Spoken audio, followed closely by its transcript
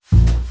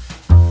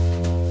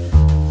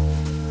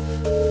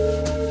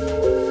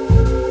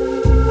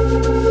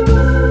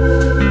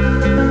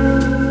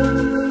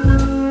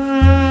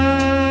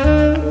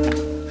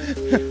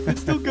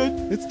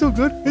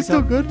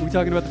good? Are we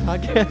talking about the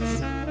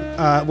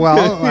podcast?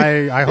 Well,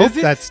 I hope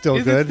that's still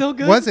Is good. it still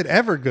good? Was it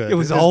ever good? It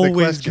was is the always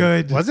question.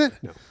 good. Was it?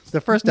 No. The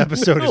first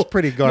episode is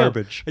pretty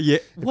garbage. No. Yeah.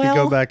 If you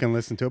go back and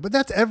listen to it. But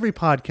that's every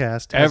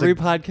podcast. Every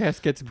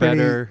podcast gets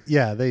better.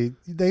 Yeah, they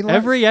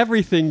like,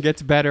 everything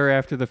gets better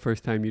after the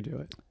first time you do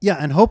it. Yeah,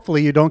 and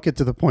hopefully you don't get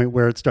to the point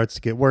where it starts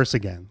to get worse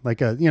again. Like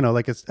a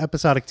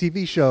episodic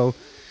TV show.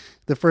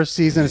 The first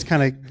season is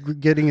kind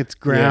of getting its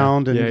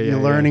ground and you're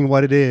learning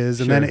what it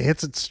is, and then it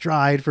hits its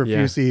stride for a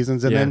few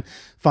seasons, and then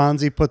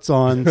Fonzie puts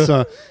on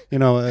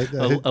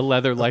a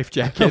leather life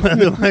jacket, a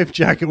leather life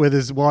jacket with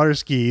his water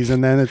skis,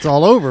 and then it's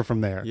all over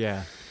from there.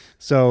 Yeah.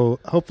 So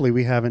hopefully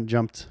we haven't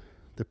jumped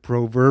the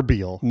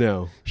proverbial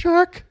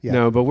shark. Yeah.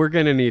 No, but we're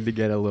gonna need to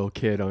get a little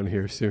kid on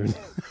here soon.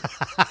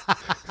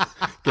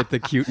 Get the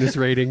cuteness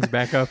ratings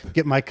back up.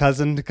 Get my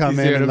cousin to come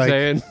you in. See what and I'm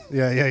saying?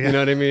 Yeah. You know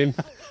what I mean?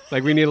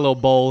 Like we need a little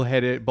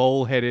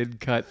bowl-headed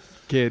cut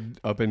kid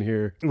up in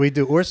here. We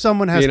do, or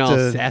someone has being all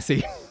to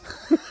sassy,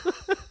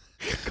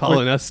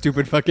 calling us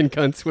stupid fucking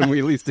cunts when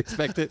we least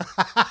expect it.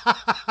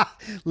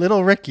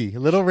 Little Ricky Roma.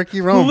 Little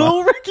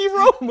Ricky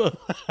Roma.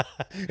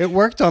 It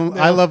worked on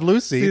I Love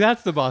Lucy. See,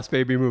 that's the Boss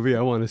Baby movie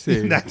I want to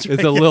see. That's It's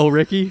right. a Little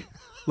Ricky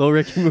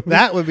movie.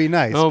 That would be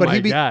nice. Oh but my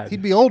God.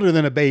 he'd be older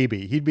than a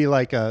baby. He'd be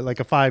like a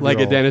 5-year-old. Like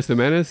a Dennis the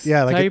Menace.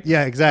 Yeah, type?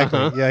 exactly.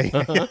 Uh-huh.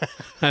 Yeah.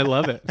 I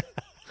love it.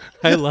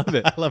 I love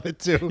it. I love it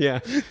too. Yeah.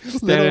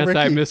 Standing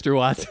outside Ricky. Mr.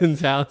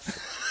 Watson's house.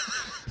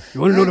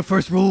 You want to know the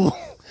first rule?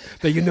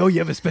 That you know you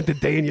haven't spent a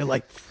day in your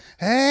life.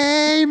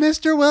 Hey,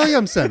 Mr.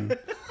 Williamson.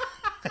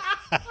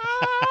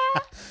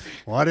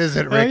 What is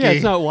it, Ricky? Oh, yeah,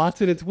 it's not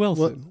Watson, it's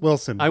Wilson.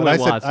 Wilson. I But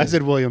went Watson. I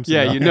said Williamson.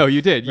 Yeah, though.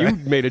 you did. You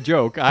made a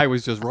joke. I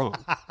was just wrong.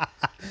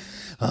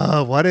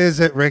 What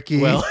is it,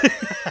 Ricky? Well,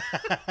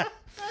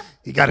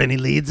 you got any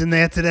leads in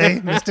there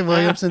today, Mr.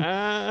 Williamson?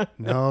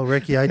 No,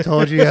 Ricky, I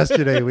told you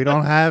yesterday we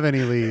don't have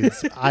any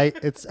leads.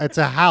 It's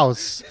a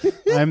house.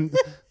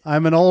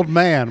 I'm an old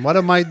man. What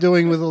am I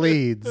doing with the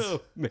leads?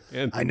 oh,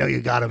 man. I know you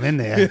got them in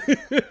there.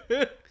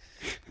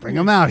 Bring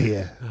them out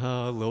here.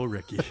 Oh, little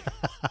Ricky.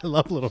 I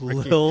love little Ricky.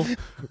 Little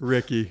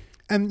Ricky.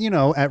 And,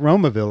 at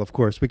Romaville, of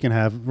course, we can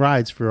have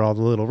rides for all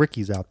the little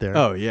Rickies out there.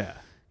 Oh, yeah.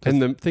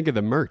 And think of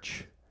the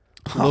merch.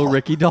 Little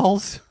Ricky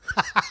dolls.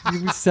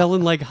 You'd be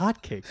selling like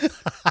hotcakes.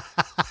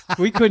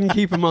 We couldn't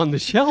keep them on the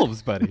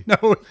shelves, buddy.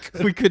 No,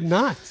 We could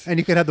not. and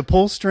you could have the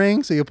pull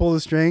string, so you pull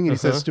the string, and he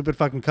says "stupid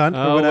fucking cunt" or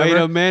Oh, whatever. wait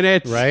a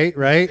minute.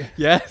 Right.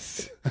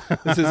 Yes.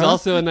 This is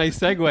also a nice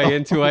segue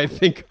into, I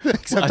think,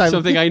 Except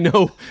something I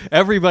know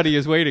everybody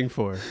is waiting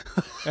for.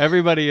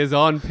 Everybody is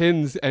on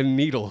pins and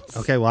needles.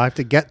 Okay, well, I have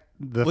to get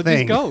the Well,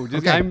 thing.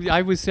 just go. Okay.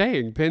 I was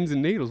saying pins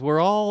and needles. We're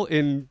all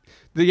in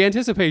the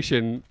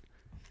anticipation.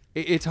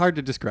 It's hard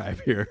to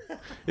describe here.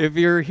 If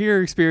you're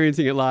here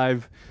experiencing it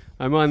live,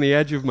 I'm on the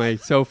edge of my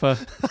sofa.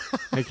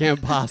 I can't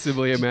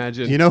possibly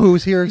imagine. You know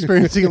who's here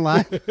experiencing it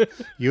live?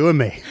 You and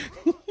me.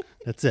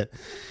 That's it.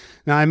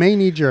 Now, I may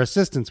need your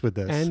assistance with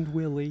this. And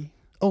Willie.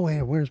 Oh,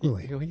 wait, where's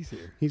Willie? Oh, he's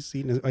here. He's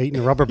eating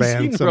a rubber He's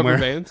band eating somewhere.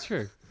 Rubber bands,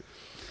 sure.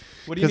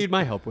 What do you need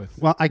my help with?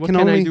 Well, what can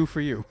I do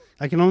for you?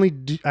 I can only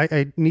do,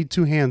 I need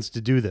 2 hands to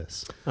do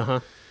this.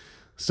 Uh-huh.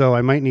 So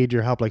I might need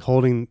your help, like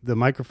holding the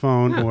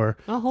microphone or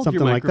I'll hold something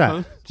your like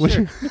that.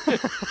 microphone. Sure.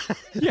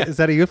 Yeah. Is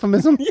that a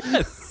euphemism?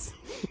 Yes.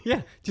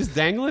 Yeah. Just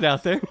dangle it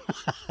out there.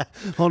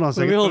 Hold on a Let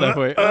second. me hold that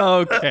for you.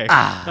 Okay.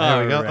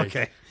 There we go. All right.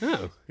 Okay.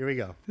 Oh, Here we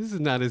go. this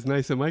is not as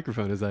nice a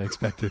microphone as I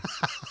expected.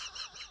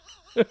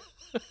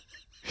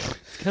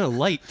 It's kind of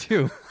light,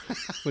 too.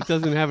 But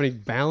doesn't have any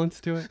balance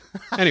to it.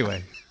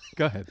 Anyway,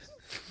 go ahead.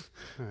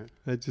 All right.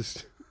 I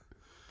just...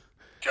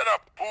 Shut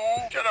up,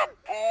 fool. Shut up,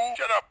 fool.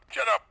 Shut up,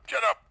 shut up,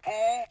 shut up,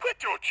 fool. Quit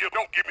your jibber.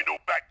 Don't give me no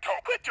back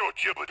talk. Quit your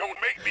jibber. Don't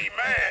make me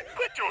mad.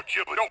 Quit your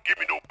jibber. Don't give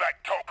me no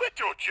back talk. Quit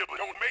your jibber.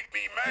 Don't make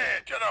me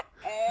mad. Shut up,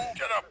 fool.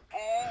 Shut up,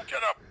 fool.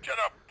 Shut up, shut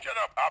up, shut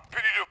up. I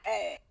pity the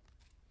fool.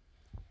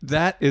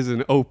 That is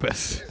an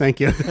opus. Thank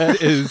you.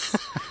 That is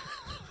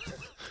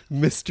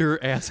Mr.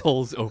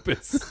 Asshole's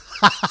opus.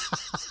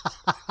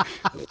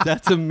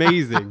 That's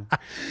amazing.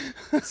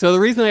 So the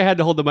reason I had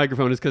to hold the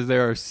microphone is because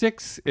there are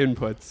 6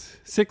 inputs,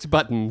 6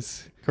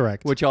 buttons,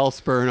 Correct. which all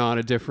spurn on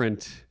a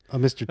different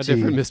Mr. a T.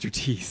 different Mr.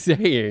 T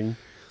saying,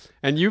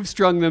 and you've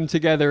strung them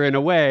together in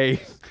a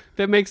way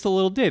that makes a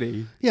little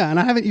ditty. Yeah, and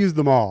I haven't used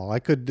them all.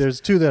 There's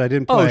 2 that I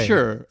didn't play. Oh,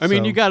 sure. I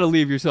mean, so- you got to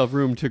leave yourself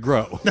room to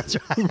grow. That's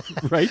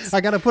right. right?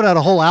 I got to put out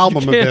a whole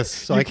album of this,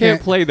 so you I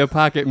can't play the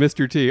pocket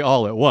Mr. T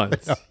all at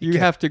once. You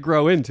have to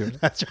grow into it.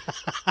 That's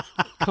right.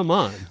 Come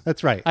on.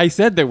 That's right. I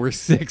said there were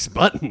 6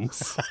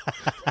 buttons.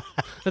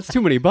 That's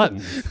too many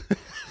buttons.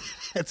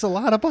 It's a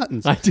lot of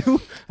buttons. I have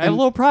a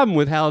little problem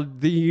with how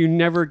you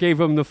never gave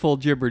him the full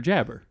jibber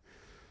jabber.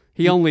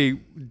 He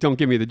only don't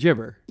give me the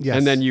jibber. Yes.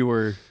 And then you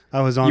were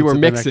I was on you were to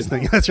the mixing. next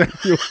thing. That's right.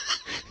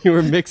 you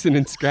were mixing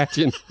and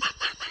scratching.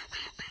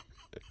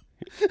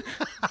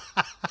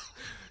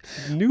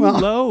 new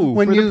low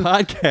for the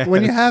podcast.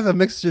 When you have a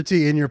Mr.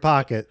 T in your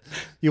pocket,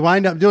 you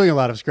wind up doing a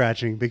lot of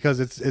scratching because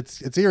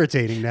it's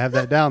irritating to have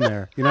that down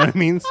there. You know what I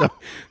mean? So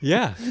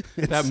yeah,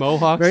 that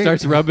mohawk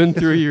starts rubbing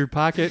through your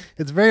pocket.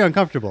 It's very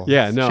uncomfortable.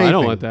 Yeah, no, chafing. I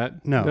don't want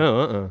that.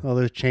 No. Well,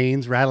 there's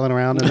chains rattling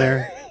around in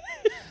there.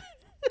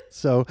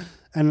 So,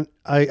 and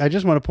I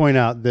just want to point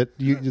out that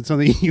it's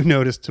something you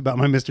noticed about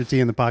my Mr. T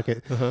in the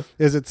pocket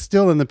is it's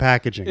still in the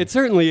packaging. It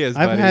certainly is.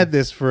 I've had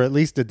this for at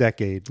least a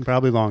decade,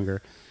 probably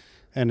longer.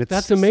 And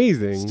that's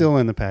amazing. Still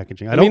in the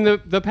packaging. I mean,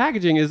 the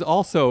packaging is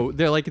also,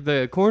 they're like,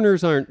 the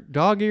corners aren't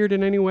dog-eared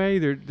in any way.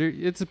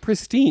 It's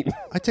pristine.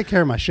 I take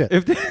care of my shit.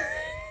 If this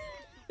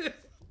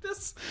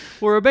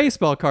were a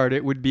baseball card,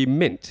 it would be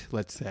mint,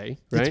 let's say,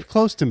 right? It's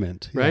close to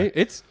mint. Right?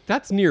 Yeah.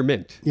 That's near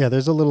mint. Yeah,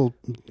 there's a little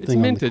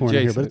thing on the corner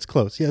here, but it's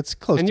close. Yeah, it's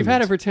close to mint. And you've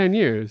had it for 10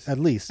 years. At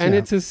least, And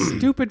it's a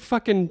stupid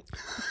fucking...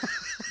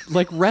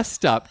 like rest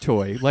stop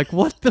toy. Like,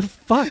 what the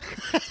fuck?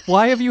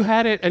 Why have you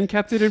had it and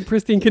kept it in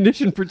pristine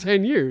condition for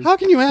 10 years? How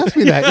can you ask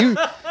me that?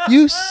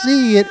 You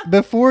see it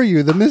before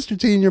you, the Mr.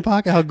 T in your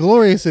pocket, how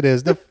glorious it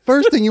is. The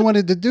first thing you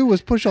wanted to do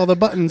was push all the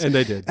buttons. And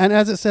they did. And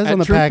as it says on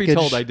the truth package... be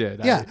told, I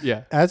did.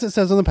 Yeah. As it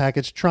says on the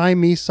package, try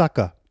me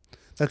sucker.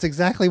 That's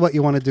exactly what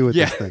you want to do with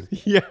this thing.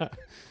 Yeah.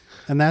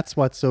 And that's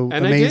what's so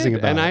amazing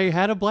about it. And I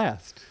had a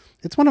blast.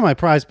 It's one of my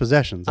prized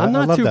possessions. I'm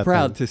not love too that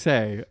proud thing. to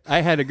say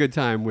I had a good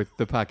time with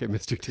the Pocket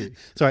Mr. T.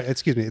 Sorry,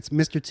 excuse me. It's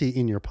Mr. T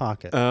in your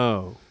pocket.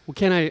 Oh.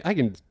 Well, I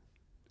can...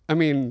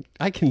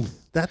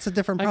 That's a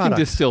different I product. can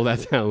distill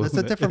that down. That's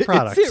a different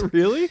product. Is it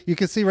really? You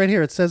can see right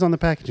here, it says on the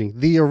packaging,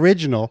 the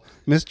original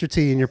Mr.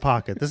 T in your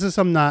pocket. This is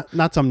not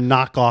some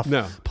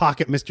knockoff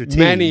Pocket Mr. T.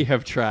 Many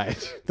have tried.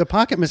 The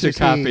Pocket Mr.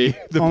 T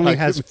only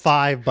has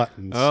 5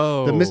 buttons.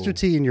 Oh. The Mr.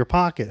 T in your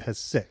pocket has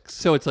 6.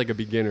 So it's like a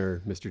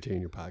beginner Mr. T in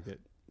your pocket.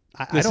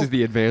 This is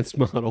the advanced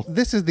model.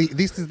 This is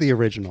the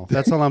original.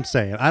 That's all I'm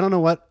saying. I don't know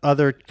what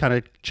other kind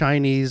of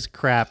Chinese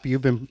crap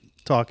you've been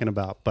talking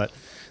about, but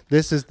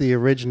this is the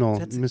original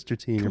Mr.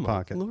 T in your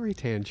pocket. Lori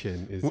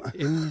Tanchin is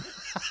in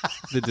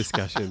the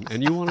discussion,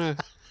 and you want to...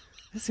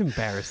 That's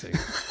embarrassing.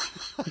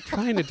 I'm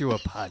trying to do a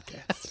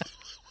podcast.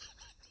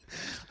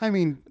 I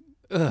mean,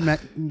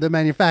 the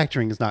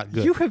manufacturing is not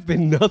good. You have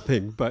been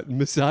nothing but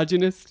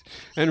misogynist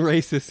and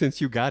racist since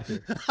you got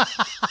here.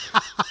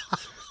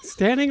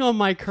 Standing on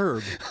my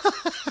curb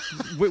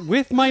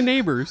with my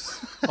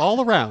neighbors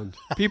all around,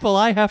 people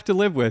I have to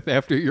live with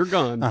after you're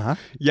gone,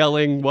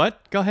 yelling,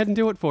 what? Go ahead and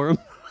do it for them.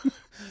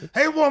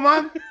 Hey,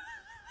 woman!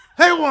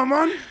 Hey,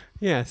 woman!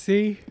 Yeah,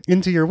 see?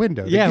 Into your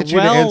window. Yeah, get you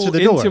to answer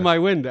the door. Into my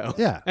window.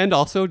 Yeah. And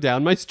also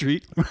down my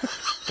street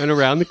and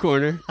around the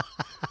corner.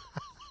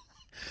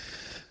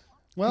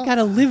 Well, I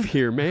gotta live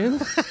here,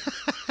 man.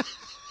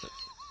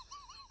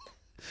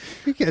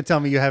 You can't tell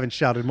me you haven't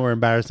shouted more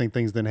embarrassing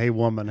things than "Hey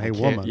woman, hey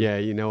woman." Yeah,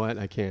 you know what?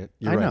 I can't.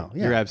 You're I right. know.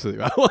 Yeah. You're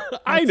absolutely right.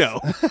 I know.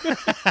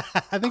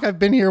 I think I've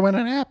been here when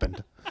it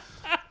happened.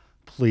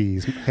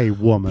 Please, hey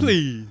woman.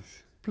 Please.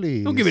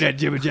 Don't give me that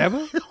jibber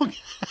jabber.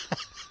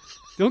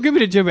 Don't give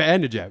me the jibber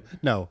and the jabber.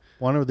 No,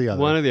 one or the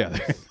other. One or the other.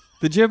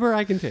 The jibber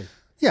I can take.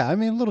 Yeah, I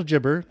mean a little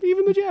gibber.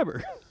 Even the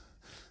jabber.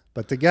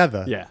 But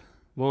together. Yeah,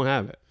 won't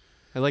have it.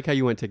 I like how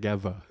you went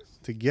together.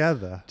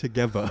 Together.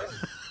 Together.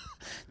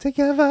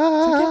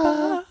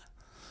 Together.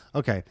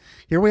 Okay,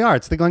 here we are.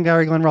 It's the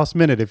Glengarry Glen Ross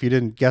Minute, if you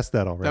didn't guess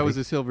that already. That was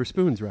a Silver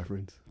Spoons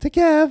reference.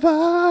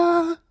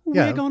 Together.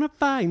 We're going to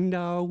find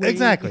our way.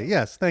 Exactly.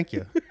 Yes, thank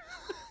you.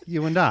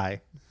 You and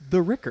I.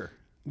 The Ricker.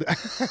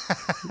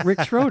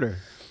 Rick Schroeder.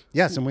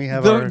 Yes, and we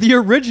have the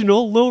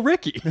original Lil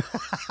Ricky.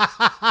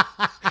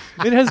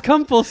 It has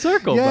come full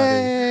circle,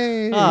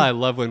 Yay. buddy. Oh, I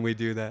love when we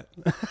do that.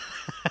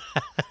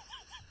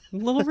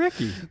 Little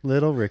Ricky.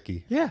 Little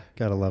Ricky. Yeah.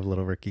 Gotta love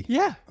Little Ricky.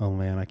 Yeah. Oh,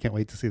 man, I can't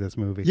wait to see this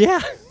movie.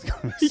 Yeah. It's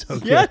gonna be so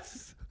good.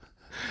 Yes.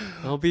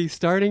 I'll be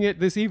starting it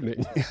this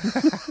evening.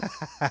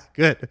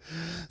 Good.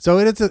 So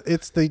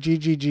it's the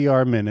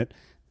GGGR Minute.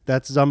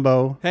 That's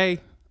Zumbo.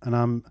 Hey. And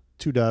I'm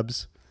 2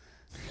 Dubs.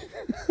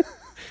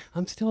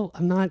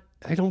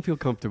 I don't feel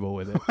comfortable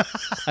with it.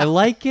 I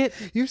like it.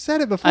 You've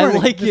said it before. I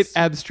like it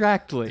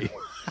abstractly.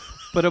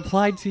 But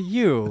applied to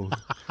you,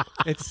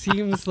 it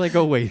seems like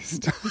a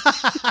waste.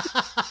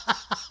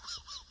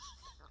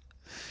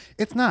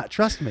 It's not.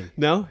 Trust me.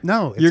 No?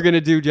 No. You're going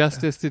to do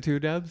justice to 2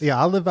 Dubs?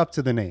 Yeah, I'll live up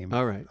to the name.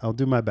 All right. I'll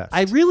do my best.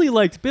 I really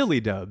liked Billy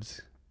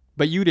Dubs,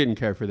 but you didn't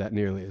care for that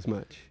nearly as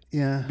much.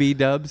 Yeah. B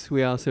Dubs,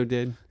 we also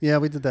did. Yeah,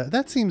 we did that.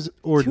 That seems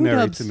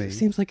ordinary to me.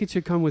 Seems like it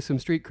should come with some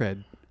street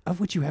cred, of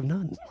which you have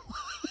none.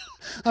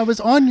 I was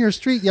on your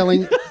street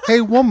yelling,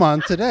 "Hey,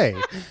 woman!" today.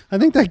 I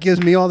think that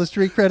gives me all the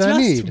street cred I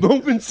need. Just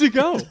moments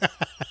ago.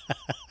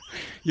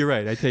 You're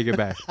right. I take it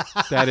back.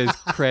 That is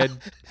cred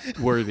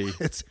worthy.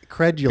 It's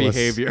credulous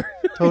behavior.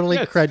 Totally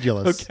Yes.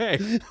 credulous.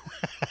 Okay.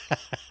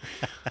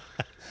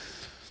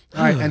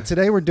 All right, and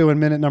today we're doing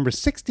minute number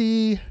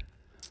 60.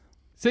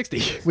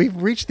 60. We've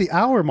reached the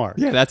hour mark.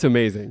 Yeah, that's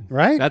amazing.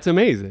 Right? That's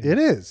amazing. It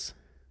is.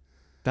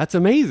 That's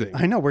amazing.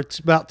 I know. We're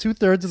about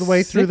 2/3 of the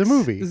way through the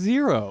movie.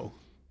 6-0.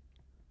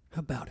 How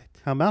about it?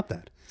 How about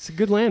that? It's a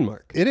good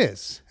landmark. It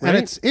is. Right? And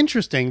it's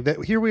interesting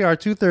that here we are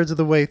 2/3 of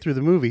the way through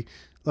the movie.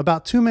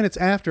 About 2 minutes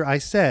after I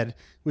said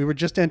we were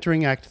just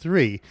entering Act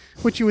 3,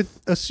 which you would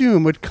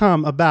assume would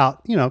come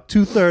about,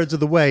 2/3 of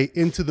the way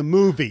into the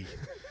movie.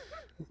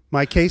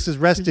 My case is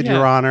rested,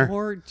 Your Honor.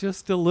 Or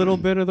just a little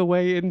bit of the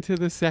way into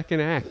the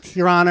second act.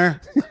 Your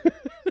Honor,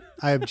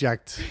 I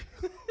object.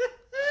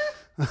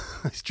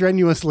 I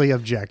strenuously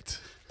object.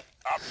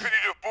 I pity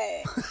the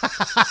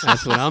fool.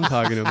 That's what I'm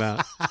talking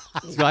about.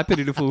 So I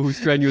pity the fool who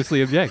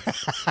strenuously objects,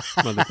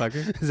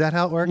 motherfucker. Is that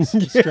how it works?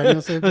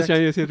 Strenuously object?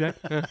 Strenuously object.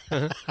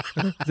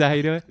 Is that how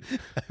you do it?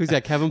 Who's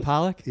that? Kevin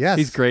Pollak? Yes.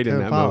 He's great in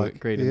Kevin that Pollak. moment.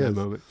 Great He in that is.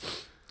 moment.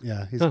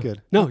 Yeah, he's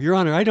good. No, Your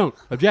Honor, I don't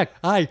object.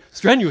 I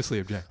strenuously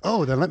object.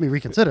 Oh, then let me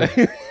reconsider.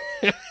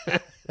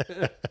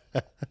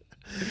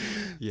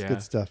 Yeah,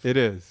 good stuff. It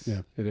is.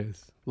 Yeah. It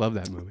is. Love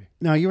that movie.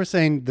 Now, you were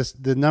saying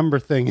the number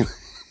thing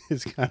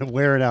is kind of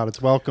wearing out.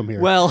 It's welcome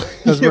here. Well,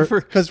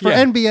 Because for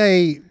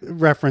NBA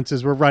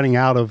references, we're running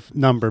out of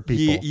number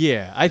people.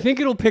 Yeah, I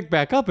think it'll pick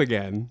back up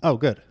again. Oh,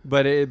 good.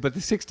 But the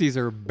 60s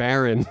are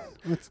barren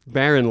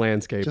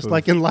landscape. Just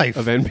like in life.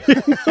 Of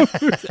NBA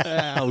numbers.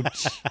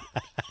 Ouch.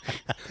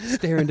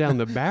 Staring down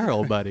the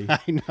barrel, buddy. I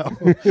know.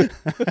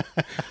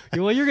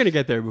 Well, you're going to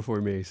get there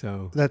before me,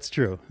 so. That's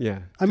true. Yeah.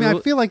 I mean, I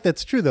feel like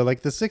that's true, though.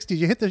 Like the 60s,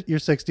 you hit your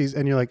 60s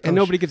and you're like, and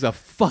nobody gives a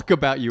fuck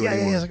about you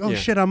anymore. Yeah, it's like,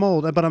 shit, I'm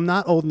old, but I'm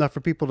not old enough for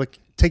people to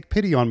take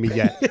pity on me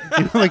yet.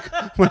 Like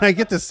when I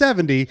get to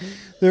 70,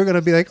 they're going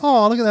to be like,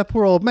 oh, look at that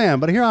poor old man.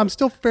 But here I'm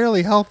still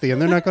fairly healthy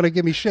and they're not going to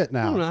give me shit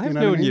now. I've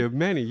known you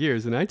many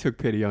years and I took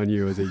pity on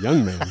you as a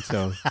young man.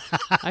 So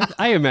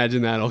I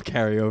imagine that'll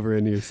carry over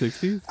into your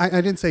 60s. I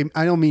didn't say,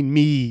 I don't mean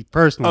me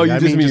personally. Oh, you I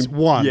just mean just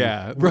one.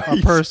 Yeah, right,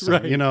 a person,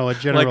 right. a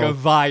general. Like a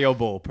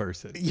viable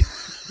person.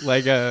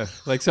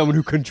 like someone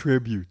who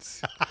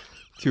contributes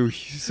to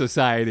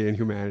society and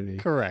humanity.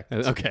 Correct.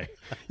 Okay.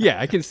 Yeah,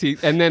 I can see.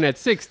 And then at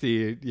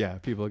 60,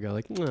 people go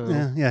like,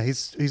 no. Yeah,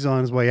 he's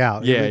on his way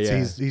out. Yeah,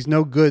 He's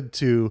no good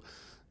to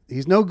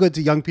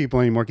young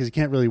people anymore because he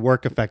can't really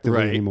work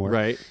effectively anymore.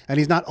 Right. And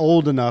he's not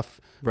old enough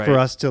Right. for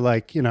us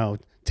to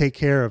take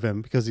care of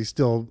him because he's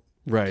still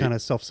kind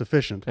of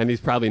self-sufficient. And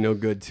he's probably no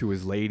good to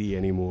his lady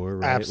anymore,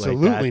 right?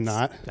 Absolutely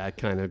not. That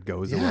kind of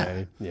goes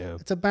away. Yeah.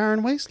 It's a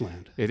barren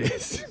wasteland. It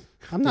is.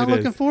 I'm not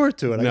looking forward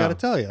to it. I got to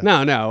tell you.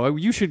 No.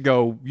 You should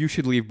go. You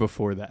should leave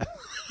before that.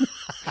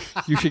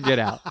 You should get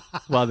out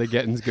while the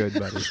getting's good,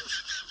 buddy.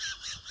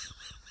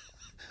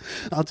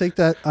 I'll take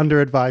that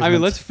under advisement. I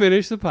mean, let's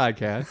finish the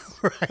podcast.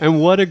 Right. And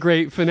what a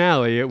great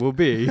finale it will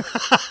be.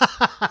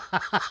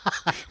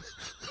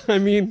 I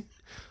mean,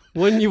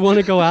 wouldn't you want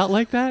to go out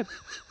like that?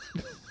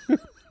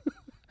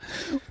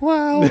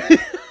 Wow.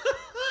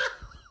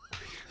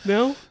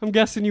 No? I'm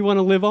guessing you want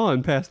to live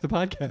on past the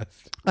podcast.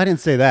 I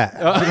didn't say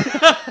that.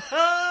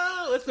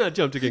 Let's not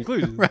jump to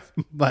conclusions. Right.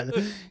 But,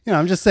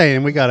 I'm just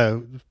saying you got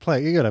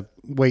to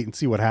wait and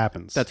see what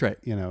happens. That's right.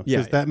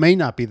 Because that may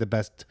not be the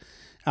best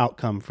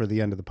outcome for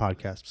the end of the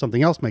podcast.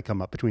 Something else may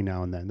come up between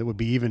now and then that would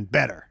be even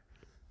better.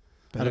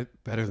 Better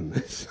than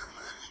this.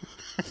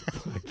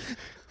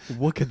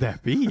 What could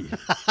that be?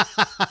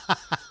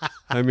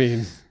 I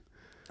mean,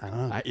 I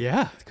don't know.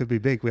 It could be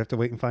big. We have to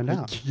wait and find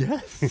out.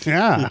 Yes.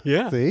 Yeah.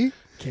 Yeah. See?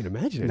 Can't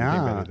imagine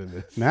anything better than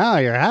this. Now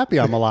you're happy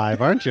I'm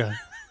alive, aren't you? I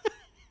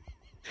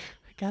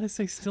gotta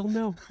say, still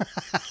no.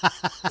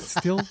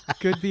 Still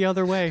good the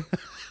other way.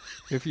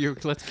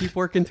 Let's keep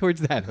working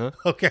towards that, huh?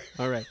 Okay.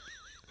 All right.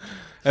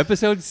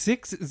 Episode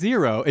 60.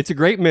 It's a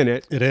great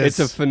minute. It is.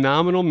 It's a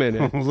phenomenal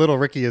minute. Little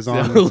Ricky is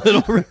on.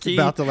 Little Ricky.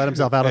 About to let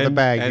himself out of the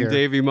bag here. And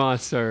Davey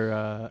Moss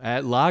are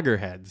at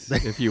loggerheads,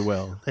 if you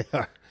will. They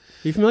are.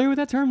 You familiar with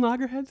that term,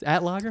 loggerheads?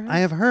 At loggerheads? I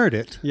have heard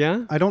it.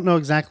 Yeah? I don't know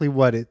exactly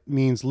what it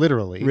means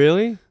literally.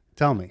 Really?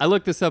 Tell me. I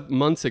looked this up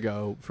months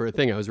ago for a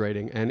thing I was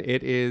writing, and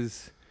it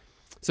is...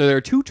 So there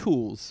are two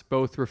tools,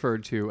 both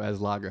referred to as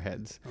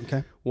loggerheads.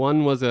 Okay.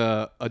 One was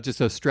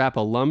just a strap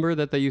of lumber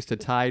that they used to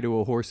tie to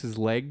a horse's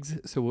legs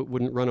so it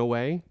wouldn't run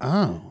away.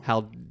 Oh.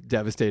 How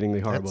devastatingly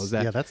horrible is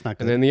that? Yeah, that's not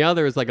good. And then the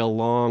other is like a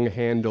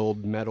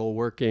long-handled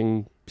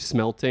metalworking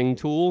smelting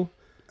tool.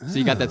 So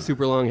you got that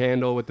super long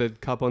handle with the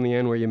cup on the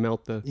end where you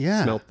smelt the...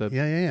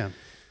 Yeah.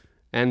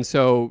 And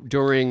so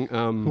during...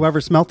 Whoever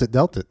smelt it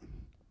dealt it.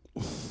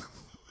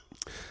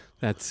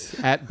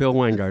 That's at Bill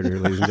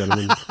Weingartner, ladies and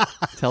gentlemen.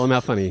 Tell him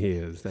how funny he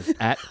is. That's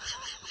at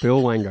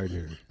Bill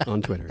Weingartner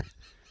on Twitter.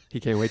 He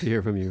can't wait to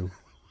hear from you.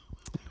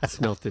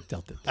 Smelt it,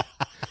 dealt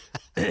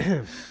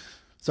it.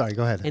 Sorry,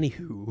 go ahead.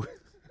 Anywho.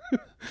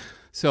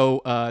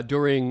 So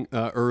during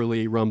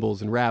early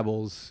rumbles and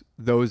rabbles,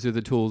 those are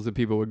the tools that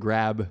people would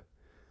grab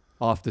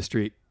off the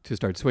street to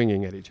start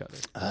swinging at each other.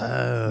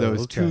 Oh,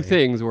 Those two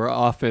things were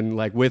often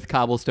like with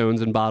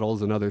cobblestones and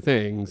bottles and other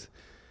things.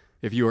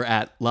 If you were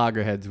at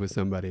loggerheads with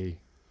somebody,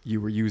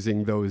 you were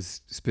using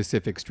those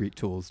specific street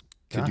tools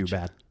to do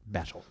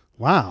battle.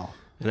 Wow.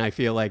 And I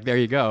feel like there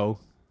you go.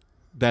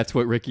 that's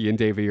what Ricky and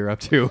Davey are up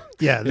to.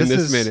 Yeah, in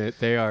this minute,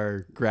 they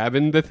are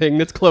grabbing the thing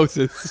that's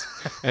closest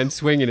and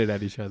swinging it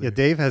at each other. Yeah,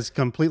 Dave has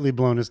completely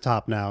blown his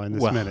top now in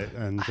this minute,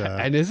 and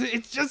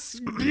it's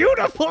just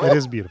beautiful. It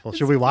is beautiful.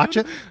 Should we watch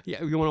it?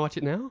 Yeah, you want to watch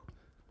it now?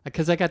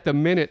 Because I got the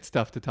minute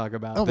stuff to talk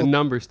about, the well,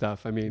 number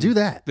stuff. I mean, do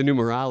that. The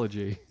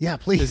numerology. Yeah,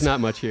 please. There's not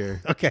much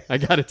here. Okay, I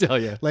got to tell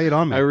you, lay it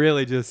on me. I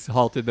really just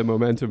halted the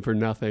momentum for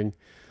nothing.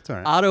 It's all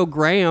right. Otto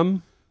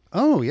Graham.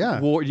 Oh yeah.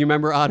 You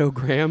remember Otto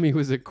Graham? He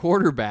was a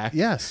quarterback.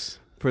 Yes.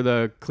 For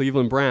the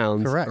Cleveland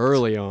Browns. Correct.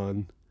 Early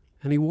on,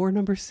 and he wore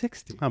number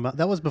 60.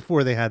 That was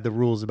before they had the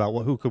rules about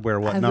who could wear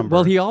what number.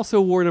 Well, he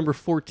also wore number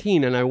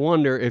 14, and I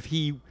wonder if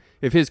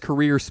his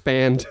career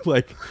spanned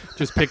like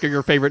just pick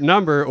your favorite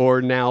number,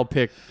 or now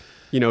pick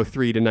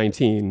 3 to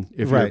 19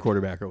 if you're a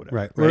quarterback or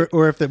whatever. Right.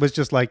 Or if it was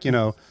just like,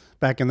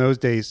 back in those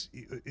days,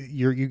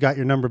 you got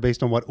your number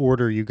based on what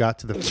order you got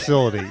to the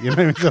facility. You know what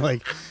I mean? So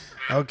like,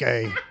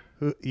 okay,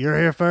 you're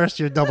here first,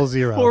 you're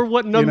 00. Or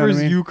what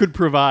numbers you could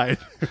provide.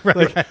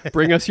 Right.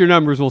 Bring us your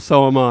numbers, we'll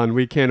sew them on.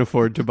 We can't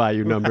afford to buy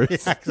you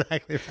numbers. Yeah,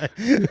 exactly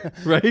right.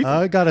 Right?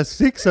 I got a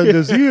 6 and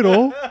a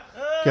 0.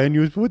 Can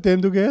you put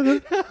them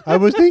together? I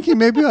was thinking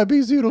maybe I'd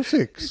be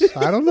 06.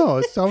 I don't know.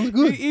 It sounds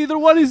good. Either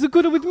one is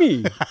good with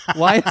me.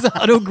 Why is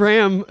Otto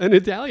Graham an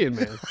Italian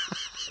man?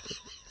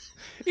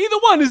 Either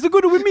one is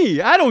good with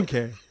me. I don't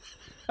care.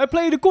 I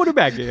play the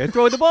quarterback here. I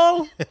throw the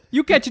ball.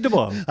 You catch the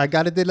ball. I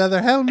got the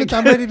leather helmet.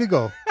 I'm ready to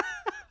go.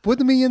 Put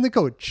me in the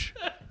coach.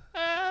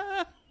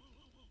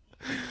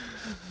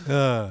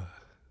 Got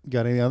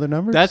any other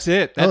numbers? That's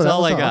it. That's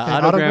all I got.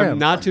 Okay. Otto Graham,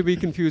 not to be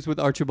confused with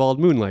Archibald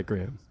Moonlight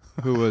Graham,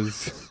 who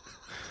was,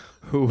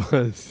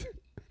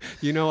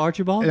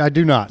 Archibald? I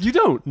do not. You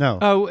don't? No.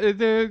 Oh,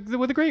 with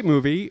a great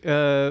movie,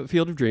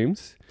 Field of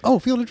Dreams. Oh,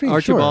 Field of Dreams.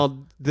 Archibald.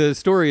 Sure. The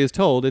story is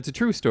told. It's a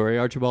true story.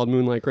 Archibald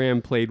Moonlight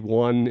Graham played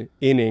one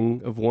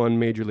inning of one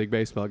Major League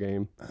Baseball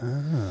game.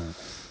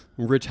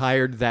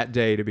 Retired that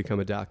day to become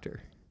a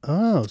doctor.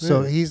 Oh,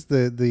 so he's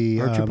the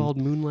Archibald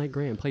Moonlight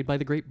Graham, played by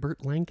the great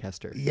Burt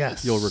Lancaster.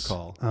 Yes, you'll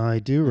recall. I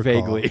do recall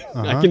Vaguely.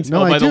 I can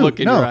tell by the look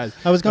in your eyes.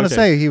 I was going to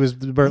say he was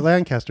the Burt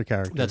Lancaster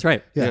character. That's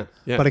right. Yeah.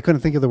 But I couldn't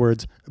think of the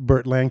words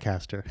Burt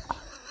Lancaster.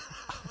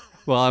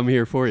 Well, I'm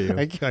here for you.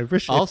 Thank you. I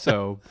appreciate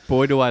Also,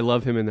 boy, do I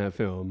love him in that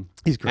film.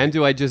 He's great. And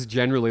do I just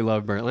generally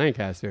love Burt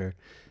Lancaster.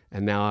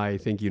 And now I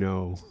think you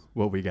know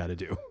what we got to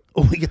do.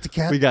 Oh, we get to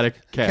cast. We got to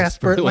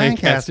cast Burt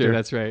Lancaster.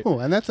 That's right. Oh,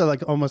 and that's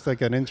almost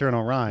like an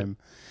internal rhyme.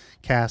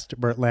 Cast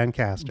Burt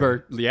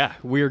Lancaster.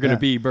 We are going to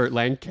be Burt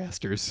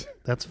Lancasters.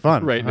 That's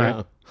fun. Right now.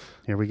 Right.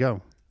 Here we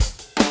go.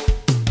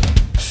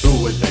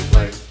 Who would they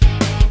play?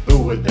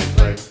 Who would they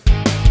play?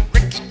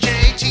 Ricky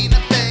Jay, Tina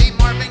Fey,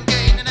 Marvin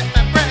Gaye, and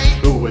FM Ray.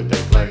 Who would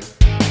they play?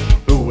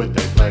 Who would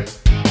they play?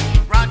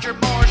 Roger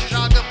Moore,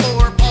 Shah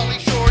Gabor, Pauly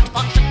Shore,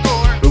 Tupac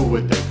Shakur. Who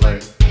would they play?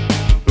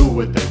 Who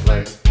would they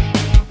play?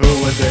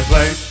 Who would they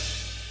play?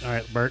 All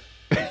right, Bert.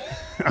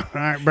 All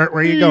right, Bert,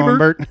 where you going,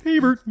 Bert? Hey,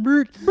 Bert.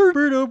 Bert,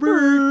 oh,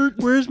 Bert.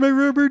 Where's my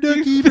rubber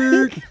ducky,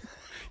 Bert?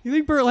 You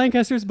think Burt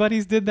Lancaster's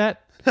buddies did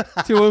that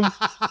to him?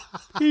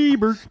 Hey,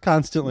 Bert.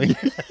 Constantly.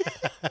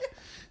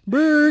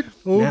 Bert,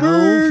 oh, Now,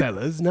 Bert.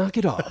 fellas, knock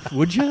it off,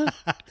 would ya?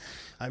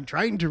 I'm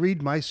trying to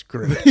read my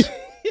script.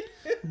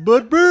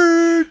 But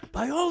Bert.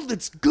 By all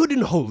that's good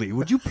and holy,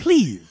 would you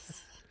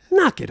please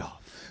knock it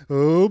off?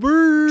 Oh,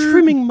 Bert.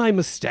 Trimming my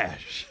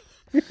mustache.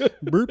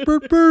 Bert,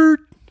 Bert,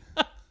 Bert.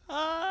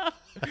 Well,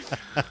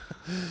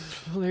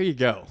 there you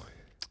go.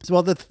 So,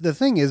 well, the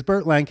thing is,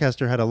 Burt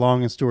Lancaster had a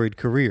long and storied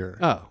career.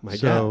 Oh, my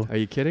God. Are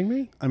you kidding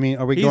me? I mean,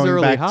 are we He's going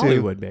early back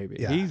Hollywood, to... baby.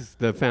 Yeah. He's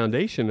the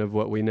foundation of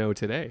what we know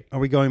today. Are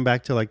we going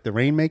back to like the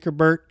Rainmaker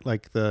Burt,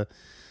 like the,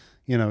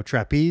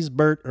 trapeze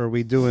Burt? Or are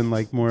we doing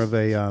like more of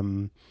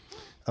a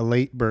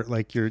late Burt,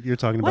 like you're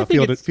talking about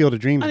Field of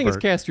Dreams? I think Burt.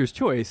 it's Caster's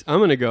choice. I'm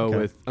gonna go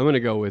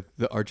with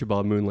the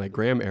Archibald Moonlight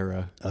Graham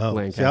era.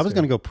 Lancaster. See, I was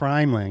gonna go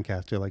prime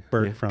Lancaster, like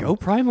Burt from. Go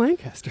prime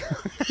Lancaster.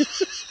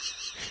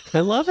 I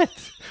love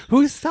it.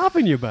 Who's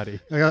stopping you, buddy?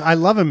 I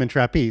love him in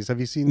Trapeze. Have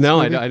you seen this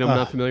No, movie? I'm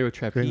not familiar with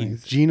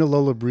Trapeze. Gina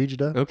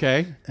Lollobrigida.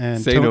 Okay.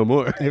 And Say no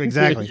more.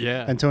 Exactly.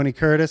 Yeah. And Tony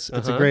Curtis.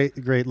 It's a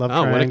great love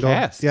triangle. What a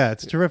cast. Yeah,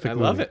 it's a terrific I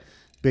movie. love it.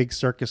 Big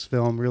circus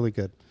film, really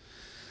good.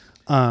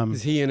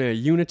 Is he in a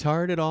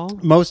unitard at all?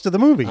 Most of the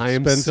movie. I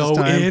am spends so his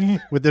time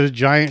in. with those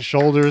giant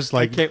shoulders,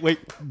 like I can't wait.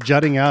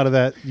 jutting out of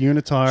that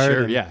unitard.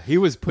 Sure, and- yeah. He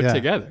was put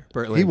together,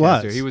 Burt He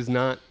Lancaster. was. He was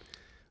not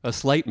a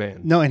slight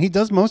man. No, and he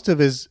does most of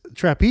his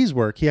trapeze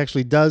work. He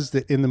actually does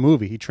it in the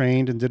movie. He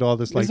trained and did all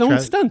this His own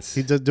stunts.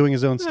 He's doing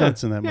his own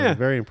stunts in that movie. yeah.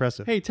 Very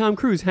impressive. Hey, Tom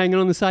Cruise hanging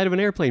on the side of an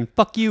airplane.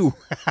 Fuck you.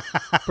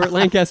 Burt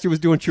Lancaster was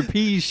doing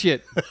trapeze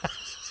shit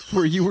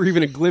where you were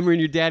even a glimmer in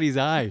your daddy's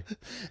eye.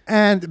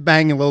 And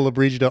banging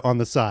Lollobrigida on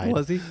the side.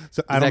 Was he?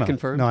 So Is I don't that know.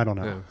 confirmed? No, I don't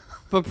know.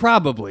 But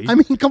probably. I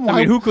mean, come on. I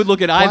mean, who could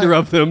look at either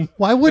of them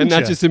why wouldn't and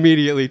not you? just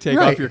immediately take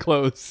Right. off your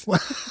clothes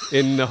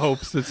in the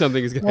hopes that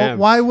something is going to Well, happen?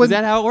 why Is wouldn't-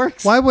 that how it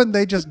works? Why wouldn't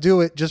they just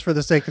do it just for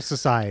the sake of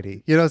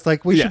society? You know, it's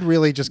like we Yeah. should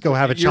really just go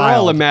have a You're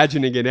child. all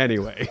imagining it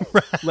anyway.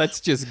 Let's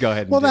just go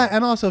ahead and Well, do that it.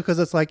 and also because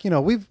it's like, you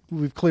know, we've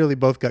clearly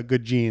both got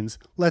good genes.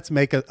 Let's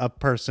make a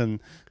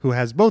person who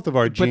has both of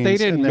our genes. But they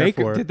didn't and make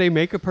therefore- Did they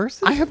make a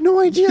person? I have no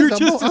idea. You're I'm-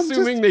 just I'm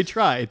assuming they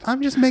tried.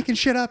 I'm just making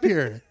shit up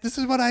here. This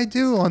is what I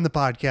do on the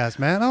podcast,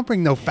 man. I don't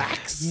bring no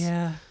facts.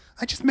 Yeah.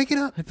 I just make it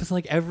up. It's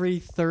like every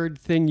third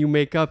thing you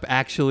make up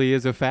actually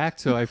is a fact,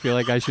 so I feel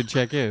like I should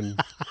check in.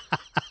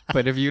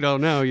 But if you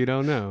don't know, you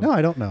don't know. No,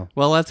 I don't know.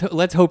 Well,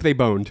 let's hope they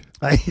boned.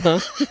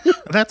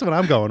 That's what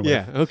I'm going with.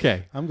 Yeah,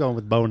 okay. I'm going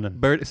with boning.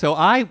 Burt,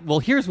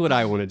 here's what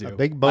I want to do.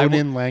 Big I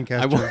bone-in wa-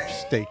 Lancaster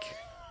steak.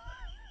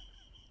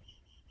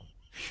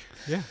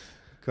 Yeah.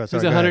 Go, It sorry,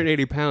 was go ahead.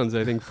 180 pounds.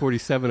 I think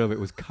 47 of it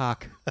was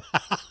cock.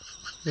 I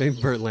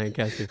think Burt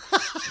Lancaster.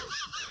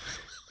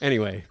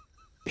 Anyway,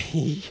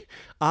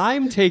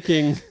 I'm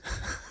taking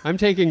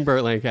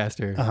Burt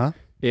Lancaster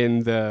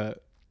in the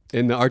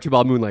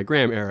Archibald Moonlight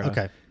Graham era.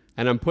 Okay.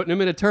 And I'm putting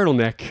him in a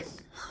turtleneck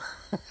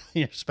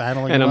You're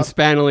spaddling and him I'm up.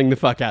 spaneling the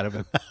fuck out of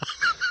him.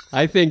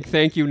 I think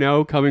Thank You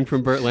No coming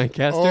from Burt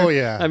Lancaster. Oh,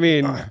 yeah. I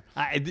mean,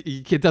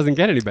 it doesn't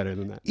get any better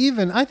than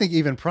that. I think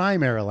even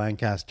prime era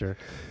Lancaster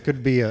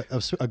could be a good Oh,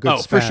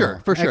 for spaniel.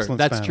 sure. Excellent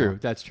That's spaniel. true.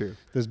 That's true.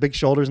 Those big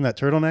shoulders and that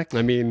turtleneck.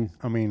 I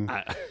mean,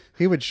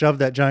 He would shove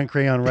that giant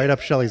crayon right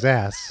up Shelly's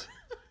ass,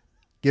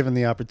 given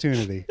the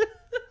opportunity.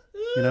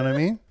 You know what I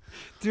mean?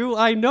 do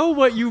I know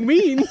what you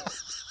mean?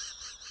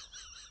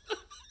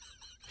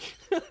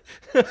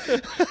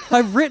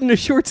 I've written a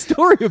short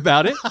story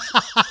about it.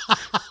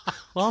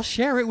 I'll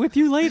share it with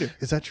you later.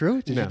 Is that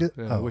true? Did No, you do?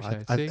 no, I wish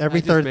I- see, every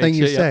I just third make thing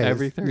you shit up, say.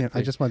 every is- third you know, I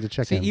thing. just wanted to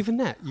check See, in. even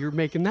that, you're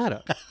making that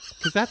up.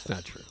 Because that's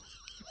not true.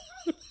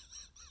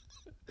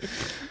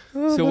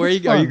 Oh, So but where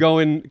it's are you fun.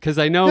 going? Because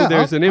I know Yeah,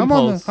 there's an I'm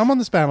impulse. I'm on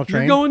the spannel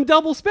train. You're going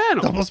double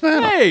spannel. Double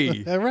spannel.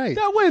 Hey, All right.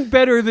 that went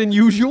better than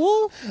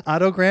usual.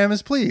 Otto Graham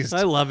is pleased.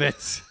 I love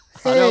it.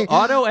 Hey,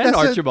 Otto and that's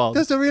Archibald.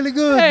 That's a really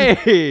good.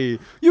 Hey,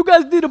 you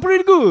guys did a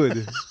pretty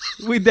good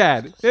with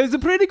that. It was a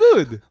pretty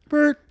good.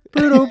 Burt,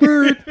 oh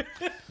Burt.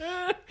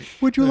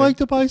 Would you like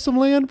to buy some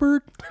land,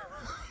 Burt?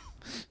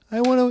 I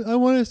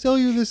want to sell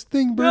you this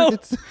thing,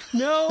 Burt.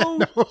 No,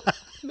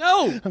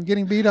 no. I'm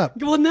getting beat up.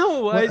 Well,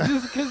 no,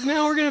 because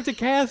now we're gonna have to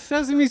cast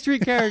Sesame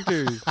Street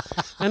characters,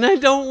 and I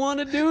don't want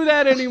to do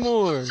that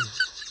anymore.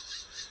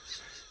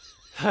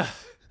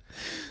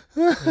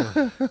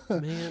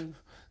 Man,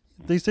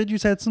 They said you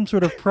had some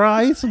sort of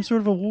prize, some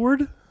sort of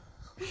award.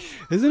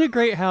 isn't it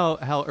great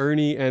how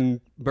Ernie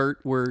and Bert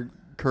were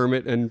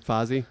Kermit and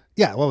Fozzie?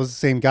 Yeah, well, it was the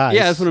same guys.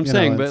 Yeah, that's what I'm you know,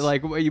 saying. But it's-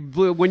 like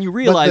when you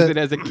realize the- it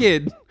as a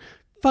kid,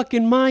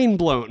 fucking mind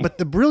blown. But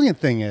the brilliant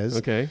thing is,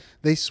 Okay.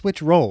 they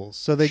switch roles.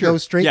 So they Sure. go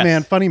straight Yes.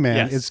 man, funny man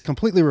Yes. is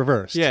completely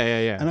reversed. Yeah.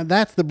 And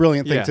that's the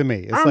brilliant thing Yeah. to me.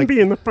 It's I'm like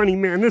being the funny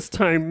man this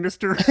time,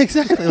 mister.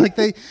 exactly like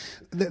they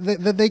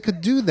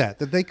could do that.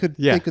 That they could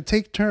Yeah. they could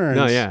take turns.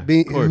 No, yeah,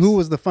 being of course. who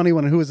was the funny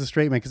one and who was the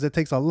straight man, because it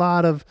takes a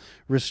lot of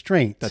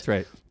restraint. That's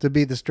right. To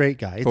be the straight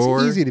guy, it's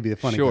For easy to be the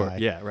funny sure. guy.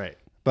 Yeah, right.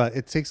 But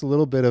it takes a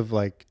little bit of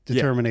like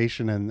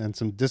determination and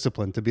some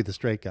discipline to be the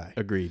straight guy.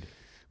 Agreed.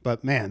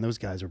 But man, those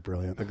guys are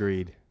brilliant.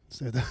 Agreed.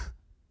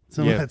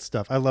 Some Yeah. of that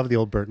stuff. I love the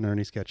old Burt and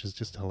Ernie sketches.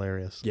 Just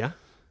hilarious. Yeah.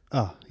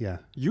 Oh yeah,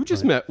 You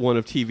just met one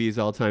of TV's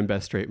all-time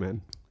best straight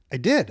men. I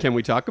did. Can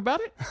we talk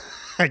about it?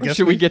 I Or guess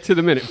should we get to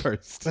the minute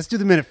first? Let's do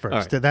the minute first. All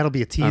right. That'll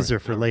be a teaser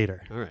for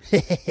later. All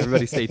right.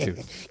 Everybody stay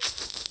tuned.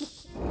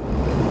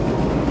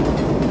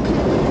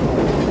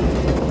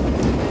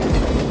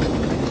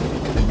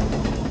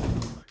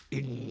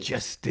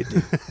 Ingested.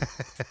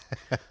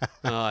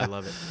 Oh, I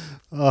love it.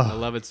 I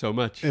love it so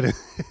much. It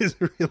is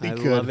really I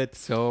good. love it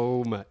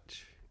so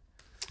much.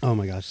 Oh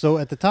my gosh! So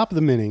at the top of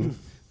the minute,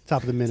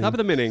 Top of the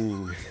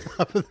minning.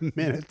 top of the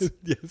minute,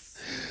 Yes.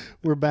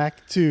 we're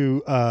back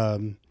to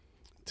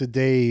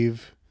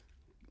Dave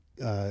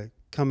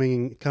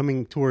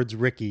coming towards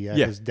Ricky at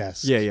his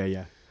desk.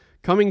 Yeah.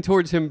 Coming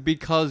towards him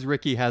because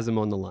Ricky has him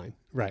on the line.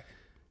 Right.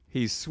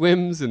 He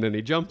swims and then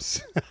he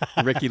jumps.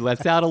 Ricky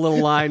lets out a little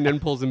line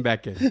and pulls him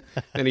back in.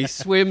 Then he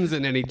swims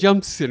and then he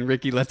jumps and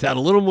Ricky lets out a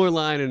little more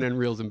line and then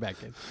reels him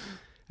back in.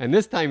 And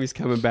this time he's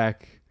coming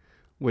back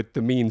with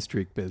the mean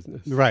streak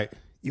business. Right.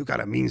 You got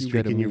a mean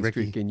streak in you,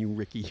 Ricky. Streak in you,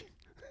 Ricky.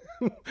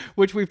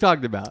 Which we've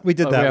talked about. We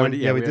did that one.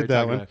 Yeah, we did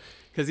that one.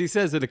 Because he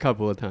says it a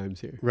couple of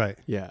times here. Right.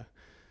 Yeah.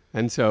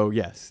 And so,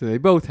 yes, they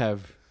both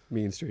have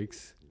mean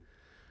streaks.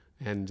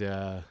 And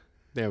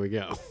there we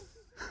go.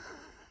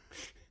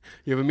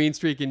 You have a mean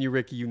streak in you,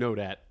 Ricky. You know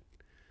that.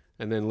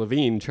 And then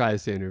Levine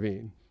tries to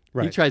intervene.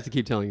 Right. He tries to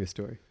keep telling the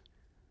story.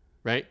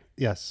 Right?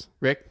 Yes.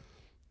 Rick,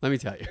 let me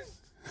tell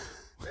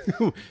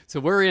you. So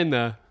we're in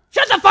the...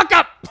 Shut the fuck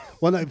up!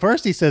 Well, at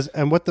first he says,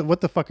 "And what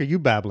the fuck are you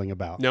babbling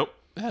about?" Nope.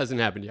 That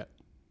hasn't happened yet.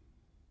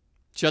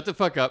 Shut the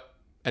fuck up.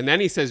 And then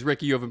he says,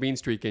 Ricky, you have a mean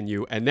streak in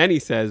you. And then he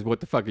says,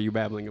 what the fuck are you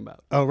babbling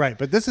about? Oh, right.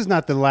 But this is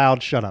not the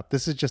loud "shut up."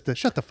 This is just the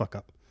 "shut the fuck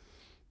up."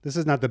 This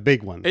is not the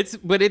big one.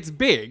 But it's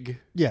big.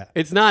 Yeah.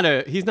 It's not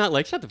he's not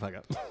like, shut the fuck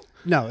up.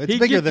 No, it's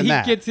bigger than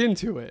that. He gets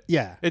into it.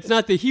 Yeah. It's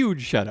not the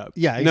huge shut up.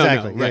 Yeah,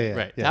 exactly. No, right, Yeah,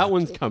 right. yeah. That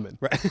one's coming.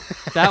 Right.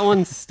 That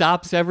one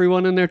stops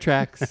everyone in their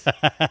tracks.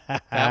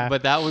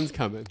 But that one's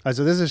coming. All right,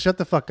 so this is shut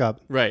the fuck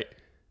up. Right.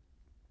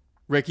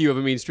 Ricky, you have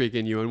a mean streak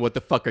in you, and what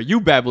the fuck are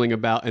you babbling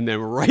about? And then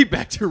right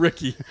back to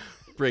Ricky.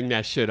 Bring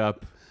that shit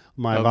up.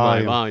 My of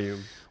volume. My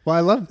volume. Well, I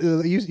love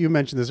you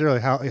mentioned this earlier.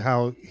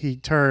 How he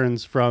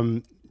turns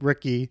from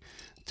Ricky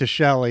to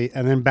Shelly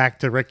and then back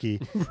to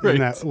Ricky Right.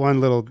 in that one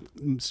little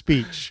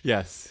speech.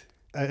 Yes.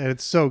 And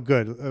it's so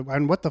good.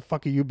 And what the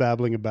fuck are you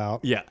babbling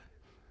about? Yeah.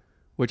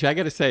 Which I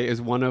got to say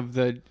is one of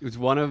the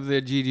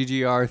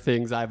GGGR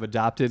things I've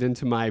adopted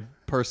into my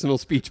personal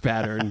speech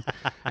pattern,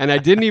 and I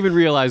didn't even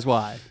realize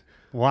why.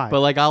 Why? But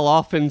like I'll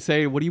often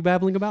say, "What are you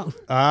babbling about?"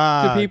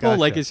 to people. Gotcha.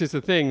 Like it's just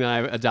a thing that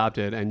I've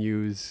adopted and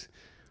use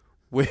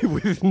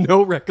with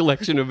no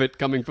recollection of it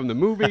coming from the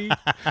movie.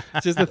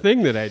 It's just a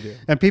thing that I do.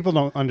 And people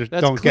don't That's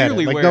don't get it.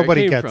 clearly Like where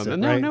nobody it came gets from. it.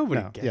 No, Right?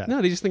 nobody No, gets yeah. it.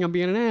 No, they just think I'm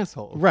being an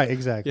asshole. Right,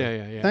 exactly.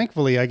 Yeah.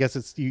 Thankfully, I guess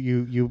it's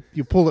you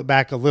pull it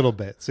back a little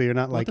bit, so you're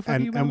not like the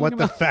fuck are you and what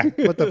the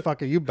babbling what the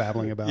fuck are you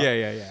babbling about?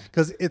 Yeah.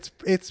 Because it's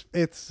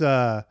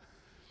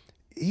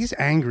he's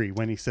angry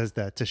when he says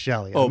that to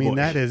Shelly. Oh, I mean boy.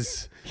 that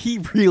is, He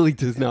really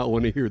does not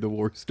want to hear the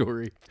war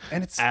story,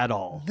 and it's at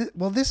all.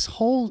 well, this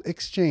whole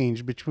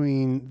exchange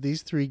between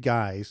these three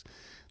guys,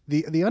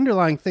 the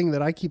underlying thing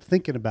that I keep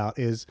thinking about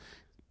is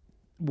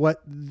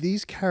what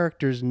these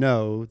characters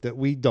know that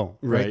we don't.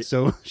 Right.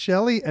 So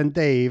Shelly and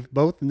Dave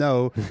both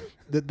know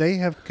that they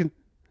have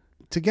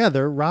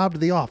together robbed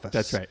the office.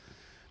 That's right.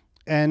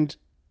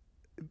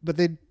 But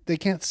they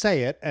can't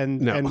say it, and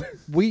No. and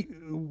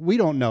we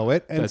don't know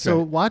it, and That's so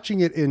right. watching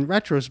it in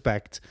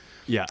retrospect,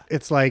 Yeah.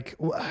 it's like,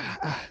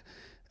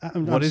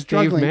 I'm What is Dave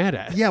struggling. mad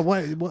at? Yeah,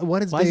 what is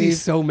Why Dave? is he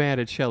so mad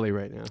at Shelly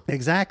right now?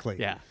 Exactly.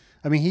 Yeah.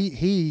 I mean,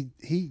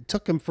 he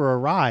took him for a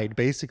ride.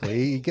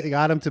 Basically, he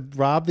got him to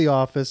rob the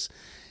office,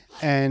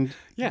 and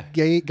Yeah.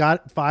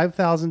 got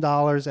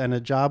 $5,000 and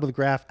a job with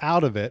Graff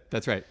out of it,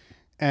 That's right.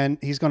 and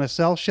he's going to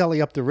sell Shelly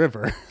up the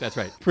river. That's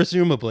right.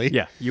 Presumably.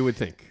 Yeah, you would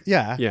think.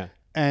 Yeah. Yeah.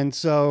 And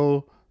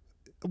so,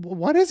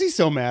 what is he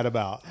so mad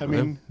about? I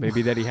mean,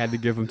 Maybe that he had to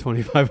give him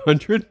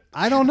 2,500.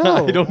 I don't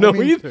know. I don't know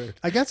either.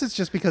 I guess it's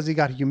just because he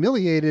got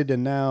humiliated,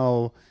 and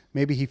now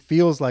maybe he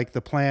feels like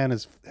the plan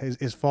is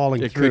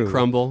falling It through. could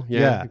crumble.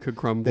 Yeah, it could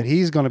crumble. That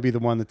he's going to be the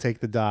one to take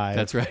the dive.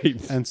 That's right.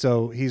 And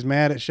so he's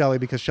mad at Shelly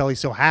because Shelly's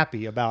so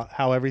happy about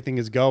how everything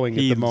is going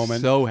He's at the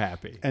moment. so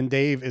happy. And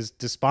Dave is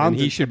despondent.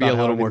 And he should be about a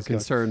how little more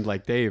everything's going. concerned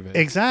like Dave is.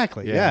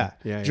 Exactly. Yeah.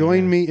 Yeah. Yeah,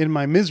 Join yeah. me in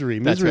my misery.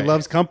 That's Misery right.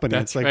 loves company.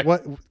 That's It's like,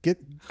 right.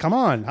 come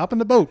on, hop in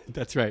the boat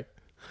That's right.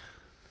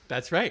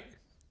 That's right.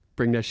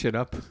 Bring that shit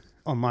up.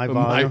 on my On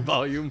volume. my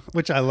volume.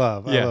 Which I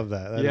love. I Yeah. love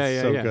that. That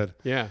is so good.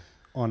 Yeah.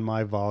 On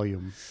my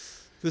volume.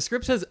 The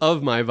script says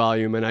of my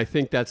volume, and I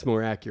think that's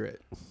more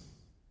accurate.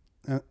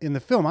 In the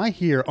film, I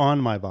hear on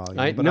my volume.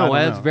 but I No, don't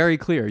that's know. very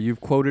clear. You've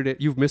quoted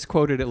it. You've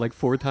misquoted it like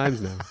 4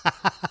 times now.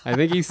 I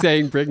think he's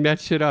saying bring that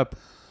shit up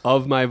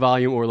of my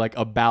volume or like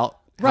about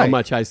how Right.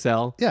 much I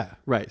sell. Yeah.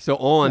 Right. So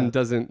on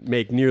doesn't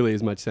make nearly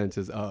as much sense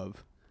as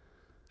of.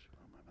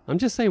 I'm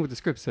just saying what the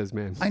script says,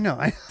 man. I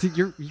know.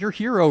 Your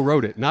hero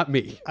wrote it, not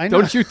me. I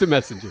know. Don't shoot the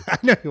messenger. I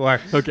know you are.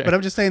 Okay. But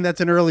I'm just saying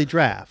that's an early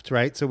draft,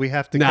 right? So we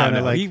have to kind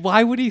of like.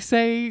 Why would he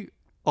say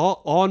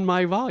on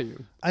my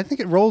volume? I think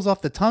it rolls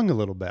off the tongue a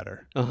little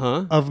better.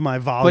 Uh-huh. Of my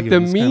volume. But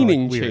the is kinda,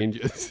 meaning like, weird.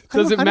 changes. I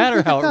don't- Doesn't I don't matter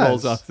think how it it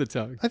rolls does. off the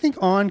tongue. I think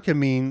on can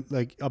mean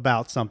like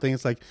about something.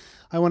 It's like,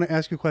 I want to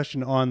ask you a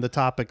question on the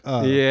topic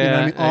of. Yeah. You know what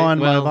I mean? On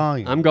my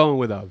volume. I'm going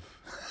with of.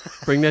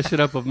 Bring that shit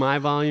up of my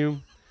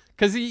volume.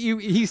 Because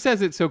he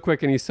says it so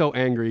quick and he's so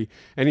angry.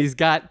 And he's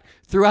got,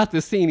 throughout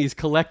the scene, he's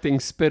collecting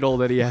spittle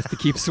that he has to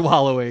keep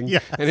swallowing.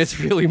 Yes. And it's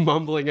really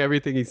mumbling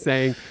everything he's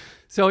saying.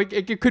 So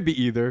it could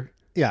be either.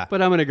 Yeah.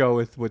 But I'm going to go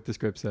with what the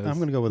script says. I'm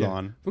going to go with Yeah.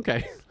 on.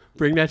 Okay.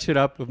 Bring that shit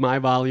up of my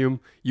volume.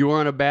 You were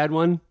on a bad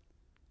one.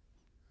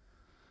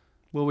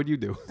 What would you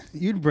do?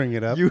 You'd bring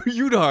it up.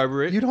 You'd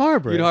harbor it. You'd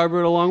harbor it. You'd harbor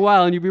it a long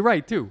while and you'd be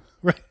right too.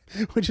 Right.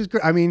 Which is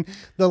great. I mean,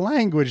 the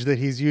language that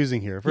he's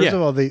using here. First Yeah.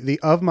 of all, the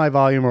of my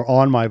volume or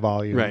on my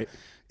volume. Right.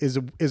 Is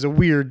a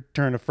weird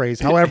turn of phrase.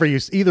 However,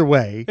 either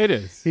way, It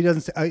is. He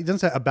doesn't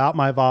say about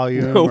my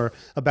volume No. or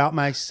about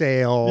my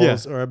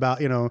sales or about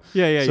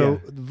Yeah, So yeah.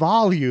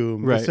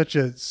 volume Right. is such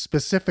a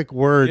specific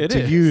word It to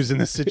is. use in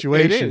this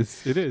situation.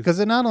 It is. Because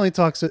it not only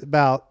talks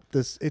about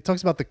this, it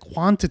talks about the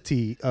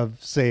quantity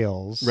of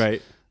sales,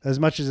 Right. as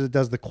much as it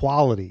does the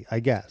quality, I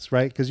guess,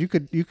 right? Because you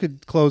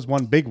could close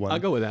one big one, I'll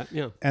go with that.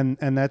 Yeah. and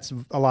that's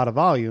a lot of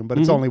volume, but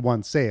it's only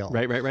one sale,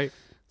 Right.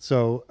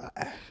 So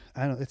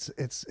I don't.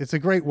 It's a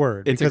great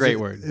word. It's a because great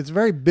word. It's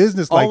very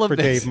businesslike All of for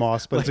this, Dave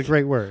Moss, but it's a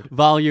great word.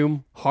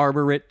 Volume,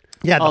 harbor it.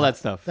 Yeah, all that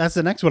stuff. That's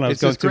the next one I was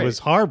It's going just to great. was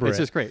harbor. It's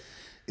it. just great.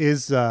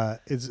 Is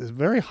it's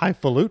very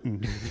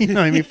highfalutin. You know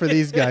what I mean? For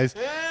these guys,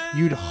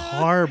 you'd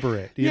harbor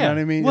it. You know what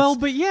I mean? Well,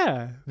 It's- but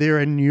yeah. they're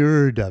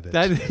inured of it.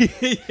 That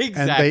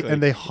exactly.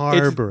 and they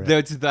harbor it.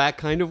 It's that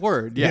kind of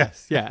word.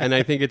 Yes. Yeah. And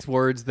I think it's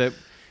words that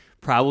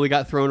Probably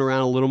got thrown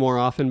around a little more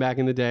often back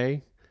in the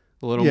day.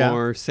 A little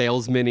more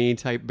salesman-y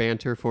type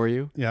banter for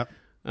you. Yeah.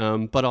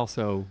 But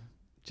also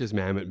just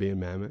Mammoth being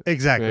Mammoth.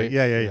 Exactly. Right?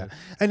 Yeah.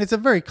 And it's a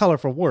very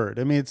colorful word.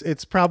 I mean,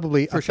 it's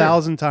probably For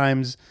 1,000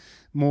 times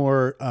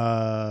more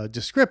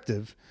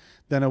descriptive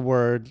than a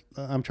word.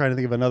 I'm trying to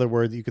think of another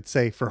word that you could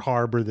say for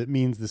harbor that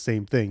means the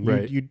same thing.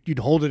 Right. You'd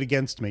hold it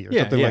against me or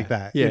something like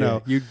that. Yeah, you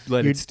know, you'd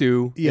let it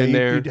stew in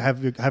there. You'd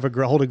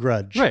hold a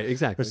grudge. Right,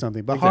 exactly. Or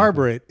something. But Exactly.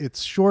 harbor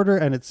it's shorter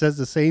and it says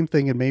the same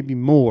thing and maybe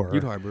more.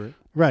 You'd harbor it.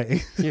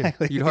 Right. Yeah.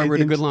 Exactly. You'd harbor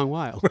it a good long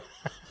while.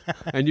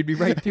 And you'd be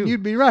right, too.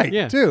 You'd be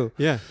right, too.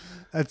 Yeah.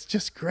 That's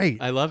just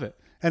great. I love it.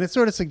 And it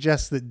sort of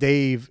suggests that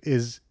Dave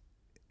is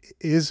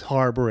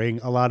harboring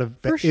a lot of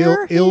For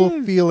sure he ill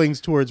is. feelings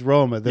towards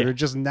Roma that are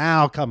just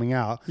now coming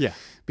out. Yeah.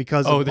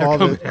 Because Oh, of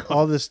they're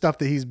all the stuff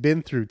that he's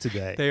been through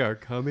today. They are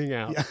coming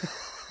out.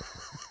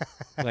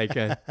 Like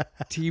a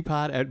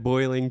teapot at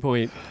boiling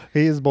point.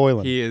 He is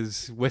boiling. He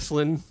is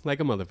whistling like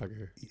a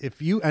motherfucker.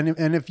 If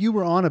you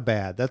were on a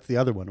bad, that's the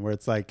other one where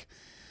it's like,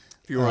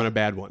 If you were on a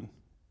bad one.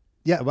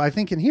 yeah, but I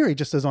think in here he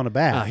just says on a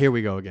bad. Here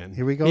we go again.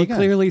 Here we go He again.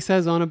 clearly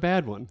says on a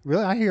bad one.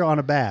 Really? I hear on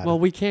a bad. Well,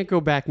 we can't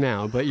go back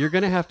now, but you're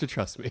going to have to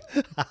trust me.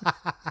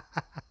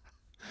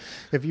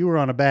 If you were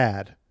on a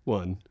bad.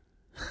 One.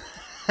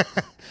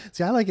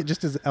 See, I like it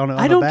just as on a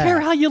I don't bad. care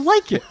how you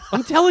like it.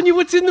 I'm telling you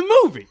what's in the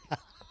movie.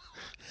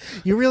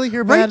 You really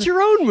hear bad. Write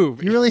your own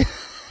movie.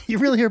 You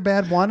really hear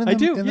bad one in I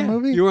do. the Yeah.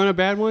 movie? You were on a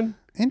bad one?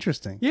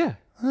 Interesting. Yeah.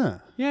 Huh.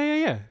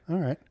 Yeah. All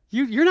right.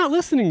 You're not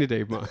listening to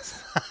Dave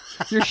Moss.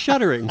 You're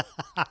shuddering.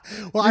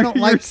 Well, I don't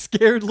You're like a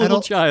scared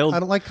little child. I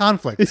don't like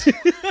conflict.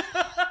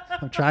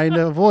 I'm trying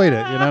to avoid it.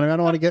 You know what I mean? I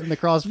don't want to get in the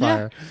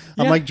crossfire.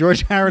 I'm like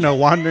George Harano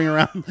wandering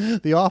around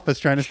the office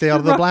trying to stay out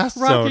of the blast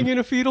Rocking zone. in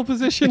a fetal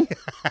position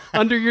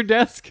under your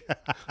desk.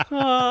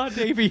 Ah,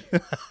 Davey.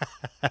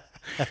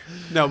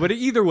 No, but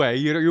either way,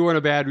 you were on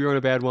a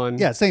bad one.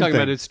 Yeah, same Talking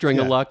thing. about a string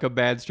of Yeah. luck, a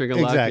bad string of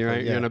Exactly, luck.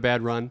 Right? yeah. You're on a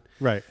bad run.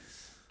 Right.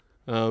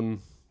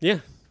 Yeah.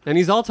 And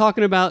he's all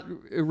talking about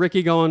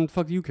Ricky going,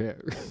 fuck you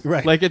care.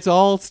 Right. Like it's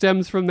all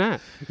stems from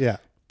that. Yeah.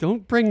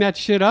 Don't bring that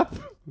shit up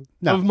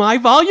No. of my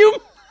volume.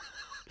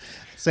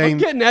 I'm Saying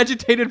getting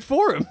agitated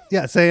for him.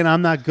 saying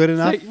I'm not good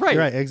enough. Say-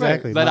 right.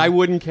 Exactly. That I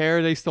wouldn't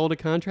care they stole the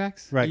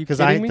contracts. Right, Are you 'cause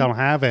I kidding me? don't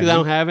have any. 'Cause I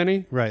don't have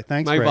any. Right.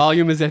 Thanks. My Rick.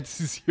 volume is at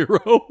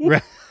 0.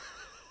 Right.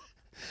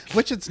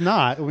 Which it's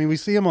not. I mean, we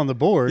see him on the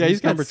board. Yeah, he's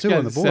got- number 2 got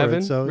on the board.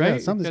 7, So right? yeah,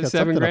 something's Got got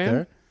 7 something grand. up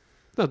there.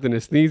 Nothing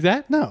to sneeze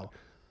at. No.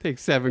 Take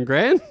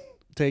 $7,000.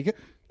 Take it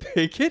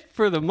Take it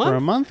for the month. for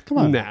a month. Come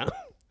on. No.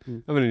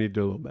 I'm going to need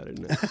to do a little better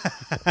than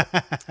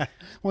that.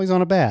 Well, he's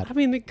on a bad. I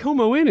mean, the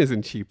Como Inn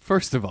isn't cheap,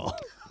 first of all.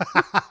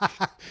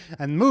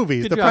 And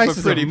movies, You the drop a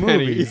prices pretty of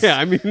penny. movies. Yeah,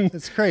 I mean,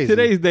 It's crazy.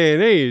 Today's day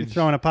and age.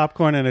 Throwing a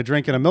popcorn and a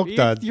drink and a milk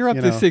dud. You're up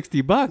you to know.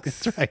 $60.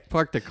 That's right.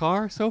 Park the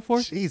car, so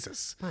forth.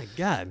 Jesus. My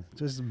God.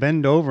 Just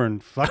bend over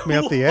and fuck me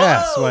up the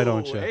ass. Why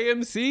don't you?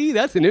 AMC,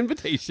 that's an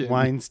invitation.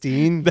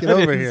 Weinstein, get That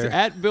over is here.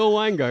 At Bill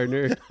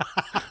Weingartner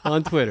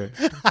on Twitter.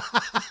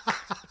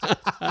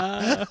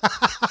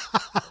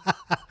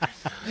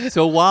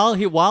 So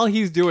while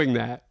he's doing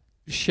that,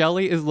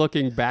 Shelly is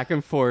looking back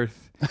and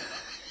forth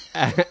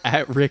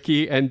at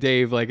Ricky and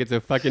Dave like it's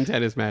a fucking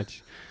tennis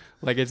match.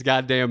 Like it's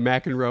goddamn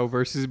McEnroe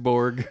versus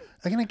Borg.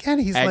 Again,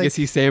 he's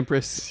Agassi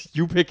Sampras.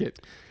 You pick it.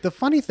 the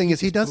funny thing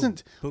is he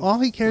doesn't, all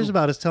he cares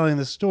about is telling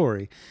the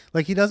story.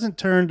 Like he doesn't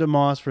turn to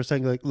Moss for a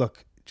second like,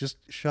 look, just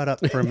shut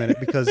up for a minute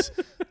because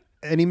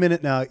any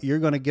minute now you're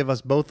going to give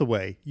us both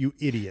away, you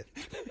idiot.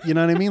 You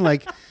know what I mean?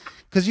 Like,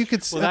 because you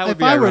could. Well, that would if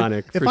be I were,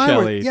 ironic if for I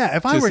Shelly. Were, yeah,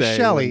 if I to were say,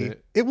 Shelly, wouldn't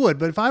it would.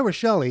 But if I were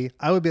Shelly,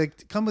 I would be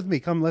like, "Come with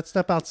me. Come, let's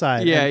step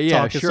outside. Yeah, and yeah,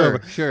 talk this sure,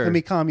 over. sure. Let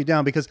me calm you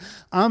down because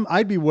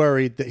I'd be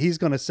worried that he's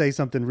going to say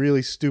something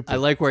really stupid I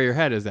like where your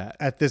head is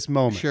at. this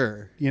moment.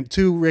 Sure.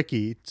 To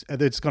Ricky,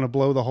 that's going to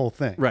blow the whole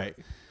thing. Right.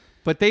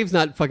 But Dave's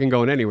not fucking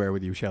going anywhere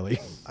with you,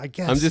 Shelly. I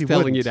guess I'm just he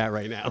telling you wouldn't. that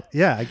right now.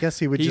 Yeah, I guess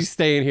he would He's just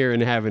staying here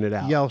and having it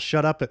out. yell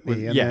 "shut up" at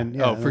me, and yeah. then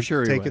Oh, for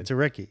sure he take would. it to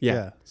Ricky.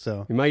 Yeah.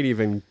 So He might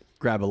even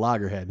grab a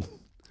loggerhead,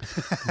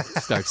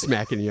 start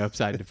smacking you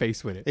upside the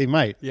face with it. he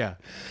might, Yeah.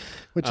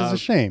 which is a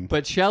shame.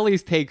 But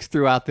Shelley's takes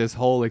throughout this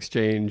whole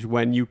exchange,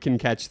 when you can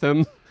catch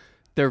them,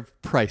 they're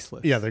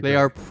priceless. Yeah, they're they great.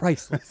 are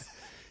priceless.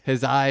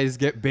 His eyes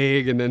get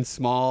big and then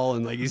small,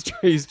 and like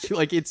he's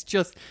like it's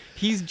just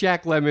he's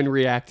Jack Lemmon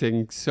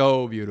reacting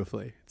so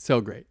beautifully.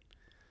 So great.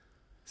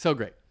 So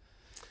great.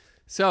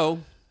 So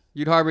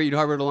you'd harbor it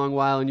a long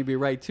while, and you'd be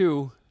right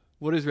too.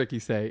 What does Ricky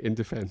say in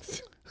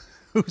defense?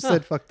 Who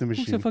said "fuck the Who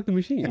machine"? said fuck the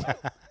machine?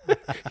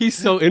 He's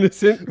so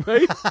innocent,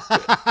 right?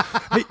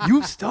 Hey,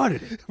 you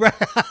started it. Right.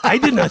 I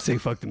did not say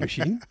fuck the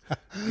machine.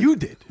 You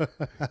did.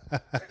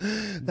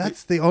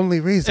 That's the only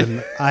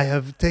reason I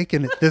have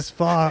taken it this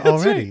far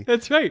already.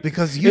 That's right.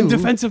 Because you in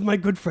defense of my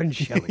good friend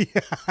Shelly.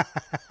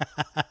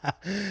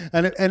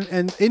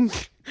 and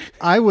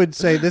I would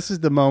say this is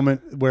the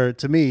moment where,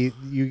 to me,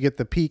 you get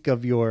the peak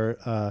of your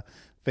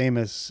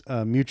famous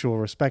mutual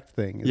respect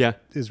thing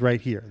is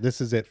right here.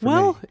 This is it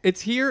for me.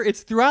 It's here.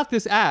 It's throughout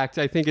this act.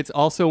 I think it's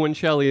also when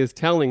Shelly is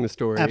telling the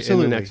story in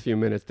the next few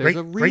minutes. There's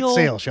great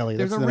sale, Shelly.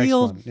 There's That's a the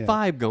real next one.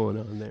 vibe going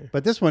on there.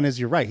 But this one is,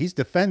 you're right. He's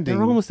defending.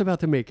 They're almost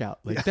about to make out.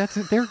 Like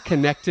they're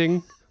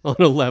connecting on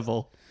a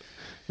level.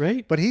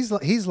 Right, but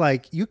he's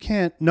like, you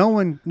can't. No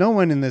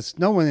one in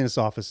this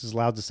office is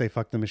allowed to say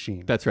 "fuck the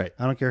machine." That's right.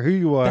 I don't care who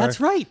you are.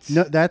 That's right.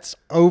 No, that's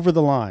over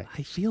the line.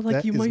 I feel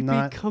like you might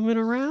be coming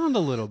around a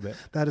little bit.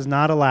 That is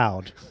not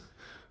allowed.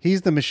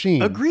 He's the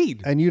machine.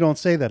 Agreed. And you don't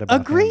say that about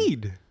him.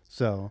 Agreed.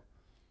 So,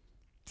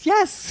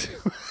 yes.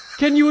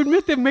 Can you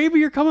admit that maybe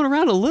you're coming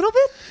around a little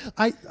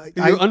bit?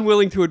 You're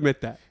unwilling to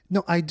admit that.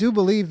 No, I do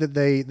believe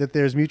that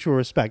there's mutual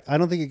respect. I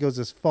don't think it goes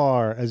as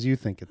far as you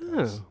think it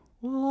does. Oh.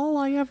 Well, all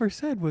I ever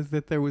said was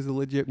that there was a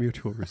legit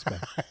mutual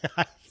respect.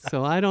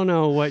 So I don't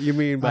know what you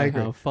mean by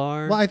how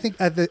far. Well, I think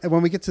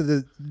when we get to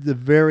the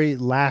very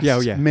last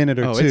minute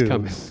or two, it's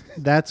coming.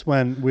 That's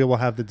when we will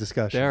have the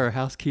discussion. There are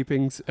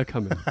housekeepings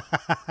a-coming.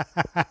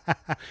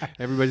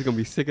 Everybody's going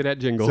to be sick of that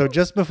jingle. So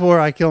just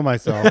before I kill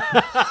myself...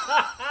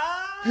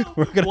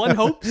 One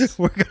hopes.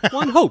 We're going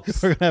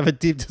to have a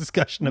deep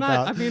discussion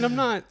about...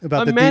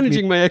 I'm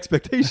managing my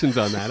expectations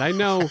on that. I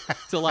know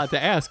it's a lot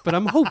to ask, but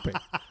I'm hoping.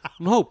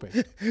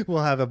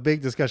 We'll have a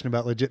big discussion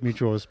about legit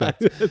mutual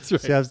respect. That's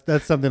right. So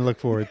that's something to look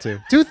forward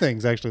to. Two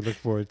things actually to look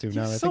forward to.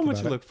 Now so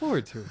much to look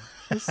forward to.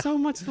 There's so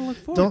much to look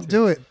forward to. Don't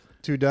do it,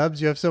 2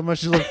 Dubs. You have so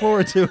much to look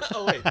forward to.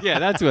 Oh wait, yeah,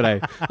 that's what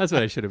I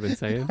should have been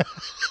saying.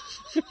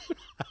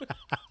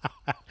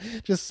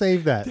 Just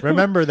save that.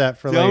 Remember that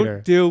for later.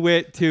 Don't do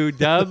it, 2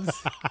 Dubs.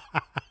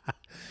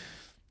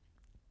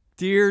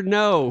 Dear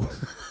no.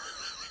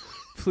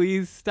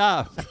 Please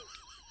stop.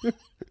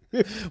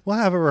 We'll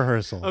have a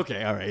rehearsal.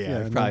 Okay, all right,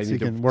 yeah. I probably need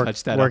to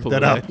touch that work up a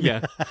that little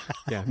up. bit.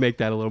 Yeah, make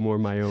that a little more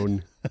my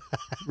own.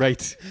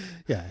 Right.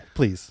 Yeah,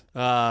 please.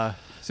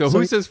 So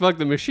who says fuck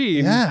the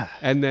machine? Yeah.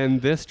 And then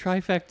this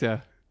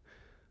trifecta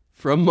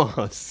from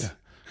Moss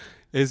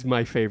is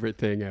my favorite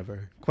thing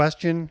ever.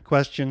 Question,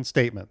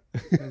 statement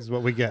is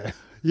what we get.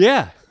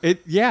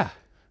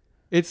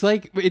 It's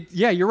like,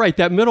 you're right.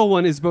 That middle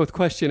one is both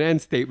question and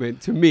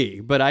statement to me,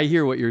 but I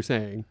hear what you're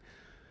saying.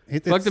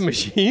 Fuck the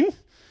machine?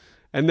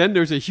 And then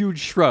there's a huge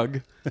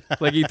shrug.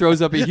 Like he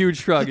throws up a huge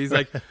shrug. He's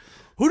like,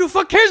 who the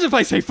fuck cares if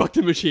I say fuck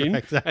the machine?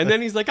 Exactly. And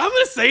then he's like, I'm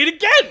going to say it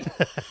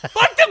again.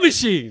 Fuck the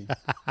machine.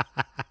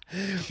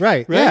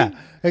 Right? Yeah,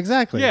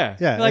 exactly.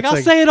 Yeah. Like, I'll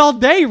say it all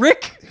day,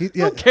 Rick. I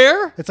don't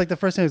care. It's like the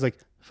first time he was like,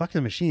 fuck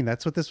the machine.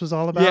 That's what this was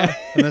all about. Yeah.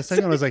 And the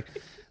second one was like,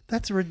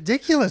 that's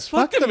ridiculous.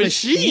 Fuck the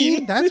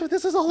machine. That's what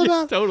this is all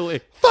about.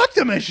 Totally. Fuck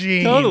the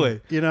machine.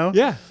 Totally. You know?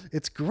 Yeah.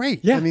 It's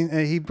great. Yeah. I mean,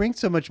 he brings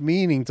so much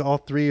meaning to all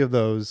 3 of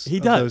those. He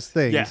does. Those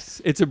things. Yes.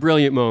 It's a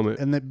brilliant moment.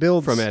 And it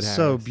builds from Ed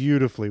so Harris.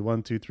 beautifully.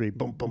 1, 2, 3.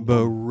 Boom, boom,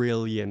 boom.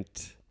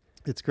 Brilliant.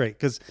 It's great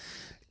because,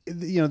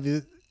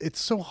 it's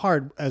so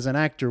hard as an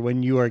actor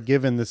when you are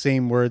given the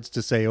same words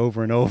to say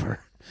over and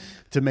over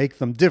to make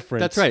them different.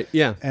 That's right.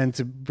 Yeah. And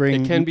to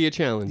bring... It can be a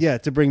challenge. Yeah,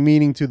 to bring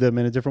meaning to them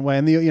in a different way.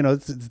 And,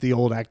 it's the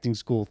old acting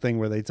school thing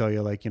where they tell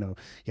you, like, you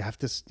have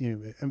to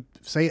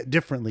say it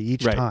differently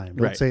each time.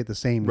 Don't say it the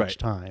same each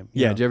time.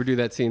 Yeah, did you ever do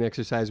that scene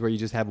exercise where you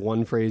just have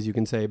one phrase you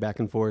can say back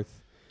and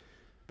forth,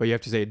 but you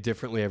have to say it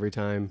differently every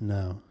time?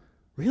 No.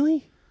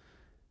 Really?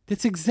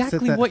 That's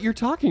exactly what you're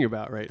talking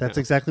about right now. That's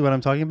exactly what I'm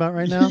talking about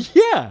right now?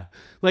 Yeah.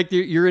 Like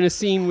you're in a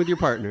scene with your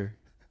partner.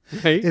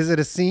 Right? Is it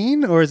a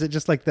scene or is it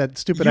just like that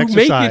stupid you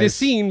exercise? You make it a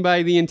scene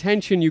by the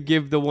intention you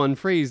give the one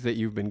phrase that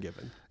you've been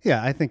given.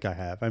 Yeah, I think I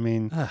have. I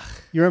mean,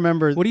 you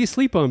remember... What do you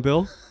sleep on,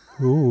 Bill?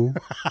 Ooh.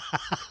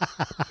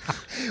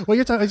 Well,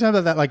 you're talking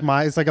about that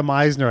it's like a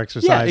Meisner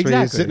exercise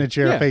where you sit in a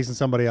chair facing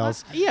somebody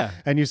else.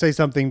 And you say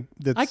something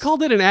that's... I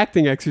called it an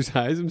acting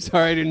exercise. I'm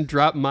sorry I didn't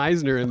drop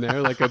Meisner in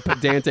there like a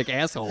pedantic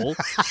asshole.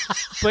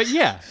 But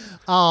yeah.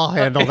 I'll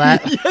handle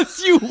that.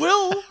 Yes, you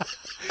will.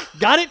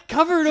 Got it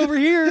covered over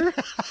here.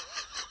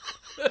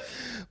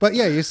 But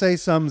yeah, you say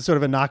some sort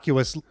of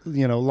innocuous,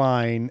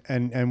 line,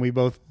 and we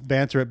both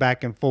banter it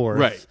back and forth,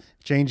 right?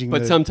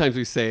 But sometimes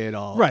we say it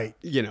all, right?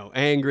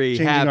 Angry,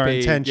 changing happy, our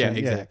intention. Yeah,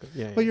 exactly.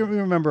 Yeah. Well, you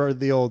remember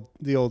the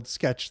old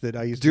sketch that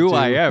I used to do. Do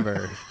I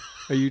ever?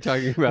 Are you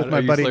talking about?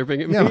 my buddy,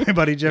 slurping at me? Yeah, my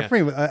buddy Jeff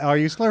Freeman. Are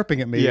you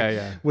slurping at me?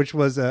 Yeah. Which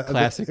was a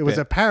classic. It was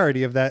a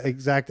parody of that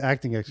exact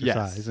acting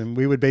exercise, yes. And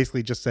we would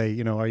basically just say,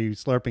 are you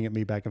slurping at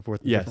me back and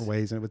forth in different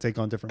ways, and it would take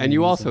on different. And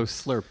you also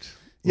slurped.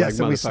 Yes,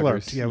 and we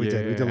slurped. Yeah, we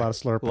did. We did a lot of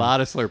slurping. A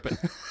lot of slurping.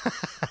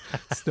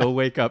 Still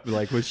wake up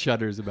with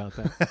shudders about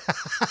that.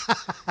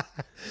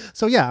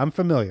 So yeah, I'm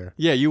familiar.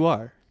 Yeah, you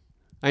are.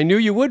 I knew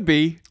you would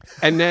be.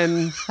 And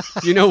then,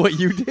 you know what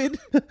you did?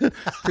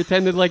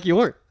 Pretended like you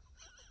weren't.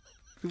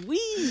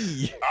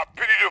 Wee! I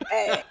pity the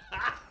fool.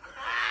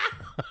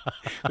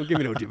 Don't give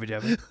me no jibber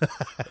jabber.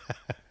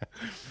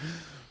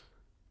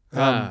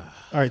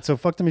 All right, so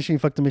fuck the machine,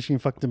 fuck the machine,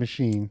 fuck the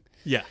machine.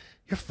 Yeah.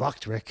 You're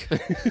fucked, Rick.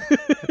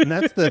 And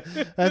that's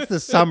the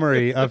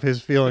summary of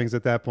his feelings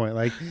at that point.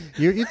 Like,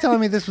 you're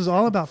telling me this was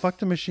all about fuck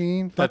the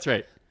machine? That's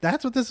right.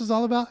 That's what this was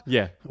all about?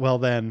 Yeah. Well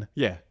then.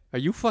 Yeah. Are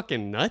you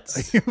fucking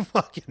nuts? You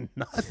fucking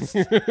nuts.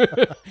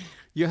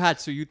 You're hot,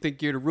 so you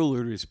think you're the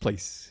ruler of this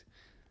place.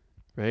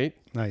 Right?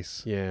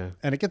 Nice. Yeah.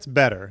 And it gets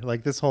better.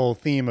 Like this whole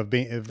theme of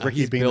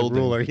Ricky being building. the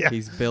ruler. Yeah.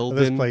 He's Of building.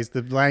 this place.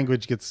 The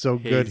language gets so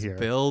good He's here.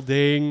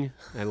 building.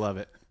 I love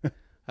it.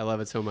 I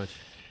love it so much.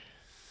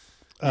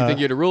 You think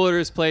you're the ruler of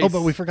this place? Oh,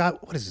 but we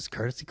forgot. What is this,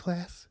 courtesy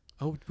class?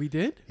 Oh, we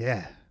did?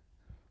 Yeah.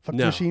 Fuck the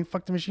No. machine,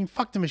 fuck the machine,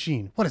 fuck the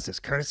machine. What is this,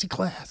 courtesy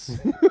class?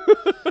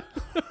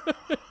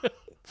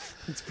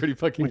 It's pretty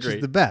fucking Which great.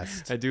 is the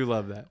best. I do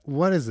love that.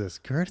 What is this,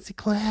 courtesy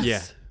class?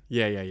 Yeah.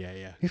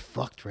 Yeah. You're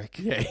fucked, Rick.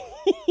 Yeah.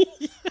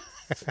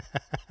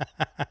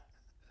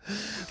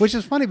 Which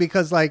is funny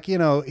because, like, you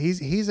know,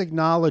 he's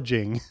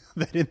acknowledging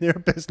that in their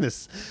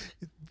business,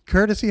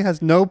 courtesy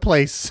has no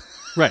place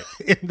Right.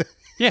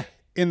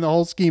 in the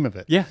whole scheme of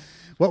it. Yeah.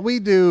 What we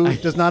do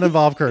does not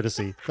involve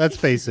courtesy. Let's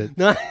face it.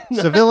 Not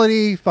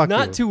Civility, fuck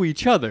not you. to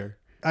each other.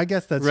 I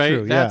guess that's Right?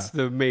 true. That's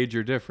yeah. the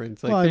major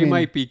difference. Like Well, I they mean-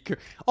 might be,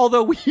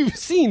 although we've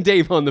seen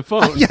Dave on the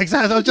phone. Yeah,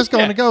 exactly. I was just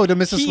going to go to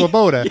Mrs. He-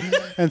 Swoboda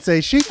and say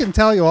she can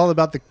tell you all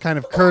about the kind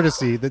of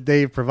courtesy that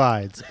Dave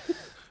provides.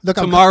 Look,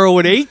 Tomorrow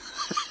at 8?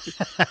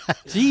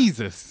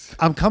 Jesus.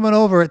 I'm coming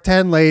over at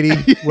 10, lady,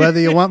 whether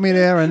you want me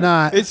there or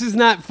not. This is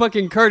not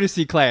fucking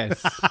courtesy class.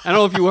 I don't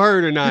know if you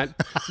heard or not.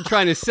 I'm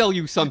trying to sell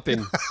you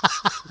something.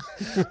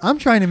 I'm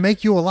trying to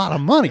make you a lot of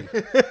money,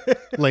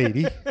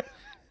 lady.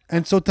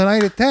 And so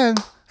tonight at 10,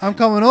 I'm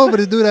coming over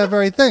to do that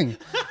very thing.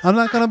 I'm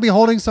not going to be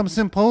holding some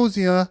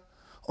symposia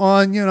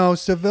on, you know,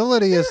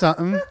 civility or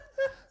something.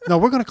 No,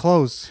 we're going to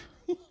close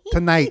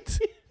tonight,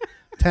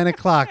 10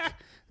 o'clock.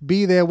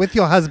 Be there with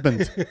your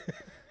husband.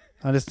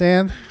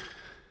 Understand?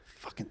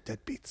 Fucking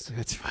deadbeats.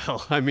 That's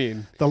well, I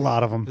mean, A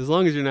lot of them. as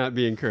long as you're not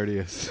being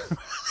courteous,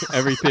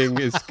 everything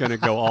is gonna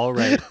go all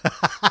right.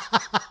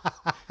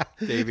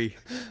 Davey.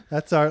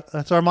 That's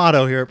our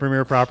motto here at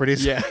Premier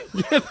Properties. Yeah.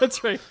 Yeah,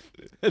 that's right.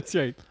 That's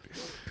right.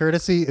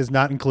 Courtesy is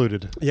not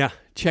included. Yeah.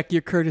 Check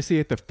your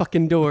courtesy at the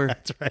fucking door.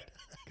 That's right.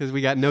 Because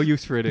we got no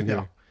use for it in No.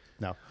 here.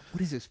 No.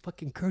 What is this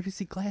fucking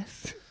courtesy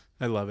class?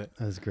 I love it.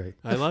 That's great.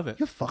 I love it.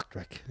 You're fucked,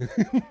 Rick.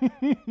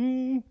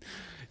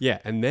 Yeah,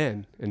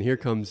 and here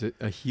comes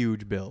a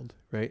huge build,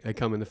 right? I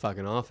come in the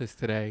fucking office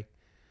today.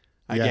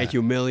 I Yeah. get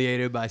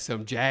humiliated by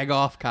some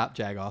jag-off cop.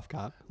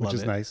 Which Love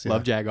is it. nice,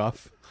 Love yeah.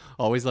 jag-off.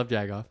 Always love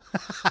jag-off.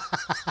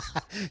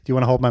 Do you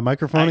want to hold my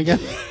microphone again?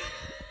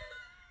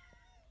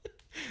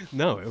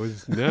 No, it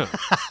was no.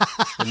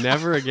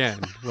 Never again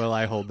will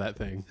I hold that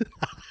thing.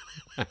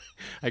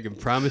 I can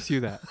promise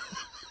you that.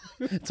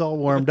 It's all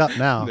warmed up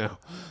now.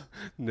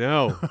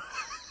 No.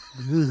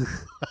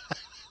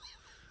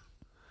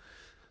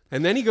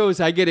 And then he goes,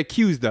 I get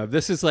accused of.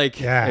 This is like,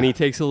 Yeah. and he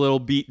takes a little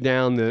beat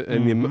down,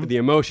 the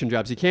emotion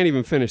drops. You can't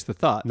even finish the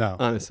thought, No.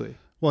 honestly.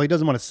 Well, he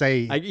doesn't want to say.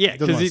 Yeah,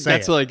 doesn't wanna because say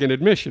that's it. like an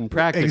admission,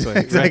 practically.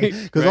 Exactly.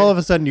 Right? Because all of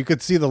a sudden you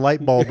could see the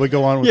light bulb would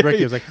go on with Yeah.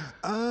 Ricky. It was like,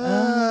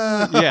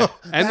 oh, Yeah,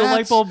 and the light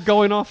that's- bulb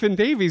going off in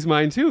Davy's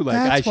mind, too. Like,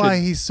 That's I should, why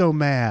he's so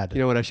mad. you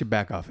know what, I should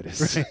back off of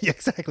this. Yeah,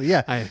 exactly.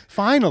 Yeah. I-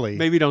 Finally.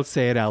 Maybe don't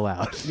say it out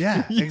loud.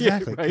 Yeah,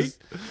 exactly. right?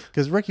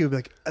 Because Ricky would be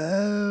like,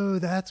 oh,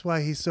 that's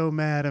why he's so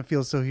mad and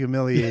feels so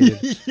humiliated.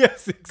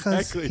 Yes, Because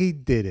exactly. he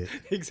did it.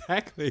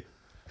 Exactly.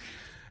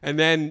 And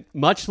then,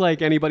 much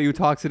like anybody who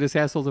talks to this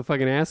asshole's a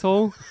fucking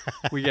asshole,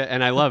 we get,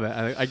 and I love it.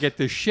 I get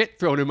this shit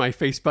thrown in my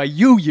face by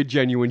you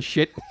genuine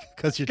shit.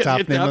 Because you're 'Cause top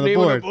you're name on the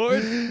board.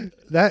 board.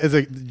 That is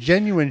a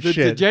genuine The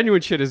shit.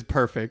 genuine shit is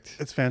perfect.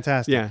 It's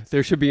fantastic. Yeah,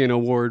 there should be an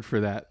award for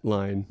that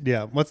line.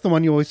 Yeah. What's the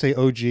one you always say?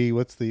 OG.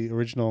 What's the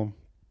original?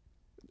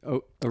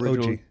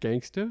 Original OG.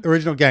 gangster?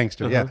 Original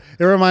gangster. Uh-huh. Yeah.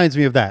 It reminds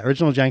me of that.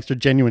 Original gangster,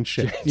 genuine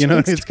shit. You know,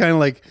 Gangster. it's kind of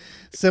like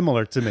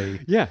similar to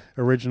me. Yeah.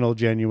 Original,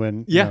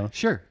 genuine. Yeah, You know.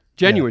 sure.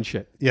 Genuine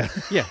shit. Yeah.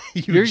 Yeah.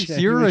 You You're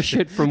genuine a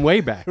shit from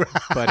way back,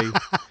 buddy.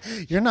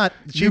 You're not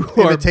You cheap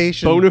are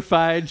imitation. bona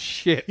fide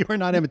shit. You are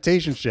not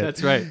imitation shit.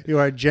 That's right. You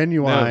are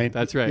genuine. No,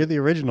 that's right. You're the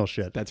original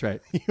shit. That's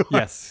right. You are-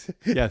 Yes.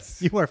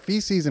 Yes. You are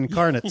feces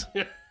incarnate.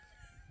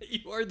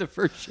 You are the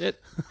first shit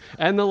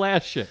and the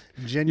last shit.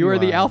 You are Genuine.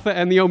 the alpha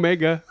and the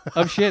omega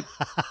of shit.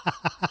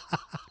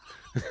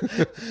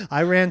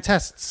 I ran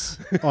tests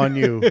on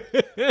you,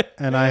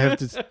 and I have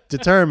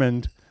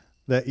determined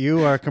that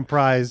you are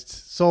comprised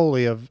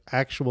solely of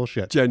actual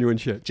shit. Genuine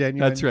shit.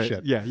 Genuine That's right.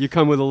 shit. Yeah. You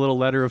come with a little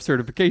letter of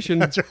certification.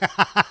 That's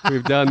right.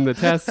 We've done the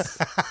tests.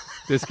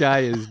 This guy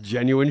is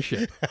genuine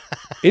shit.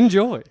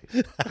 Enjoy.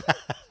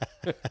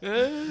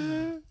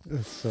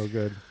 It's so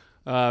good.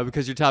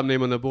 Because your top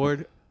name on the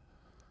board.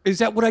 Is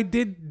that what I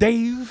did,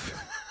 Dave?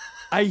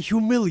 I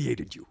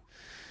humiliated you.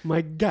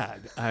 My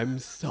God, I'm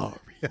sorry.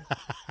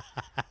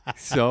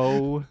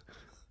 So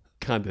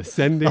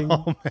condescending.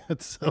 Oh man,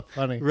 it's so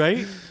funny.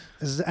 Right?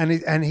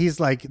 And he's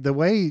like, the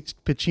way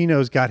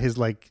Pacino's got his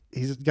like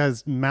he's got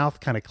his mouth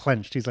kind of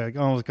clenched. He's like,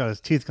 almost got his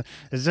teeth clenched.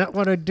 Is that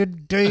what I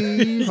did,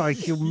 Dave? I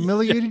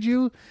humiliated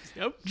you?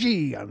 Yep.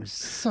 Gee, I'm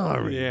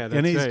sorry. Yeah, that's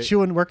and he's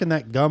right. working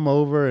that gum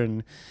over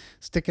and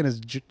sticking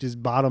his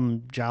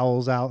bottom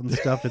jowls out and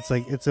stuff. It's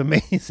like, it's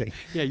amazing.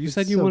 Yeah, you It's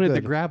said you so wanted to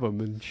good. grab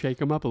him and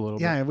shake him up a little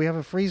Yeah, bit. and we have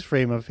a freeze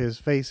frame of his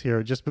face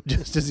here, just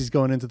as he's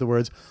going into the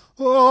words,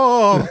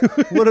 "Oh,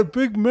 what a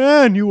big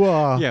man you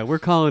are!" Yeah, we're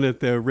calling it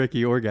the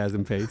Ricky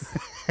orgasm face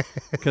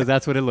because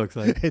that's what it looks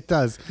like. It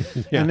does.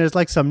 Yeah. And there's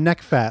like some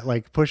neck fat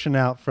like pushing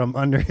out from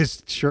under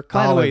his shirt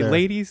collar. By the way, there.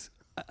 ladies,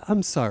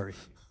 I'm sorry.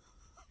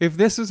 If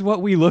this is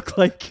what we look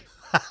like,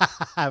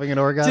 having an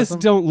orgasm. just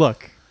don't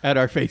look at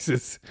our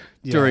faces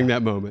during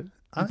that moment.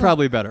 You're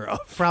probably better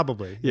off.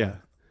 Probably. Yeah.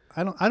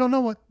 I don't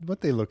know what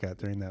they look at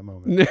during that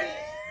moment.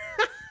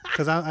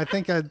 Because I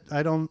think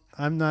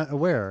I'm not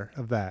aware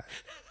of that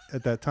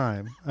at that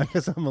time. I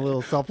guess I'm a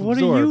little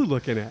self-absorbed. What are you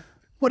looking at?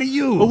 What are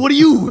you? What are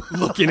you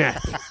looking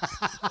at?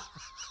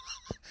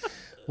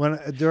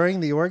 During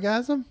the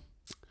orgasm?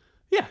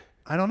 Yeah.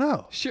 I don't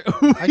know. Sure.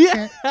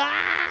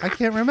 I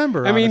can't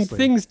remember. I mean, honestly.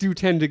 things do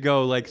tend to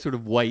go like sort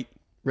of white,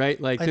 right?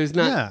 Like there's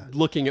not yeah.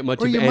 looking at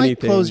much Or of you anything. might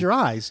close your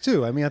eyes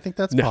too. I mean, I think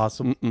that's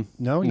possible.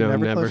 No, you No,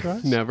 never never. close your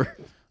eyes. Never.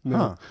 No.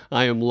 Huh.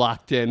 I am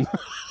locked in.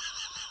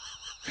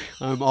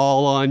 I'm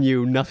all on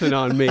you. Nothing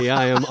on me.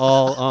 I am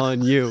all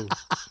on you.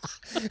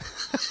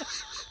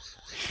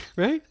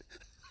 Right?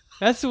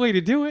 That's the way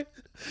to do it.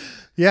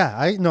 Yeah,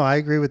 I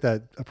agree with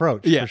that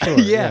approach. Yeah. For sure.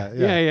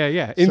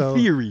 Yeah. In So-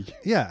 theory,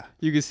 Yeah.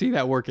 you can see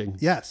that working.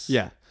 Yes.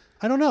 Yeah.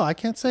 I don't know. I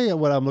can't say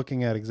what I'm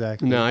looking at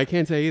exactly. No, I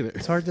can't say either.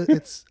 It's hard to.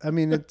 It's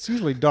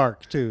usually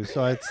dark too.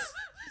 So it's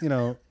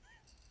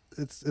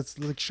it's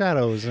like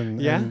shadows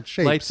and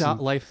shapes. Lights out,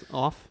 and lights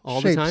off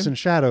all shapes the time. and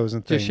shadows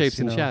and things. Just shapes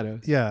you and know.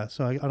 shadows. Yeah.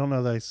 So I don't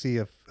know that I see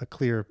a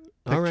clear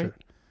picture. All right.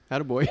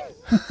 Attaboy.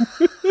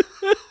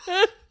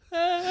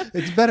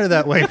 It's better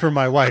that way for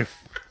my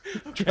wife.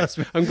 Trust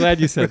me. I'm glad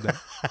you said that.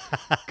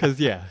 Because,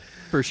 yeah,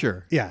 for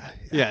sure. Yeah.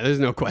 Yeah, there's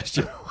no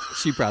question.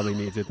 She probably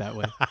needs it that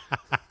way.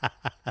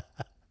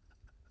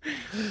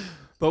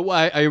 But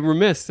I'm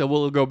remiss, so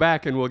we'll go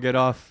back and we'll get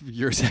off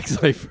your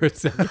sex life for a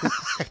second.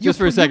 Just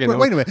for a second.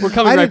 Wait a minute. We're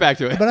coming right back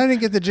to it. But I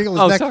didn't get to jiggle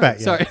his Oh, neck sorry, fat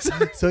yet.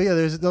 sorry. So yeah,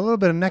 there's a little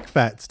bit of neck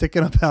fat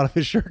sticking up out of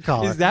his shirt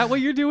collar. Is that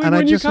what you're doing And I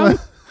when you just come?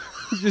 want-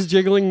 Just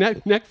jiggling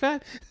neck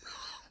fat?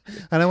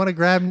 And I want to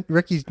grab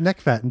Ricky's neck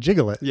fat and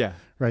jiggle it. Yeah.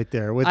 Right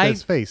there with I-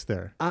 his face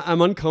there.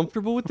 I'm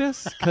uncomfortable with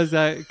this because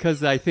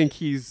I think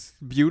he's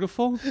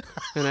beautiful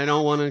and I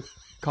don't want to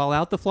call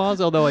out the flaws,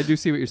 although I do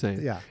see what you're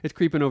saying. Yeah. It's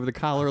creeping over the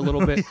collar a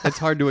little bit. It's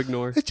hard to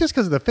ignore. It's just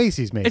because of the face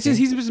he's making. It's just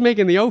he's just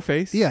making the O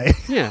face. Yeah.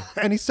 Yeah.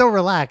 And he's so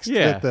relaxed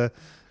Yeah. that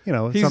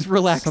the, He's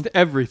relaxed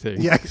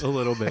everything Yeah. a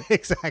little bit.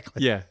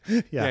 Exactly. Yeah.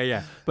 Yeah.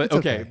 Yeah. But It's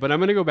okay. okay. But I'm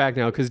going to go back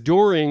now because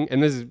during,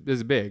 and this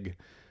is big.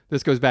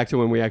 This goes back to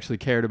when we actually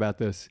cared about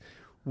this.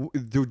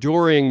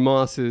 During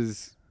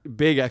Moss's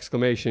big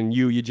exclamation,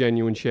 you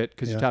genuine shit,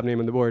 because Yeah. your top name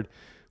on the board,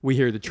 we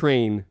hear the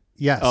train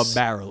Yes.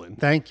 barreling.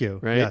 Thank you.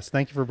 Right? Yes.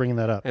 Thank you for bringing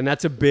that up. And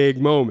that's a big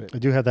moment. I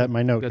do have that in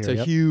my note That's here. a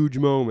Yep. huge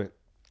moment.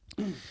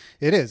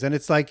 It is, and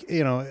it's like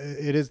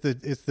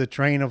it's the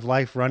train of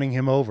life running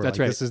him over. That's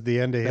Like, right. This is the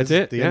end of That's his,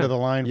 it. the yeah. end of the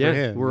line yeah. for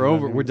him. We're you know what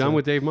over. I mean? We're done So-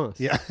 with Dave Moss.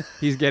 Yeah.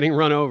 He's getting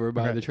run over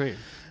by Right. the train.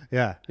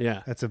 Yeah,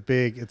 Yeah. It's a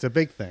big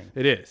thing.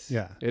 It is.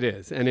 Yeah. It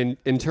is. And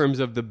in terms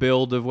of the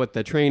build of what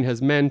the train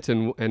has meant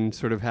and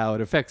sort of how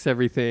it affects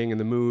everything and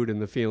the mood and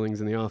the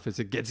feelings in the office,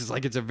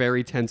 it's a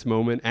very tense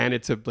moment, and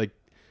it's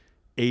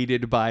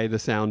aided by the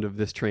sound of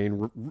this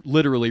train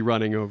literally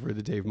running over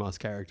the Dave Moss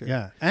character.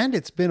 Yeah, and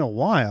it's been a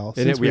while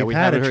And since we we've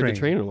had haven't a heard train. the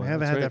train in a while. We haven't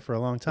That's had right. that for a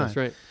long time. That's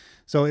right.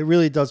 So it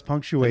really does I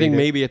punctuate. think it.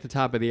 maybe at the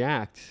top of the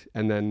act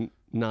and then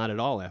not at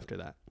all after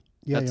that.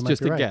 Yeah, That's you might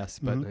just be a right. guess,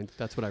 but Mhm.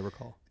 that's what I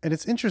recall. And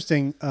it's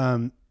interesting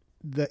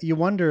that you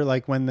wonder,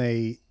 like, when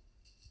they.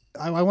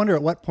 I wonder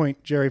at what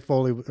point James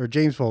Foley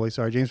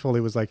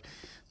was like,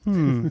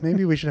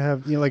 maybe we should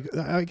have,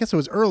 I guess it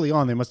was early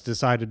on. They must have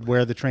decided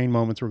where the train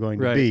moments were going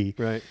to be.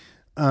 Right.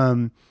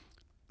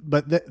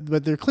 But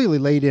they're clearly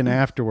laid in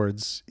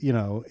afterwards,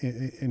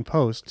 in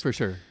post. For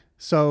sure.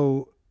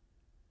 So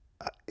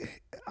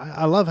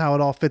I love how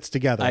it all fits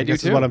together. I do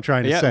guess too. is what I'm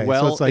trying to say.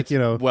 Well, so it's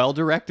like, well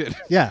directed.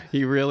 Yeah.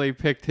 He really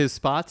picked his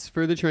spots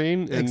for the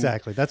train. And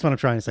exactly. That's what I'm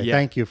trying to say. Yeah.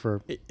 Thank you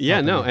for.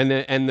 Yeah, helping no,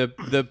 me. and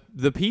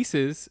the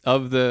pieces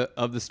of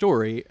the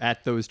story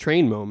at those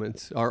train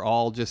moments are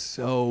all just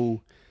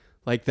so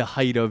like the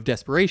height of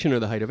desperation or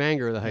the height of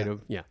anger or the height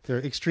of They're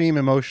extreme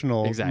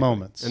emotional exactly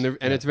moments. and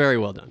it's very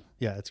well done.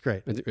 Yeah, it's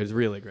great. It's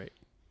really great.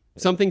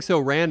 Something so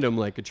random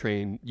like a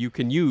train you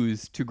can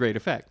use to great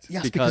effect.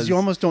 Yes, because you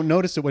almost don't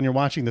notice it when you're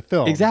watching the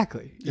film.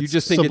 Exactly. You It's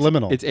just think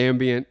subliminal. it's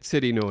ambient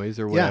city noise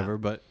or whatever,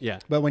 but yeah.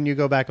 But when you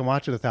go back and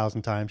watch it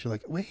 1,000 times, you're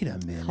like, wait a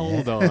minute.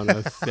 Hold on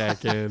a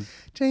second.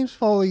 James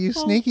Foley, you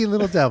sneaky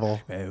little devil.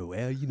 Oh,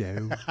 well,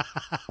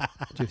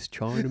 just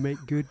trying to make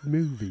good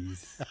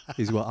movies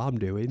is what I'm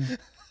doing.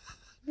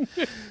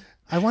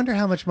 I wonder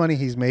how much money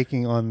he's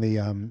making on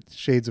the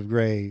Shades of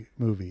Grey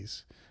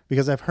movies.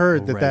 because I've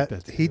heard right,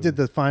 that he did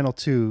the final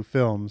 2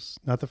 films,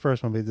 not the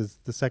first one, but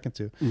the second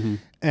 2. Mm-hmm.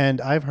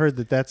 And I've heard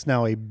that that's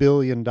now $1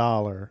 billion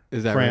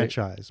Is that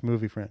franchise,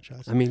 movie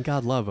franchise. I mean,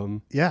 God love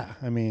him. Yeah,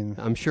 I mean,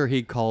 I'm sure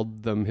he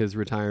called them his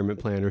retirement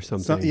plan or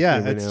something.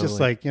 it's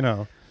just like, you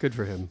know, good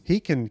for him. he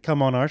can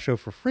come on our show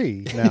for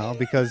free now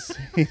because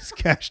he's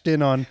cashed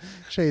in on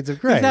Shades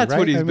of Grey. That's right?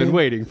 what he's been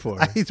waiting for.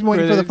 He's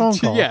waiting for the phone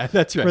call. Yeah,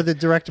 that's right. For the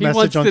direct he message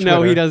wants on to know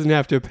Twitter. he doesn't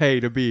have to pay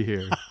to be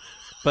here.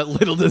 But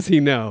little does he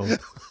know,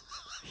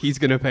 he's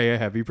going to pay a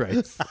heavy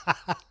price.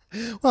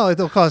 Well,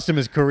 it'll cost him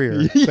his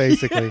career,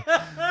 basically.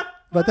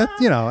 But that's,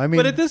 you know, I mean.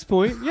 But at this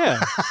point, yeah,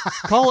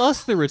 call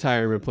us the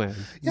retirement plan.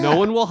 Yeah. No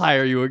one will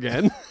hire you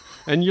again,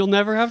 and you'll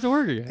never have to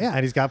work again. yeah,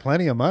 and he's got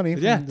plenty of money.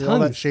 Yeah, from all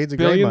that tons. Shades of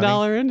Grey $1 billion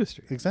money.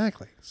 industry.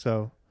 Exactly.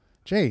 So,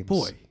 James.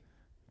 Boy.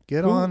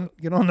 Get on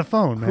the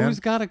phone, man. Who's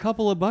got a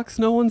couple of bucks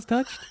no one's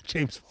touched?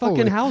 James Fucking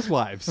Foley.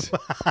 housewives.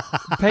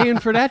 Paying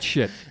for that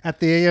shit.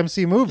 At the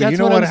AMC movie. That's you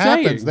know what what I'm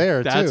happens saying.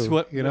 there, That's too.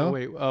 what, you know?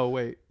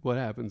 wait. What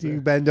happens You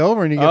there? bend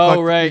over and you get Oh,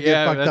 fucked, right. you get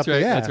Yeah, fucked that's up the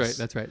right. ass.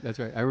 That's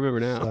right. I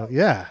remember now. So,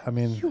 yeah, I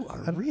mean. You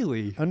are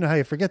really... I don't know how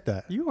you forget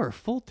that. You are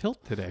full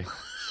tilt today.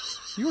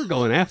 You were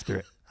going after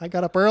it. I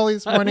got up early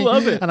this morning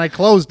love it. and I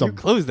closed You them.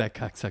 closed that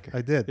cocksucker.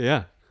 I did.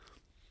 Yeah.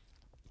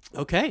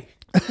 Okay.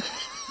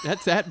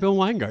 That's at Bill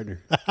Weingartner,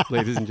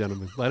 ladies and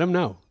gentlemen. Let him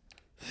know.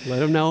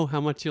 Let him know how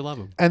much you love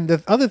him. And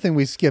the other thing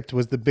we skipped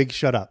was the big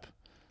shut up.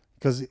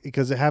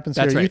 Because it happens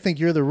That's here. You right. think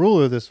you're the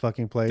ruler of this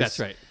fucking place. That's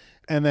right.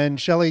 And then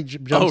Shelly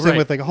jumps right, in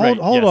with like, right,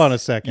 hold yes, on a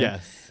second.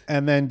 yes.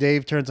 And then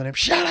Dave turns on him,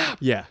 shut up.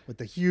 Yeah. With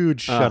the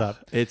huge shut up.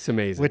 It's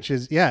amazing. Which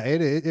is,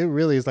 it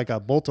really is like a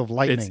bolt of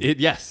lightning.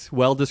 Yes,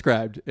 well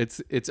described.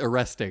 It's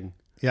arresting.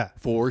 Yeah.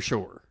 For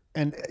sure.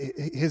 And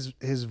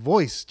his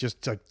voice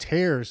just like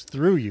tears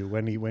through you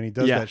when he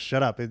does that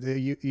shut up.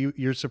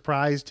 You're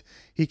surprised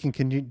he can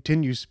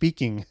continue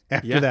speaking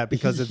after that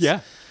because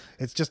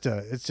it's just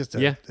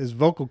his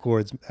vocal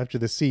cords after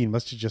the scene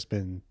must have just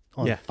been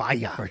on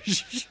fire. For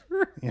sure.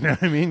 You know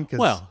what I mean?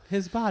 Well,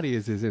 his body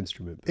is his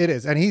instrument. It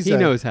is, and he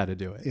knows how to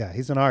do it. Yeah,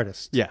 he's an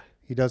artist. Yeah,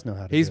 he does know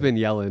how to. He's been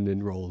yelling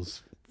in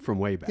roles from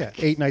way back.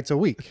 Yeah, 8 nights a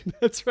week.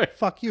 That's right.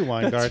 Fuck you,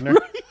 Weingartner. That's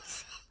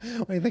right.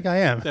 What do you think I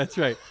am? That's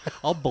right.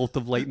 I'll bolt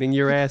of lightning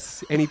your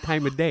ass any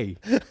time of day.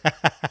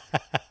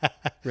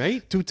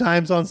 Right? 2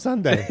 times on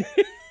Sunday.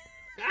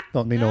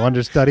 Don't need no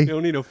understudy. You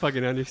don't need no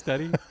fucking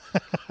understudy.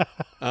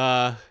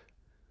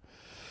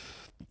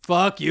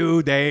 Fuck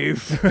you,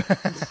 Dave.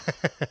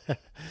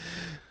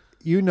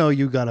 You know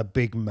you got a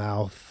big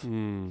mouth.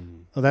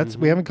 Oh, that's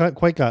we haven't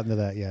quite gotten to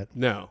that yet.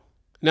 No,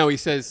 he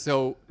says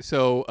so.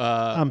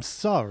 I'm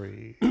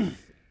sorry.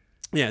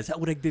 Yeah, is that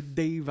what I did,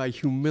 Dave? I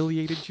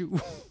humiliated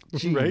you.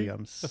 Gee, right?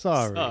 I'm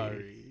sorry.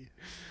 Sorry.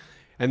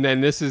 And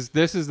then this is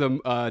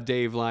the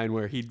Dave line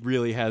where he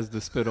really has the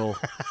spittle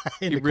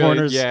In the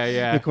corners,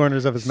 yeah, the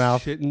corners of his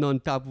mouth. sitting on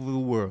top of the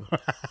world,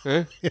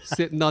 huh?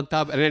 Sitting on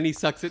top, and then he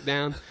sucks it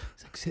down.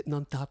 It's like sitting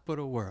on top of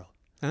the world,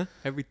 huh?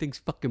 Everything's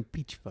fucking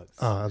peach fuzz.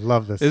 Oh, I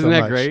love this. Isn't so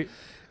that much. great?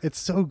 It's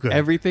so good.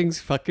 Everything's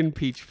fucking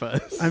peach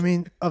fuzz. I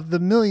mean, of the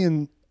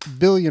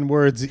billion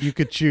words that you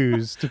could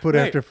choose to put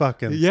Right. after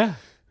fucking, Yeah,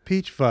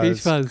 peach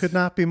fuzz could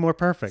not be more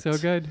perfect. so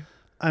good.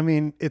 I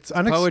mean, it's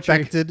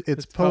unexpected. Poetry.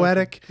 It's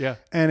poetic. poetry. Yeah.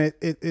 And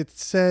it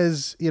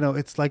says, you know,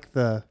 it's like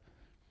I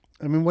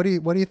mean, what do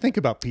you think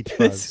about peach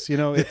fuzz? You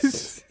know,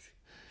 it's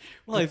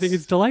Well, I think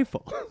it's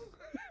delightful.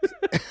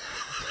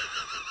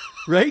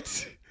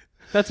 Right?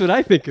 That's what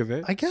I think of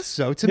it. I guess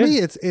so. To me,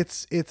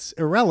 it's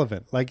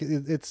irrelevant. Like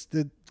it's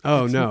the.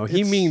 Oh it's- no,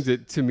 he it's- means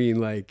it to mean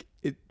like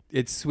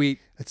it's sweet.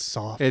 It's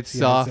soft. It's Yeah,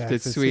 soft. exactly.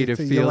 It's sweet. It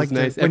you feels like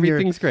nice. when you're-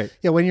 Everything's great.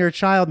 Yeah, when you're a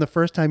child and the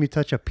first time you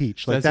touch a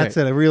peach, like that's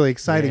right. a really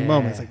exciting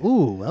moment. It's Yeah. like,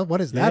 ooh, well,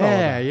 what is that all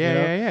about? You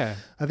know? Yeah.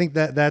 I think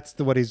that's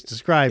what he's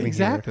describing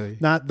Exactly. here.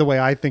 Not the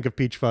way I think of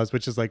peach fuzz,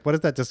 which is like, what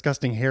is that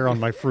disgusting hair on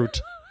my fruit?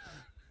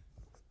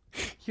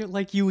 You're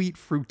like you eat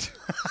fruit.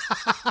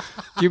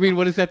 Do you mean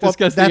what is that Well,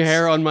 disgusting that's-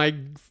 hair on my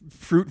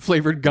fruit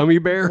flavored gummy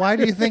bear? Why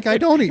do you think I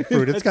don't eat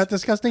fruit? It's got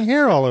disgusting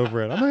hair all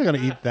over it. I'm not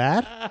going to eat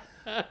that.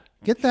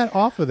 Get that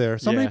off of there.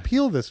 Somebody Yeah.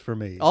 peel this for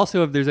me.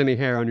 Also, if there's any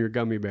hair on your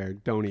gummy bear,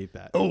 don't eat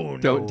that. Oh,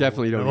 Don't no.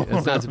 definitely don't No, eat it.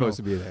 It's not no. supposed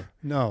to be there.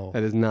 No.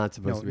 That is not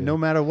supposed to be No there.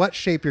 matter what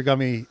shape your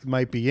gummy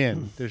might be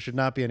in, there should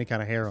not be any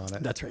kind of hair on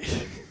it. That's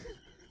right.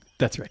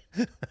 That's right.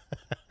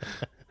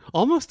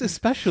 Almost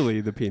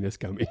especially the penis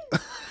gummy.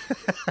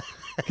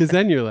 Because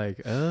then you're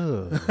like,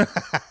 oh.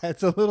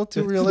 It's a little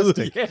too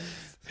realistic.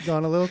 Yes. It's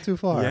gone a little too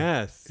far.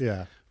 Yes.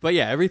 Yeah. But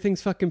yeah,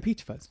 everything's fucking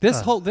peach fuzz.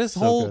 This whole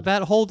good.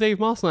 that whole Dave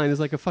Moss line is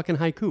like a fucking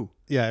haiku.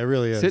 Yeah, it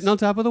really is. Sitting on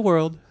top of the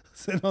world.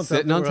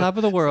 Sitting on top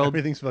of the world.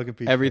 Everything's fucking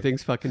peach.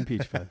 Everything's fucking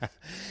peach fuzz.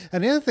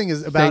 And the other thing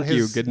is about Thank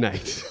you. Good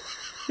night.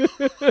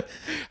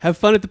 Have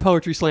fun at the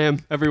poetry slam,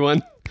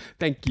 everyone.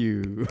 Thank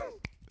you.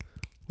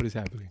 What is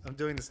happening? I'm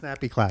doing the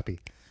snappy clappy.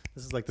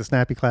 This is like the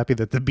snappy clappy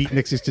that the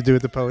beatniks used to do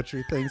at the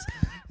poetry things.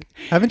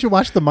 Haven't you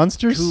watched the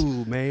Munsters?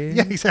 Cool, man.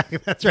 Yeah, exactly.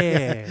 That's right.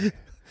 Yeah.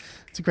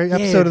 It's a great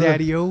episode of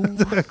Daddy-o.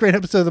 It's a great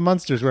episode of the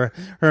Munsters where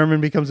Herman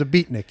becomes a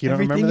beatnik. You don't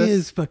Everything remember this?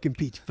 is fucking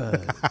peach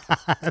fuzz.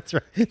 That's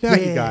right. Now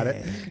you got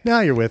it. Now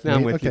you're with me. Now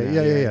I'm with okay. you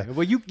now. Yeah.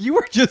 Well, you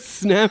were just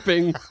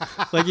snapping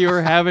like you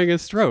were having a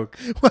stroke,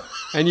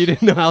 and you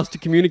didn't know how else to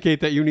communicate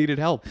that you needed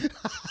help.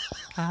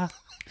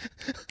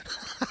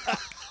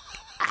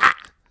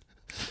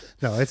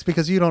 No, it's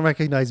because you don't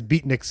recognize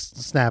beatniks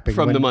snapping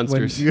From the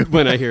Munsters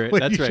when I hear it.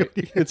 That's you right.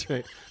 should hear That's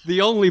right.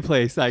 The only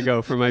place I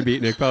go for my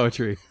beatnik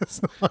poetry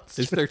the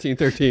Munsters. is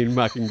 1313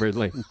 Mockingbird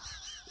Lane.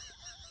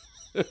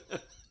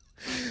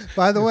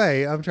 By the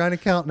way, I'm trying to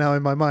count now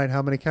in my mind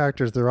how many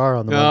characters there are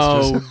on the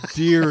Oh, Munsters.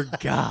 dear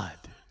God.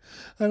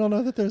 I don't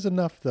know that there's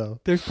enough, though.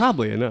 There's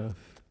probably enough.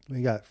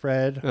 We got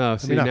Fred. Oh,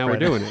 see, not now Fred.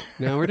 we're doing it.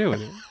 Now we're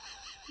doing it.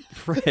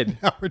 Fred.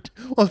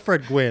 Well,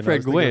 Fred Gwynn. I Fred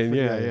was thinking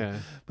Gwynn, Fred- yeah.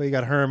 But you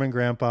got Herman,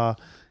 Grandpa,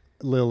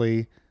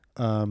 Lily,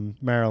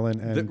 Marilyn,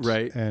 and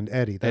right. and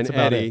Eddie. That's And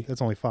about Eddie. it.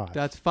 That's only 5.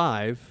 That's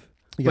 5.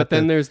 You But got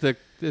then the- there's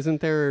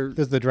isn't there?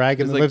 There's the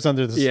dragon that like- lives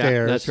under the yeah,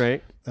 stairs. that's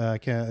right. I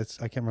can't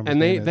remember. And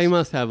his name they is.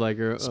 must have like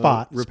a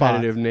Spot.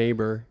 repetitive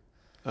neighbor,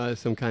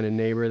 some kind of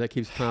neighbor that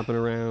keeps popping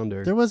around.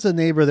 Or There was a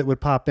neighbor that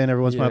would pop in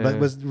every once in a while, but Yeah. it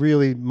was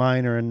really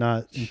minor and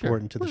not Sure.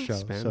 important to the Well, show.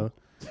 span. So,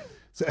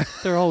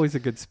 they're always a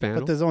good span.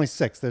 but there's only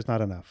 6. There's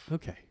not enough.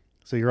 Okay.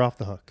 So you're off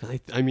the hook.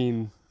 I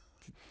mean,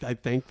 I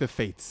thank the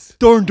fates.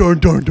 Darn. Lily.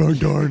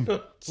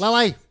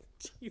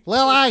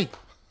 Lily.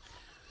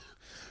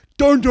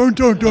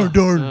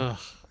 Darn. Ugh.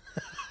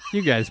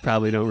 You guys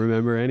probably don't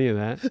remember any of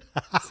that,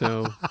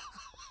 so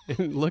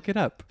look it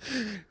up.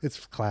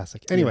 It's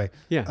classic. Anyway,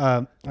 Yeah.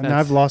 now That's-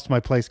 I've lost my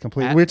place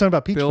completely. At We were talking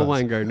about Peach Bill Fuzz.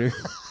 Weingartner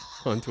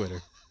on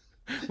Twitter.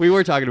 We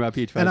were talking about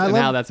Peach Fuzz And I and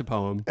love- how that's a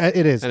poem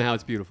It is. and how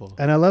it's beautiful.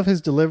 And I love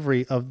his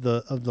delivery of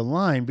the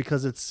line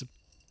because it's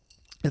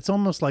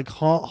almost like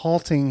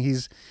halting.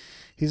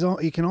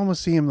 You can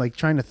almost see him like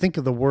trying to think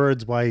of the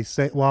words while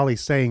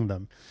he's saying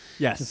them.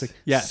 Yes. It's like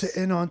yes.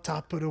 sitting on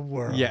top of the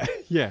world. Yeah.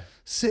 Yeah.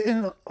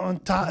 Sitting on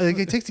top. Like,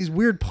 it takes these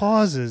weird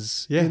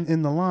pauses Yeah.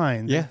 in the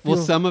line. Yeah. that Well,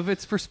 feel- some of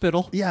it's for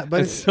spittle. Yeah,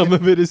 but and some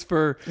of it is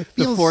for the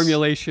feels-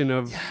 formulation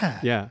of.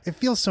 Yeah. It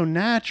feels so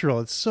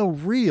natural. It's so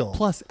real.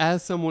 Plus,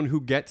 as someone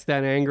who gets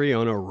that angry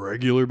on a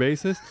regular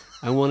basis,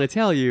 I want to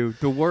tell you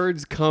the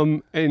words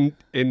come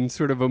in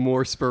sort of a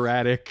more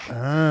sporadic. You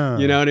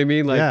know what I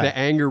mean? Like Yeah. the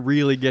anger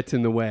really gets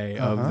in the way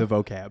of the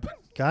vocab.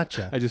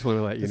 Gotcha. I just want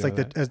to let you It's know. like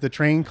that. as the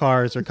train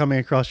cars are coming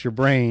across your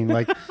brain,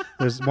 like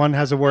there's one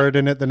has a word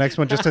in it, the next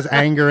one just has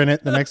anger in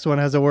it, the next one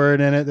has a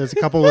word in it, there's a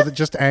couple with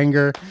just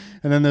anger,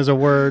 and then there's a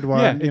word one,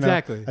 Yeah, you know,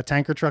 exactly. a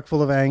tanker truck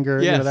full of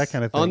anger, Yes. you know, that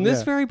kind of thing. On this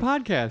yeah. very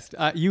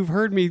podcast, you've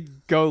heard me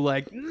go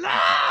like,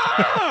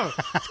 no!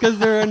 It's because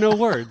there are no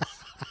words.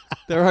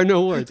 There are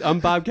no words. I'm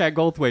Bobcat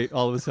Goldthwait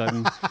all of a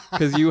sudden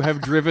because you have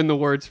driven the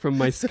words from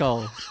my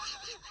skull.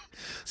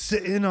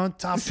 Sitting on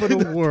top of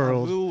the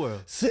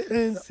world.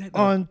 Sitting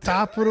on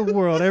top of the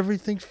world.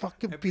 Everything's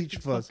fucking peach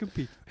fuzz. Fucking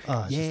peach. Oh,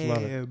 I just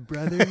love it.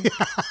 brother.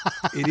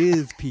 It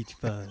is peach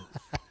fuzz.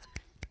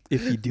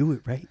 If you do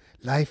it right.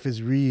 Life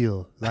is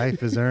real.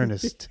 Life is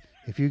earnest.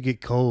 If you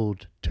get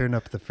cold, turn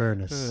up the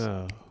furnace.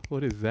 Oh,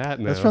 what is that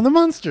now? That's from the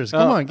Munsters.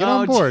 Come on, get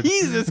on board.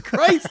 Jesus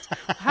Christ.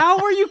 How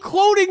are you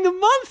quoting the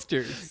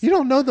Munsters? You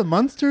don't know the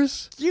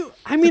Munsters?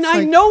 I mean, It's I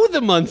like- know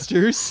the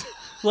Munsters.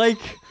 Like,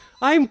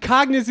 I'm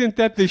cognizant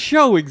that the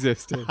show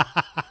existed.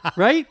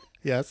 Right?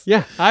 Yes.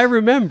 Yeah, I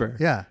remember.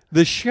 Yeah.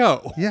 The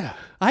show. Yeah.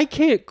 I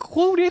can't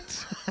quote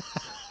it.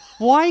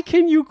 Why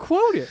can you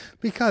quote it?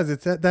 Because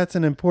that's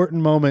an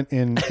important moment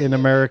in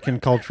American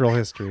cultural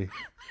history.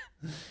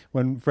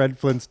 When Herman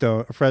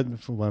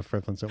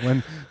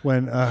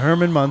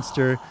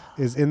Munster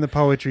is in the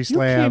poetry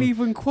slam, can't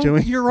even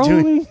quote your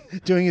own-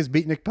 doing his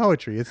beatnik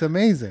poetry. It's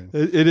amazing.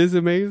 It is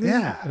amazing.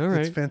 Yeah, All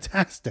right. it's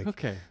fantastic.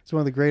 Okay. It's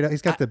one of the great.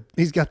 He's got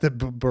the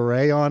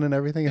beret on and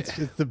everything. It's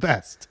the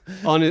best.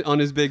 On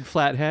his big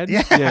flat head.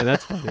 Yeah. Yeah,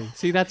 that's funny.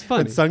 See, that's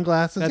funny. And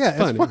sunglasses. That's yeah,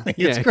 funny. it's funny.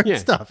 It's Yeah, great yeah,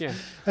 stuff. yeah.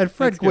 And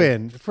Fred That's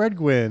good.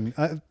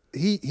 Gwynn.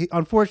 He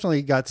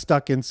unfortunately got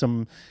stuck in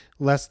some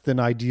less than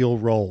ideal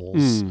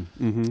roles.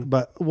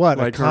 But what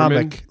Like a comic.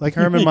 Herman? Like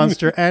Herman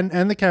Munster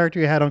and the character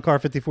you had on Car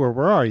 54,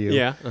 Where Are You?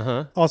 Yeah.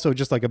 Uh-huh. Also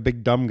just like a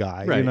big dumb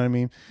guy. You Right. know what I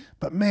mean?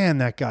 But man,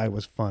 that guy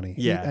was funny.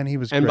 Yeah. And he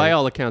was And great. by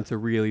all accounts, a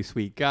really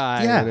sweet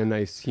guy Yeah. and a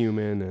nice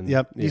human. And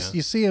Yep. yeah,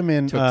 You see him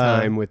in took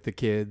time with the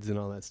kids and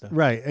all that stuff.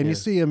 right, and Yeah. you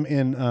see him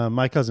in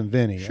My Cousin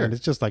Vinny, Sure. and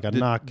it's just like a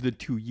knock. The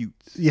two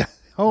Utes. Yeah,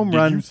 home Did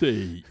run. you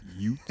say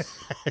Utes?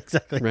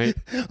 Exactly. Right.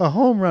 A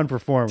home run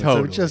performance. So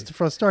Totally. just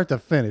from start to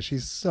finish,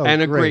 he's so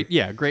And a great.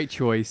 great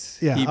choice.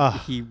 Yeah,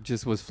 He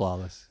just was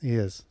flawless. He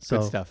is. So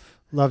Good stuff.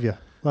 Love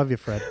you,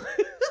 Fred.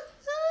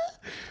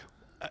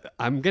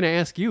 I'm gonna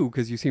ask you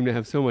because you seem to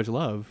have so much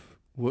love.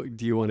 What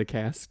do you want to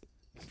cast?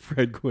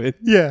 Fred Gwynn?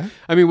 Yeah.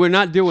 I mean, we're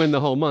not doing the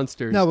whole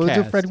Munsters. No, we'll do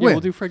cast. Fred Yeah, Gwynn.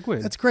 we'll do Fred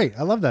Gwynn. That's great.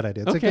 I love that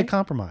idea. It's a Okay. good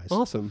compromise.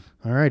 Awesome.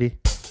 Alrighty.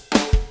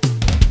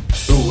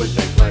 Who would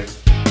they play?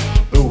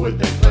 Who would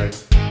they play?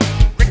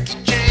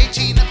 Ricky Jay,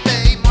 Tina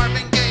Fey,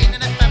 Marvin Gaye,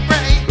 and FM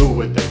Ray. Who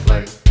would they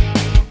play?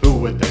 Who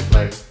would they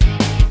play?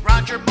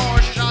 Roger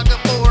Moore, Shah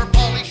Gabor,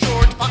 Pauly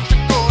Shore, Tupac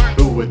Shakur.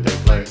 Who would they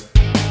play?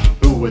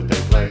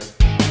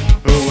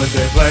 what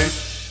they play.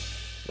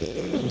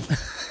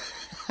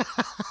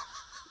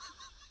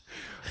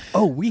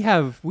 Oh, we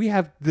have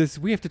this.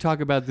 We have to talk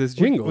about this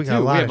jingle We too. got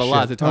a lot we have of a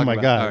lot shit. to talk Oh my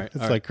about. god, All right, it's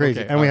all like right, crazy,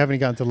 okay, and we haven't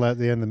gotten to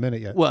the end of the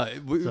minute yet. Well,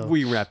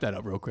 we wrap that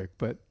up real quick.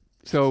 But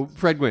so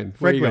Fred Gwynn, where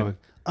Fred are you Gwynn. going?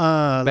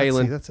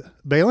 Balin. That's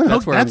Balin.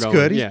 That's where That's I'm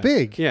going. good. He's Yeah.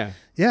 big. Yeah.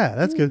 Yeah,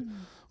 that's good.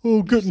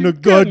 Oh, get in the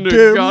Get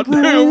in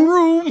goddamn the room.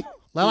 room.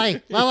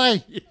 Lily,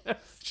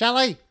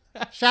 Shelly,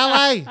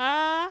 Shelly.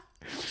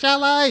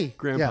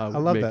 Grandpa Yeah, I would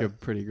love make that. a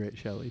pretty great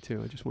Shelly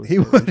too. I just want He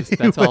to. would, he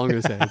That's all I'm would.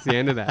 going to say. It's the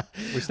end of that.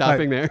 We're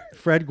stopping there.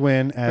 Fred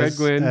Gwynn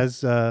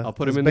as I'll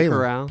put him as in Balin. the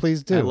corral.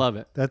 Please do. I love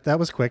it. That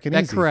was quick and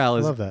That easy. corral I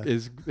love that.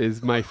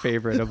 is my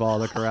favorite of all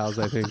the corrals.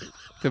 I think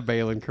the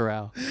Balin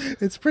Corral.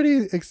 It's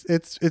pretty.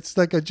 It's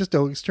like just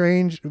a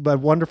strange but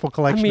wonderful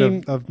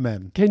collection of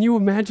men. Can you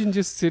imagine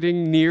just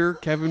sitting near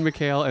Kevin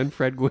McHale and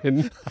Fred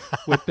Gwynn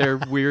with their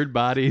weird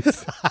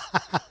bodies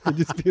and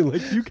just being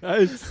like, "You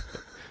guys,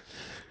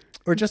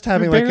 Or just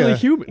having you're like barely a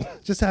human."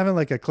 just having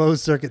like a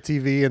closed circuit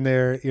TV in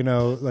there,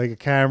 like a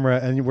camera,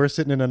 and we're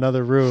sitting in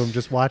another room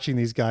just watching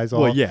these guys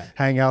all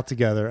hang out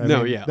together. I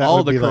mean, that all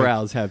would the be like-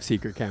 corrals have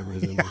secret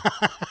cameras in them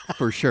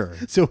for sure.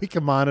 so we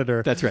can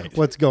monitor. That's right.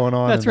 What's going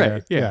on? That's in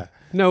right. there. Yeah.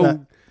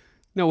 That-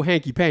 No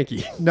hanky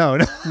panky. no.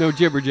 No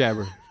jibber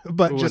jabber.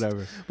 But Or just,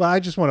 whatever. but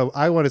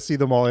I want to see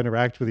them all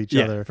interact with each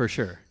other for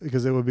sure.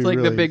 because it would be It's like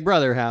really the Big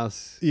Brother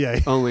house. Yeah.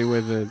 Only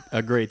with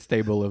a great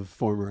stable of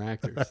former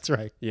actors. That's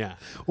right. Yeah.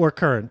 Or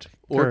current.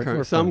 Or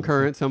current. Some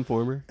current, some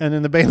former. And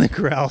in the Balin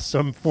Corral,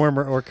 some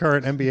former or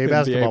current NBA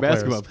basketball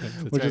players, players.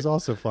 That's which right. is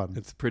also fun.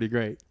 It's pretty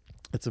great.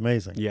 It's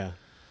amazing. Yeah.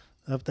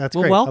 That's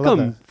Well, great. I love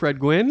welcome, that. Fred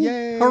Gwynn.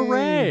 Yay.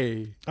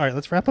 Hooray. All right,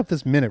 let's wrap up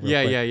this minute.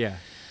 Real quick. Yeah.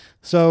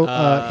 So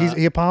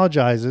he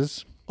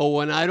apologizes. Oh,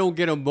 and I don't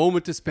get a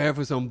moment to spare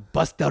for some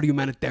bust-out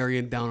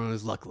humanitarian down on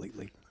his luck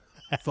lately.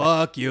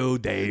 Fuck you,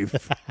 Dave.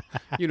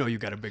 You know you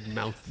got a big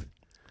mouth.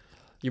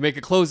 You make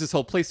it close this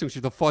whole place stinks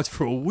with the farts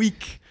for a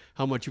week.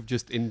 How much you've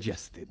just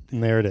ingested.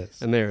 And there it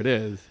is. And there it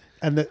is.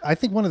 And I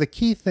think one of the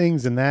key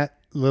things in that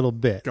little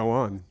bit Go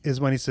on. is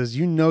when he says,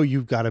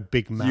 you've got a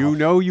big mouth. You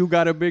know you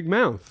got a big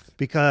mouth.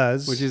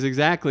 Because... Which is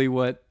exactly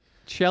what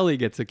Shelly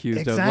gets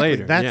accused of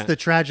later. That's the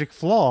tragic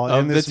flaw Of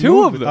in the this two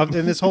movie, of them.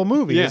 in this whole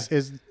movie Yeah.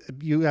 is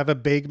you have a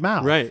big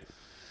mouth. Right.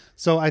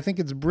 So I think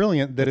it's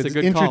brilliant that It's a it's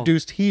good call.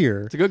 introduced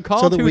here. It's a good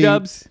call, so that Two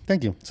Dubs.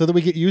 Thank you. So that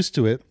we get used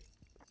to it.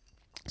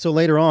 So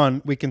later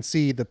on, we can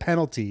see the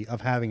penalty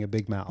of having a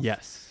big mouth.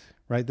 Yes.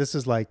 Right? This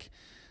is like,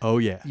 Oh,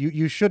 yeah.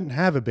 you shouldn't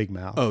have a big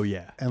mouth. Oh,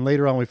 yeah. And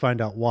later on, we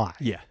find out why.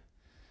 Yeah.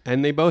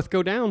 And they both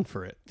go down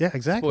for it. Yeah,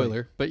 exactly.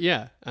 Spoiler. But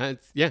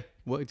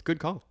well, it's a good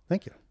call.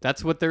 Thank you.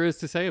 That's what there is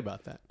to say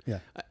about that. Yeah.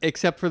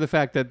 Except for the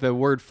fact that the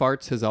word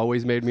farts has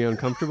always made me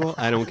uncomfortable.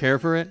 I don't care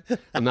for it.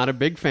 I'm not a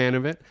big fan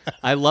of it.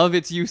 I love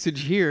its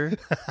usage here.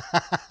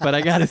 But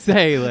I got to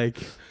say,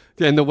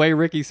 and the way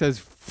Ricky says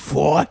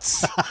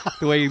farts,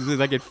 the way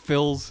it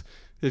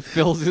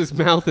fills his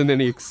mouth and then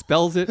he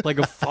expels it like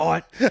a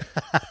fart.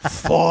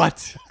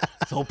 Fart.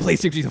 This whole place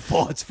seems to be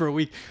farts for a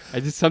week.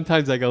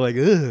 Sometimes I go like,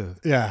 ugh.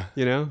 Yeah.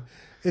 You know?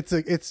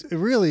 It's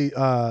really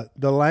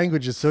the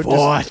language is so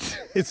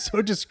it's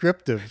so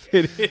descriptive.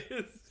 It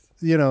is.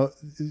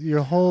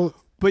 Your whole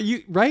But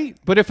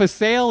But if a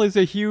sale is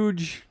a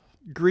huge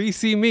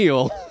greasy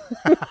meal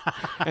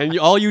and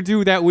all you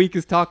do that week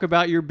is talk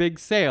about your big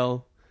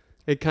sale,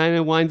 it kind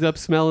of winds up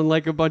smelling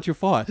like a bunch of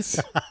farts.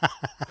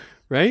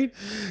 Right?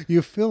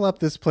 you fill up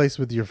this place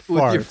with your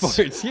farts. With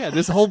your farts. Yeah,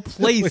 this whole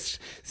place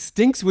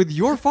stinks with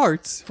your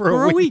farts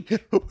for a week.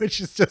 Which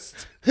is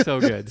just So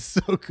good. so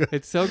good.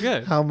 It's so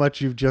good. How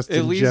much you've just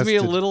It leaves me a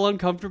ingested. little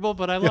uncomfortable,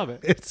 but I love it.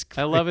 It's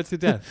I love it to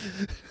death.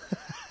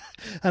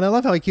 And I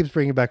love how he keeps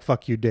bringing back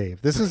 "fuck you,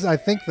 Dave." This is, I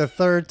think, the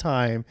third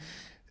time.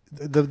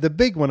 The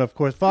big one, of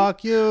course,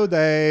 "fuck you,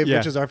 Dave," Yeah.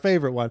 which is our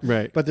favorite one.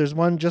 Right. But there's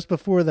one just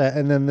before that,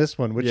 and then this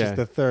one, which Yeah. is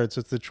the third.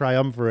 So it's the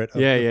triumvirate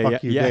of Yeah, the yeah,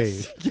 "fuck you,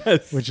 yes. Dave,"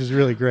 Yes. which is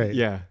really great.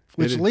 Yeah.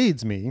 Which It is.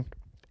 leads me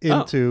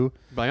into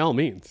By all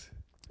means.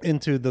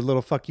 into the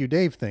little "fuck you,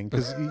 Dave" thing,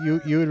 because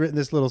you had written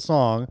this little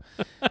song,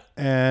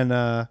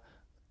 and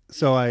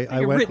so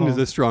I went Written home. is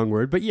a strong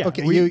word, but yeah.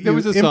 Okay, there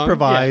was a song.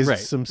 improvised Yeah, right,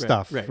 some right,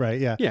 stuff, right?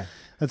 Yeah. Yeah.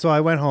 And so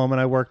I went home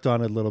and I worked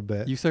on it a little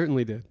bit, You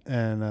certainly did.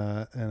 and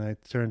I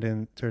turned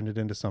it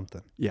into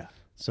something. Yeah.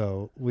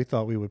 So we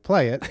thought we would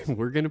play it,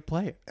 We're going to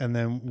play it. and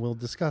then we'll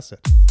discuss it.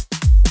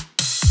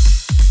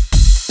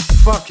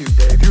 Fuck you,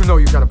 Dave. You know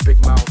you got a big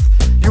mouth.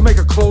 You make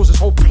it close, this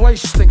whole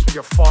place stinks with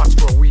your farts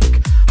for a week.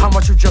 How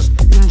much you just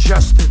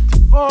ingested.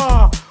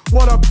 Oh,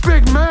 what a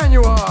big man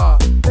you are.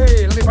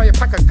 Hey, let me buy you a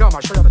pack of gum. I'll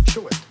show you how to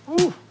chew it.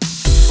 Ooh.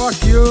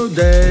 Fuck you,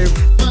 Dave.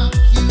 Fuck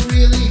you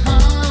really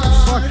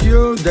hard. Fuck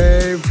you,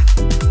 Dave.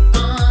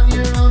 On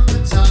your own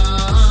petard.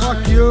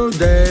 Fuck you,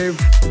 Dave.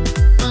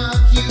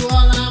 Fuck you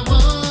all I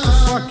want.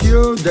 Fuck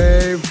you,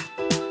 Dave.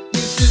 You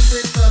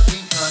stupid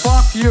fucking cunt.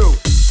 Fuck you.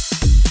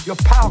 Your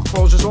pal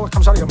closes, all that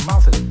comes out of your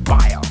mouth is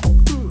bile.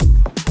 Ooh,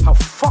 how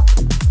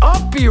fucked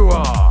up you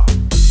are.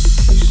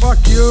 Fuck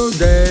you,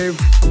 Dave.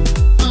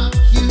 Fuck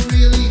you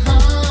really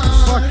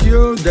hard. Fuck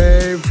you,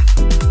 Dave.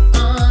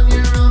 On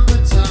your own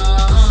petard.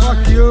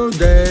 Fuck you, you,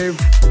 Dave.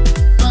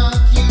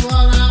 Fuck you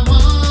all I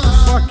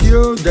want. Fuck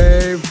you,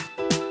 Dave.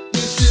 You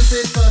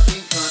stupid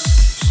fucking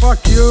cunt.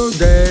 Fuck you,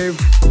 Dave.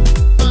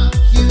 Fuck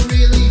you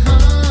really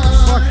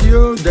hard. Fuck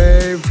you,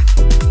 Dave.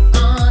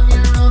 On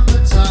your own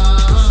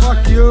petard.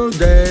 Fuck you,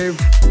 Dave.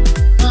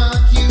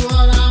 Fuck you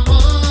all I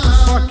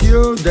want. Fuck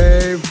you,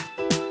 Dave.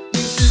 You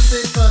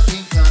stupid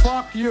fucking cunt.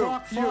 Fuck you.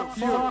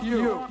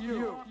 Fuck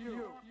you.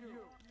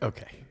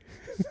 Okay.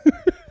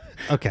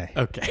 Okay.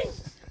 Okay.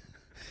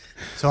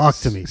 Talk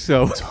to me.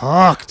 So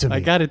Talk to me. I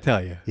got to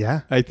tell you.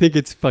 Yeah? I think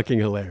it's fucking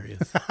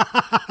hilarious.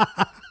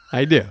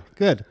 I do.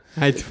 Good.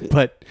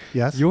 But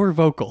Yes? your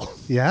vocal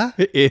Yeah?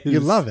 is... You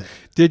love it.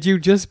 Did you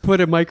just put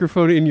a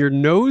microphone in your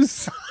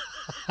nose?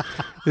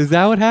 Is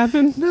that what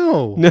happened?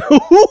 No. No.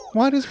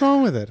 What is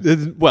wrong with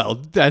it? Well,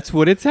 that's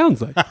what it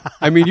sounds like.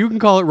 I mean, you can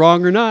call it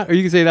wrong or not, or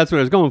you can say that's what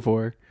I was going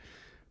for.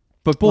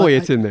 But boy, Well,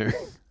 it's in there.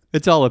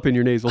 It's all up in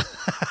your nasal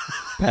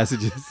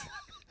passages.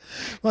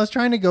 Well, I was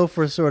trying to go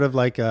for sort of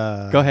like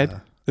a... Go ahead.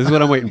 This is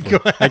what I'm waiting for.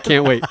 I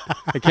can't wait.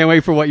 I can't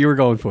wait for what you were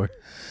going for.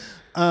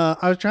 I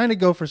was trying to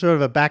go for sort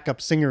of a backup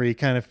singery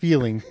kind of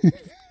feeling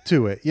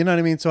to it. You know what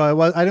I mean? So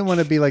I didn't want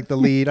to be like the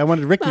lead. I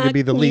wanted Ricky to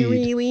be the lead.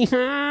 Really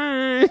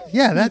hard.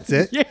 Yeah, that's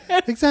it.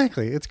 Yes.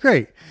 Exactly. It's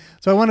great.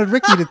 So I wanted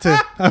Ricky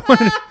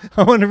I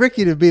wanted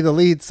Ricky to be the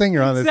lead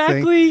singer on this thing.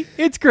 Exactly.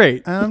 It's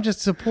great. I'm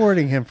just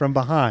supporting him from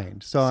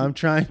behind. So I'm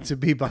trying to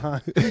be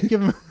behind,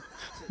 give him,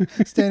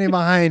 standing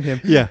behind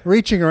him, Yeah.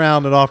 reaching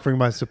around and offering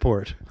my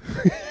support.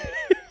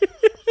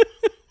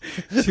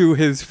 To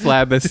his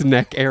flabbous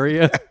neck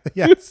area,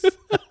 Yes.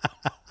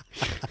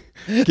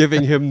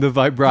 giving him the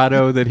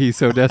vibrato that he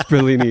so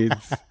desperately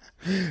needs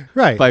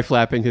Right. by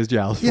flapping his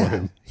jowls for yeah.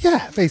 him.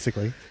 Yeah,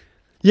 basically.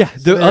 Yeah.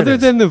 there it Other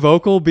is. than the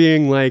vocal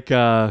being like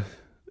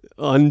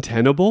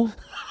untenable,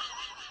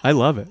 I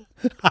love it.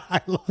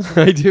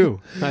 I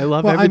do. I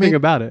love everything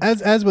about it.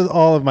 As with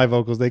all of my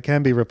vocals, they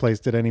can be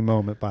replaced at any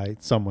moment by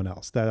someone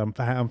else. That I'm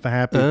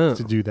happy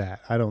to do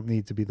that. I don't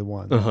need to be the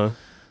one. Uh-huh.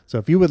 So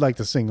if you would like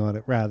to sing on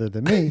it rather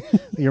than me,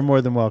 you're more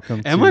than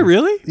welcome. Am I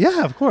really?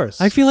 Yeah, of course.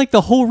 I feel like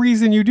the whole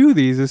reason you do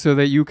these is so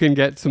that you can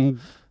get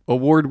some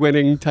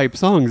award-winning type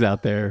songs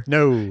out there.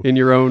 No. In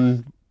your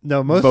own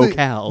mostly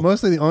vocal.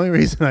 Mostly the only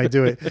reason I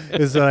do it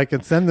is that I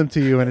can send them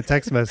to you in a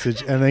text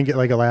message and then get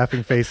like a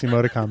laughing face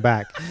emoticon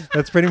back.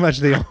 That's pretty much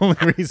the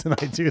only reason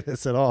I do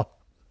this at all.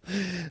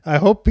 I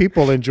hope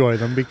people enjoy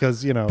them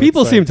because, you know,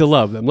 people it's seem like, to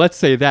love them. Let's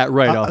say that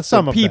right off.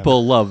 some of them.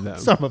 People love them.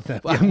 Some of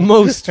them. Yeah.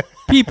 Most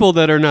people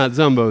that are not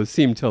Zumbos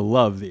seem to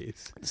love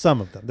these. Some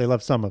of them. They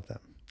love some of them.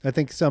 I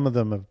think some of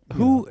them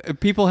have.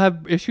 People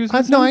have issues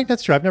with?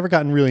 That's true. I've never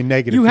gotten really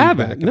negative. You feedback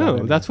haven't. about No,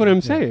 anything. that's what I'm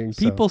Yeah, saying. so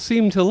People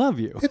seem to love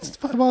you. it's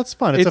fun. Well, it's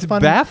fun. It's a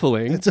fun,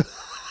 baffling.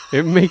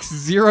 It makes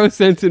zero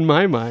sense in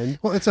my mind.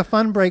 Well, it's a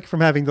fun break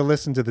from having to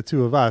listen to the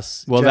two of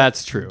us. Well,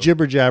 that's true.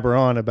 Jibber jabber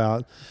on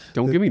about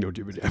Don't give me no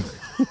jibber jabber.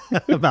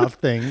 about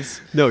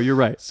things. No, you're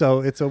right.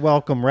 So it's a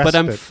welcome respite.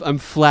 But I'm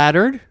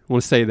flattered. I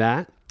want to say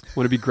that. I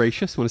want to be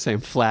gracious. I want to say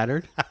I'm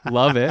flattered.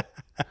 Love it.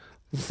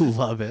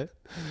 Love it.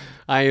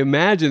 I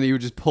imagine that you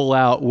would just pull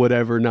out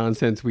whatever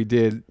nonsense we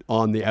did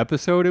on the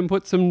episode and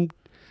put some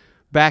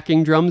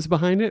backing drums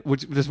behind it,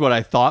 which is what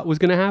I thought was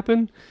going to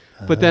happen.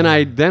 But then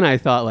I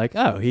thought like,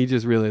 oh, he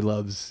just really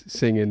loves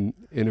singing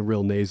in a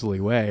real nasally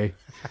way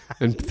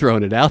and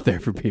throwing it out there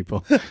for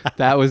people.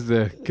 That was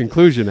the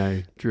conclusion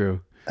I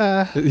drew.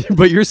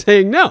 But you're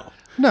saying no.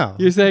 No.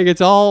 You're saying it's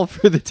all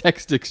for the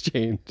text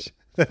exchange.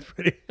 That's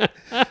pretty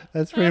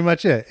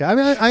muan it. I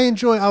mean, I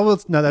enjoy.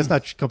 No, that's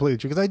not completely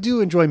true because I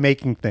do enjoy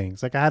making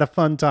things. Like I had a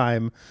fun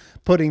time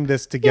putting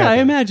this together. Yeah,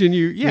 I imagine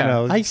you.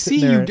 Yeah, I see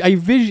you. I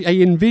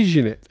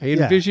envision it. I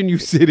envision you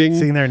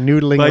sitting there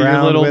noodling by your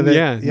around little- with it.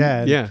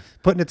 yeah, yeah.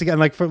 Putting it together.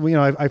 Like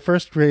I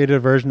first created a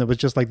version that was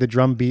just like the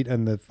drum beat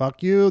and the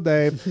 "fuck you,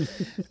 Dave,"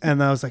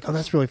 and I was like, oh,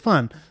 that's really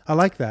fun. I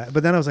like that.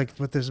 But then I was like,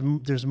 but there's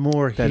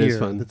more That here. is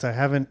fun. I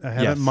haven't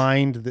Yes.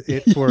 mined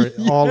it for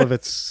all of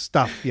its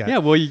stuff yet. Yeah,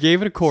 well, you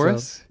gave it a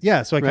chorus.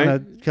 So I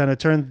right? kind of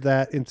turned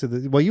that into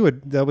the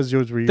that was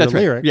yours were your That's right.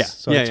 lyrics. Yeah.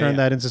 So I turned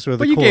that into sort of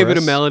but the you chorus. gave it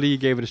a melody. You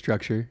gave it a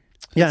structure.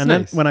 Yeah, That's and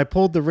nice. then when I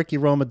pulled the Ricky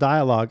Roma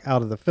dialogue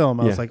out of the film,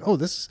 I was Yeah. like, oh,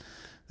 this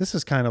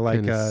is kind of like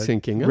Kinda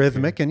syncing up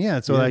rhythmic, here.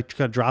 and so Yeah. I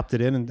kind of dropped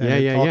it in, and Yeah,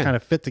 it yeah, all yeah. kind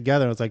of fit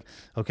together. I was like,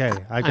 okay,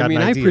 I got I mean,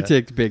 an I idea.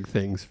 predict big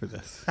things for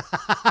this.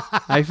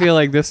 I feel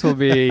like this will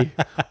be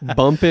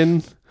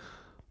bumping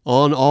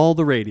on all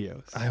the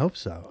radios I hope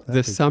so. That'd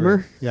this be summer.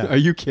 great. Yeah, Are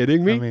you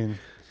kidding me? I mean,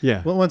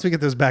 yeah. well, once we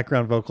get those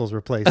background vocals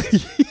replaced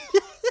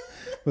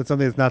with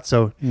something that's not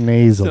so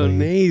nasally. So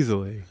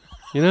nasally.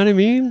 You know what I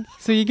mean?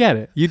 So you get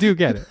it. You do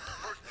get it.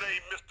 First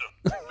name Mr.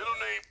 Middle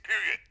name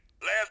period.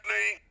 Last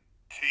name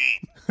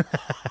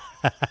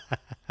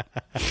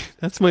T.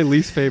 That's my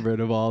least favorite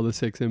of all the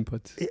 6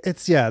 inputs.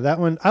 It's that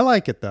one. I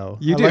like it though.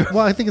 You do?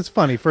 Well, I think it's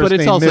funny. First But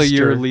it's name also Mr.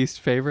 your least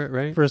favorite,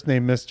 right? First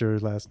name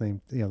Mr. Last name.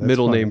 That's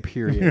Middle funny. name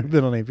period.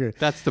 Middle name period.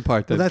 That's the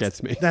part that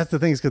gets me. That's the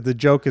thing, is because the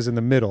joke is in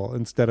the middle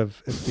instead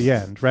of at the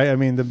end, right? I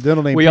mean, the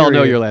middle name. We period, all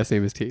know your last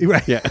name is T.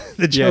 Right. Yeah.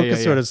 The joke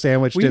is sort of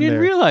sandwiched we in didn't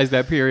there. realize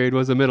that period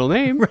was a middle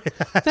name.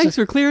 Thanks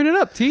for clearing it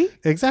up, T.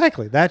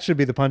 Exactly. That should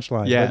be the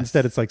punchline. Yes. But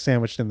instead, it's like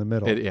sandwiched in the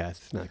middle.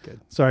 It's not good.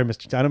 Sorry,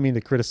 Mr. T. I don't mean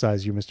to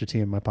criticize you, Mr. T,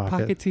 in my pocket.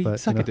 Pocket T, but,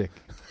 suck a dick.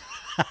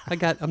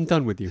 I'm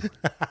done with you.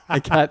 I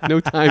got no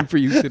time for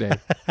you today.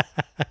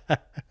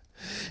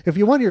 If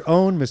you want your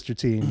own Mr.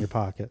 T in your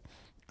pocket,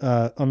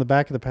 on the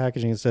back of the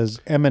packaging it says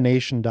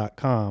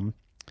emanation.com.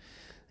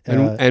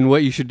 And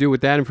what you should do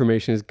with that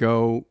information is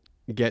go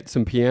get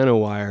some piano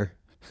wire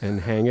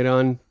and hang it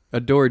on a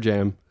door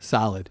jamb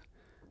solid,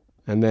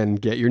 and then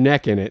get your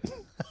neck in it.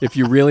 If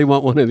you really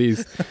want one of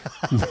these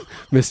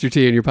Mr.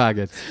 T in your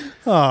pockets,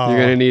 you're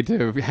going to need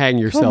to hang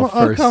yourself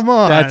first. Come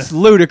on. That's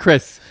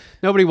ludicrous.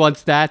 Nobody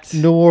wants that.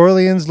 New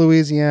Orleans,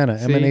 Louisiana,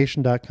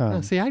 emanation.com.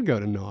 Oh, see, I'd go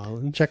to New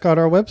Orleans. Check out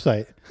our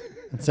website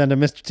and send a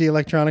Mr. T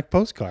electronic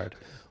postcard.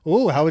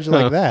 Oh, how would you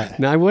like that?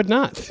 No, I would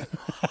not.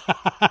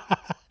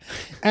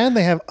 And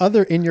they have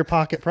other in your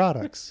pocket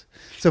products.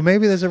 So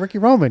maybe there's a Ricky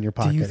Roma in your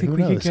pocket. Do you think Who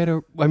we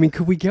knows?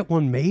 could we get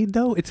one made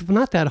though? It's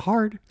not that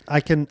hard.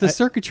 The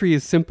circuitry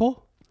is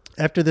simple.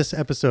 After this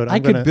episode, I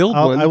could build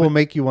one. I will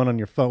make you one on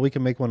your phone. We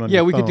can make one on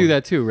your phone. Yeah, we could do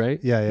that too, right?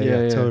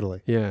 Yeah,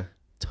 totally. Yeah.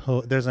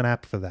 There's an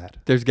app for that.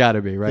 There's got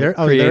to be, right? There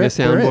Create a is.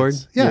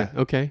 soundboard. Yeah.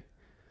 Okay.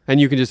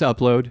 And you can just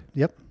upload.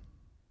 Yep.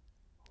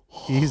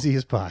 Easy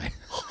as pie.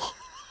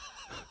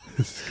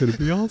 This is going to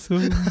be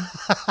awesome.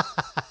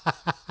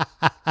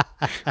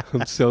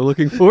 I'm so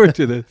looking forward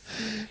to this.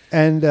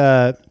 And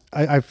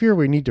I fear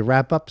we need to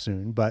wrap up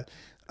soon, but...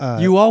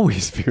 you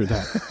always fear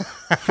that.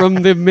 From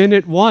the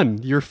minute one,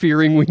 you're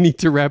fearing we need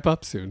to wrap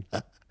up soon.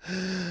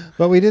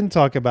 But we didn't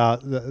talk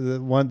about the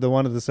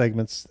one of the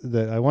segments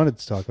that I wanted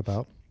to talk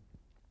about.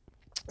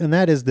 And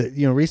that is that,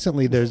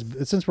 recently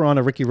since we're on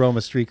a Ricky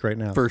Roma streak right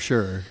now. For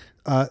sure.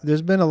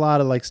 There's been a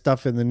lot of like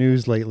stuff in the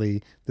news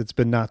lately that's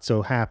been not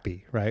so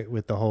happy, right?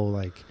 With the whole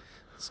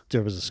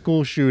there was a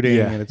school shooting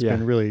and it's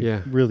been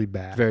really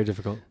bad. Very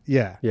difficult.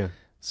 Yeah. Yeah.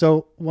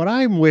 So what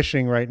I'm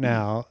wishing right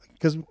now,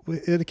 because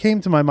it came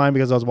to my mind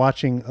because I was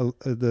watching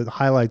the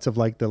highlights of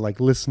the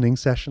listening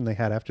session they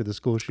had after the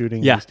school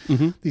shooting. Yeah.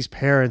 These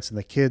parents and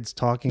the kids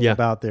talking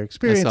about their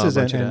experiences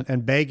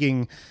and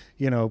begging,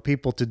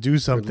 people to do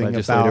something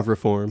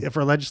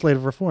for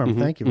legislative reform.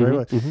 Thank you very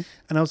much. And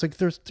I was like,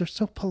 they're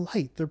so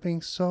polite. They're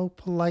being so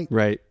polite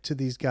to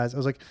these guys. I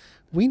was like,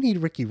 we need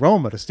Ricky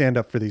Roma to stand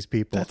up for these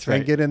people. That's right.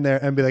 And get in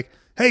there and be like,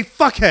 hey,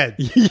 fuckhead.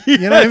 Yes.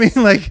 You know what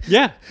I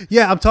mean?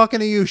 Yeah, I'm talking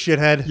to you,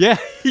 shithead.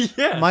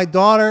 Yeah. My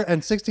daughter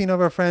and 16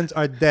 of her friends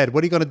are dead.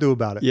 What are you going to do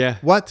about it? Yeah.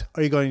 What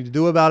are you going to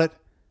do about it?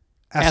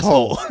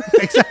 Asshole.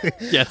 Exactly.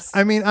 Yes.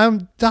 I mean,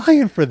 I'm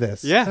dying for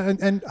this. Yeah.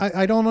 And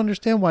I don't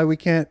understand why we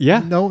can't. Yeah.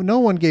 No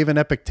one gave an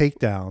epic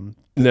takedown.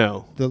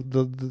 No.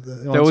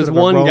 There was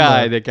one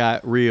guy that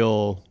got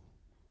real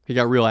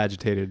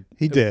agitated.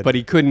 He did. But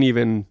he couldn't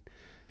even...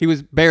 He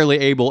was barely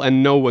able,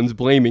 and no one's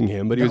blaming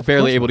him, but he was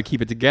barely able to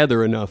keep it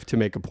together enough to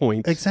make a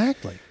point.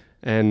 Exactly.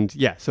 And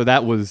so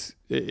that was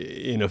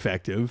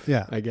ineffective.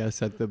 Yeah. I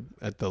guess at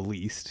the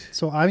least.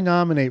 So I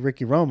nominate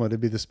Ricky Roma to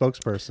be the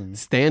spokesperson.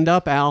 Stand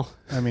up, Al.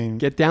 I mean,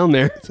 get down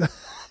there.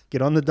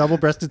 Get on the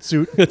double-breasted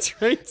suit.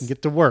 That's right. And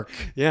get to work.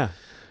 Yeah.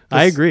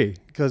 I agree.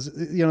 Because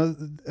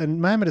and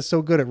Mamet is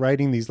so good at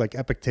writing these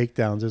epic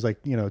takedowns.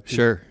 There's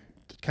sure.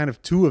 Kind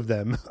of two of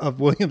them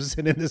of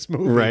Williamson in this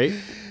movie. Right.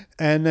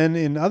 And then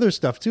in other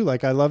stuff too,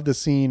 I love the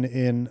scene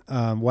in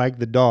Wag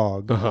the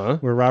Dog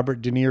where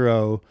Robert De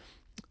Niro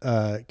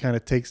kind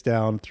of takes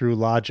down through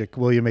logic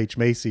William H.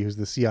 Macy, who's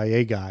the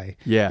CIA guy.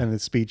 Yeah. And the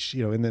speech,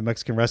 in the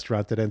Mexican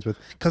restaurant that ends with,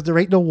 "'Cause there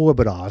ain't no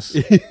Warbados."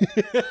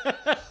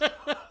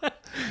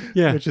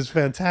 Yeah. Which is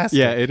fantastic.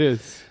 Yeah, it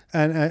is.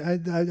 And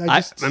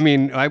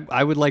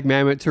I would like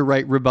Mamet to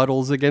write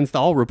rebuttals against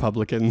all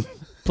Republican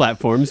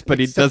platforms, but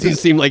it doesn't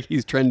seem like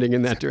he's trending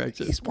in that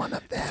direction. He's one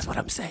of them. That's what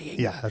I'm saying.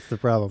 Yeah, that's the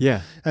problem.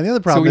 Yeah. And the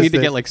other problem is we is need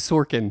to get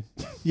Sorkin.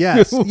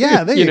 Yes.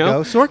 Yeah, there you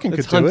go. Sorkin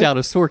Let's could do hunt it. out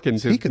a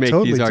Sorkin to make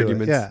totally these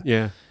arguments.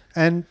 Yeah.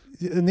 And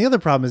the other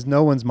problem is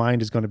no one's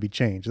mind is going to be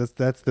changed.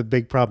 That's the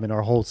big problem in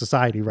our whole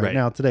society right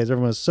now today. Is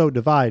everyone is so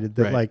divided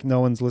that no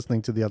one's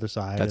listening to the other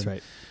side. That's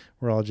right.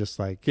 We're all just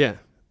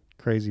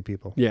crazy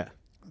people. Yeah.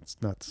 It's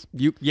nuts.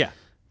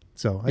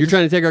 So you're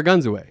trying to take our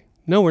guns away.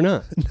 No, we're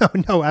not.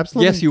 No,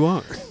 absolutely. Yes, you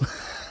are.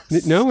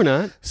 No, we're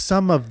not.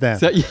 Some of them.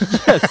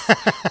 Yes.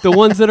 The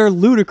ones that are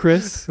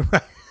ludicrous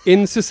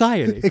in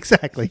society.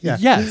 Exactly. Yeah.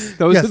 Yes.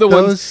 Those are the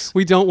ones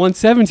we don't want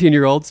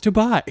 17-year-olds to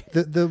buy.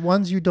 The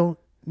ones you don't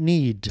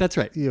need. That's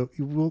right.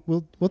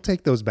 We'll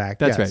take those back.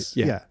 That's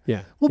right.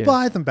 Yeah. We'll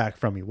buy them back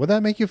from you. Will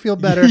that make you feel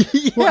better?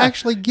 We'll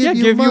actually give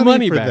you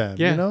money for back. them.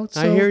 Yeah.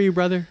 So I hear you,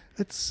 brother.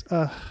 It's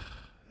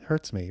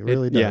hurts me. It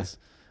really does.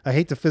 I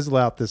hate to fizzle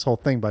out this whole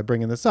thing by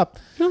bringing this up,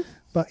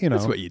 but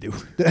that's what you do.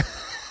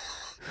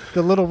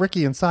 The little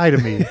Ricky inside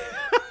of me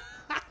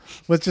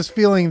was just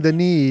feeling the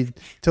need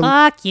to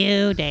Fuck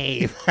you,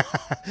 Dave.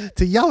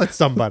 to yell at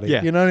somebody.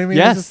 Yeah. You know what I mean?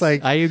 Yes, It's just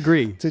like I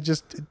agree. to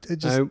just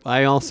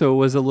I also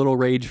was a little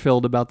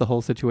rage-filled about the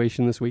whole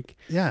situation this week.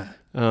 yeah.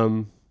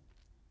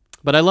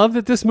 But I love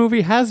that this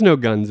movie has no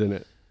guns in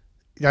it.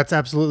 That's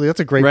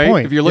a great Right?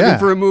 point. If you're looking Yeah.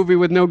 for a movie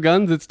with no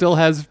guns, it still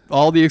has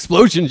all the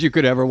explosions you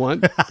could ever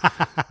want.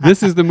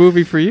 This is the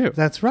movie for you.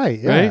 That's right.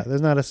 Yeah. Right?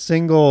 There's not a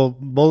single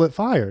bullet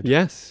fired.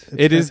 Yes. It's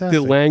It is the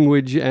fantastic.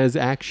 language as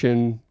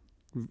action.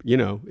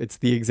 It's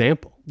the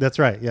example. That's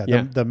right. Yeah.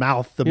 Yeah. The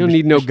mouth. The You don't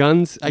need no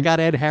guns. I got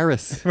Ed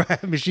Harris.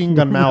 machine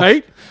gun mouth.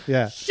 Right?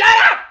 Yeah.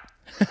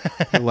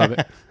 I love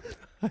it.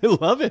 I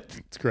love it.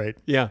 It's great.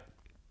 Yeah.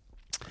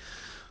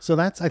 So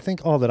that's, I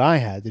think, all that I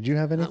had. Did you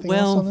have anything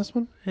well- else on this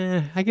one?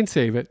 I can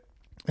save it.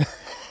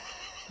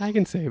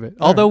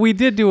 Although we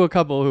did do a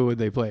couple Who Would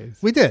They Plays.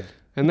 We did.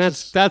 And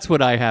that's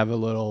what I have a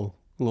little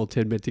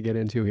tidbit to get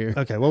into here.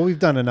 Okay. Well, we've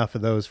done enough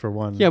of those for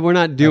one. Yeah, we're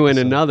not doing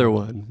episode. another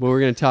one, but we're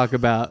going to talk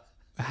about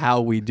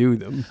how we do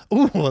them.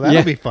 Ooh, well,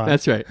 that'll be fun.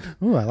 That's right.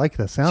 Ooh, I like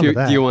the sound of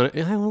that. Do you want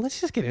to? Well, let's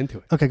just get into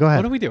it. Okay, go ahead.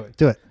 What are we doing?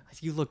 Do it.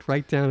 You looked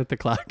right down at the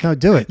clock. No,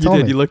 do it. You Tell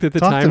did. me. You looked at the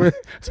Talk to timer. me.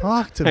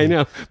 Talk to me. I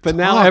know, but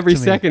now Talk every to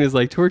me. second is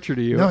like torture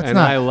to you, No, it's and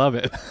not. I love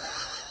it.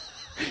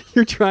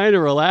 You're trying to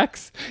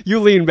relax. You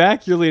lean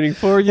back. You're leaning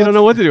forward. You don't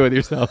know what to do with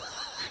yourself.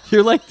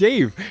 You're like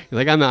Dave.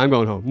 You're like, I'm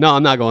going home. No,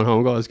 I'm not going home.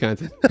 I'm going to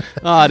Wisconsin.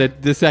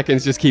 The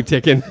seconds just keep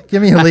ticking.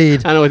 Give me a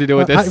lead. I don't know what to do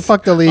with this.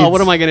 Fuck the leads. Oh, what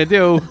am I going to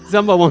do?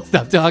 Zumba won't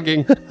stop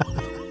talking.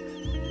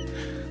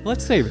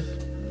 Let's save it.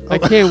 I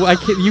can't.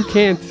 You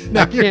can't.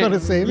 Now I you're can't. gonna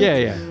save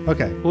it? Yeah.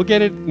 Okay, We'll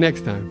get it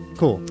next time.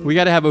 cool. We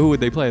got to have a Who Would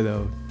They Play,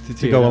 though.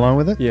 To go along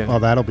with it? Yeah. Oh,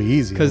 that'll be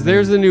easy. Because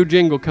there's a new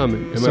jingle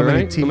coming. Am so I many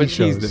right? TV I'm going to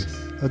tease shows.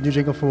 this. A new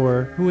jingle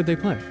for... Who Would They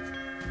Play?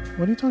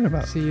 What are you talking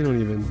about? See, you don't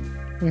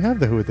even... We have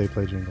the Who Would They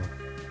Play jingle.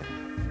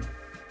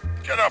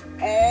 Shut up,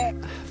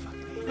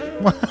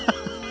 fool.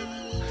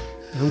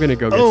 I'm going to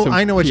go get Oh, some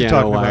I know what you're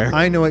piano talking wire. about.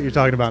 I know what you're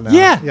talking about now.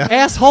 Yeah,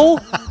 asshole.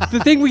 The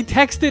thing we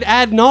texted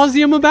ad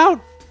nauseum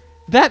about?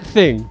 That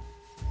thing.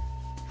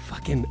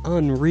 Fucking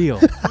unreal.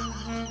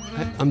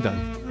 I'm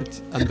done.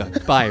 I'm done.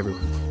 Bye,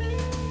 everyone.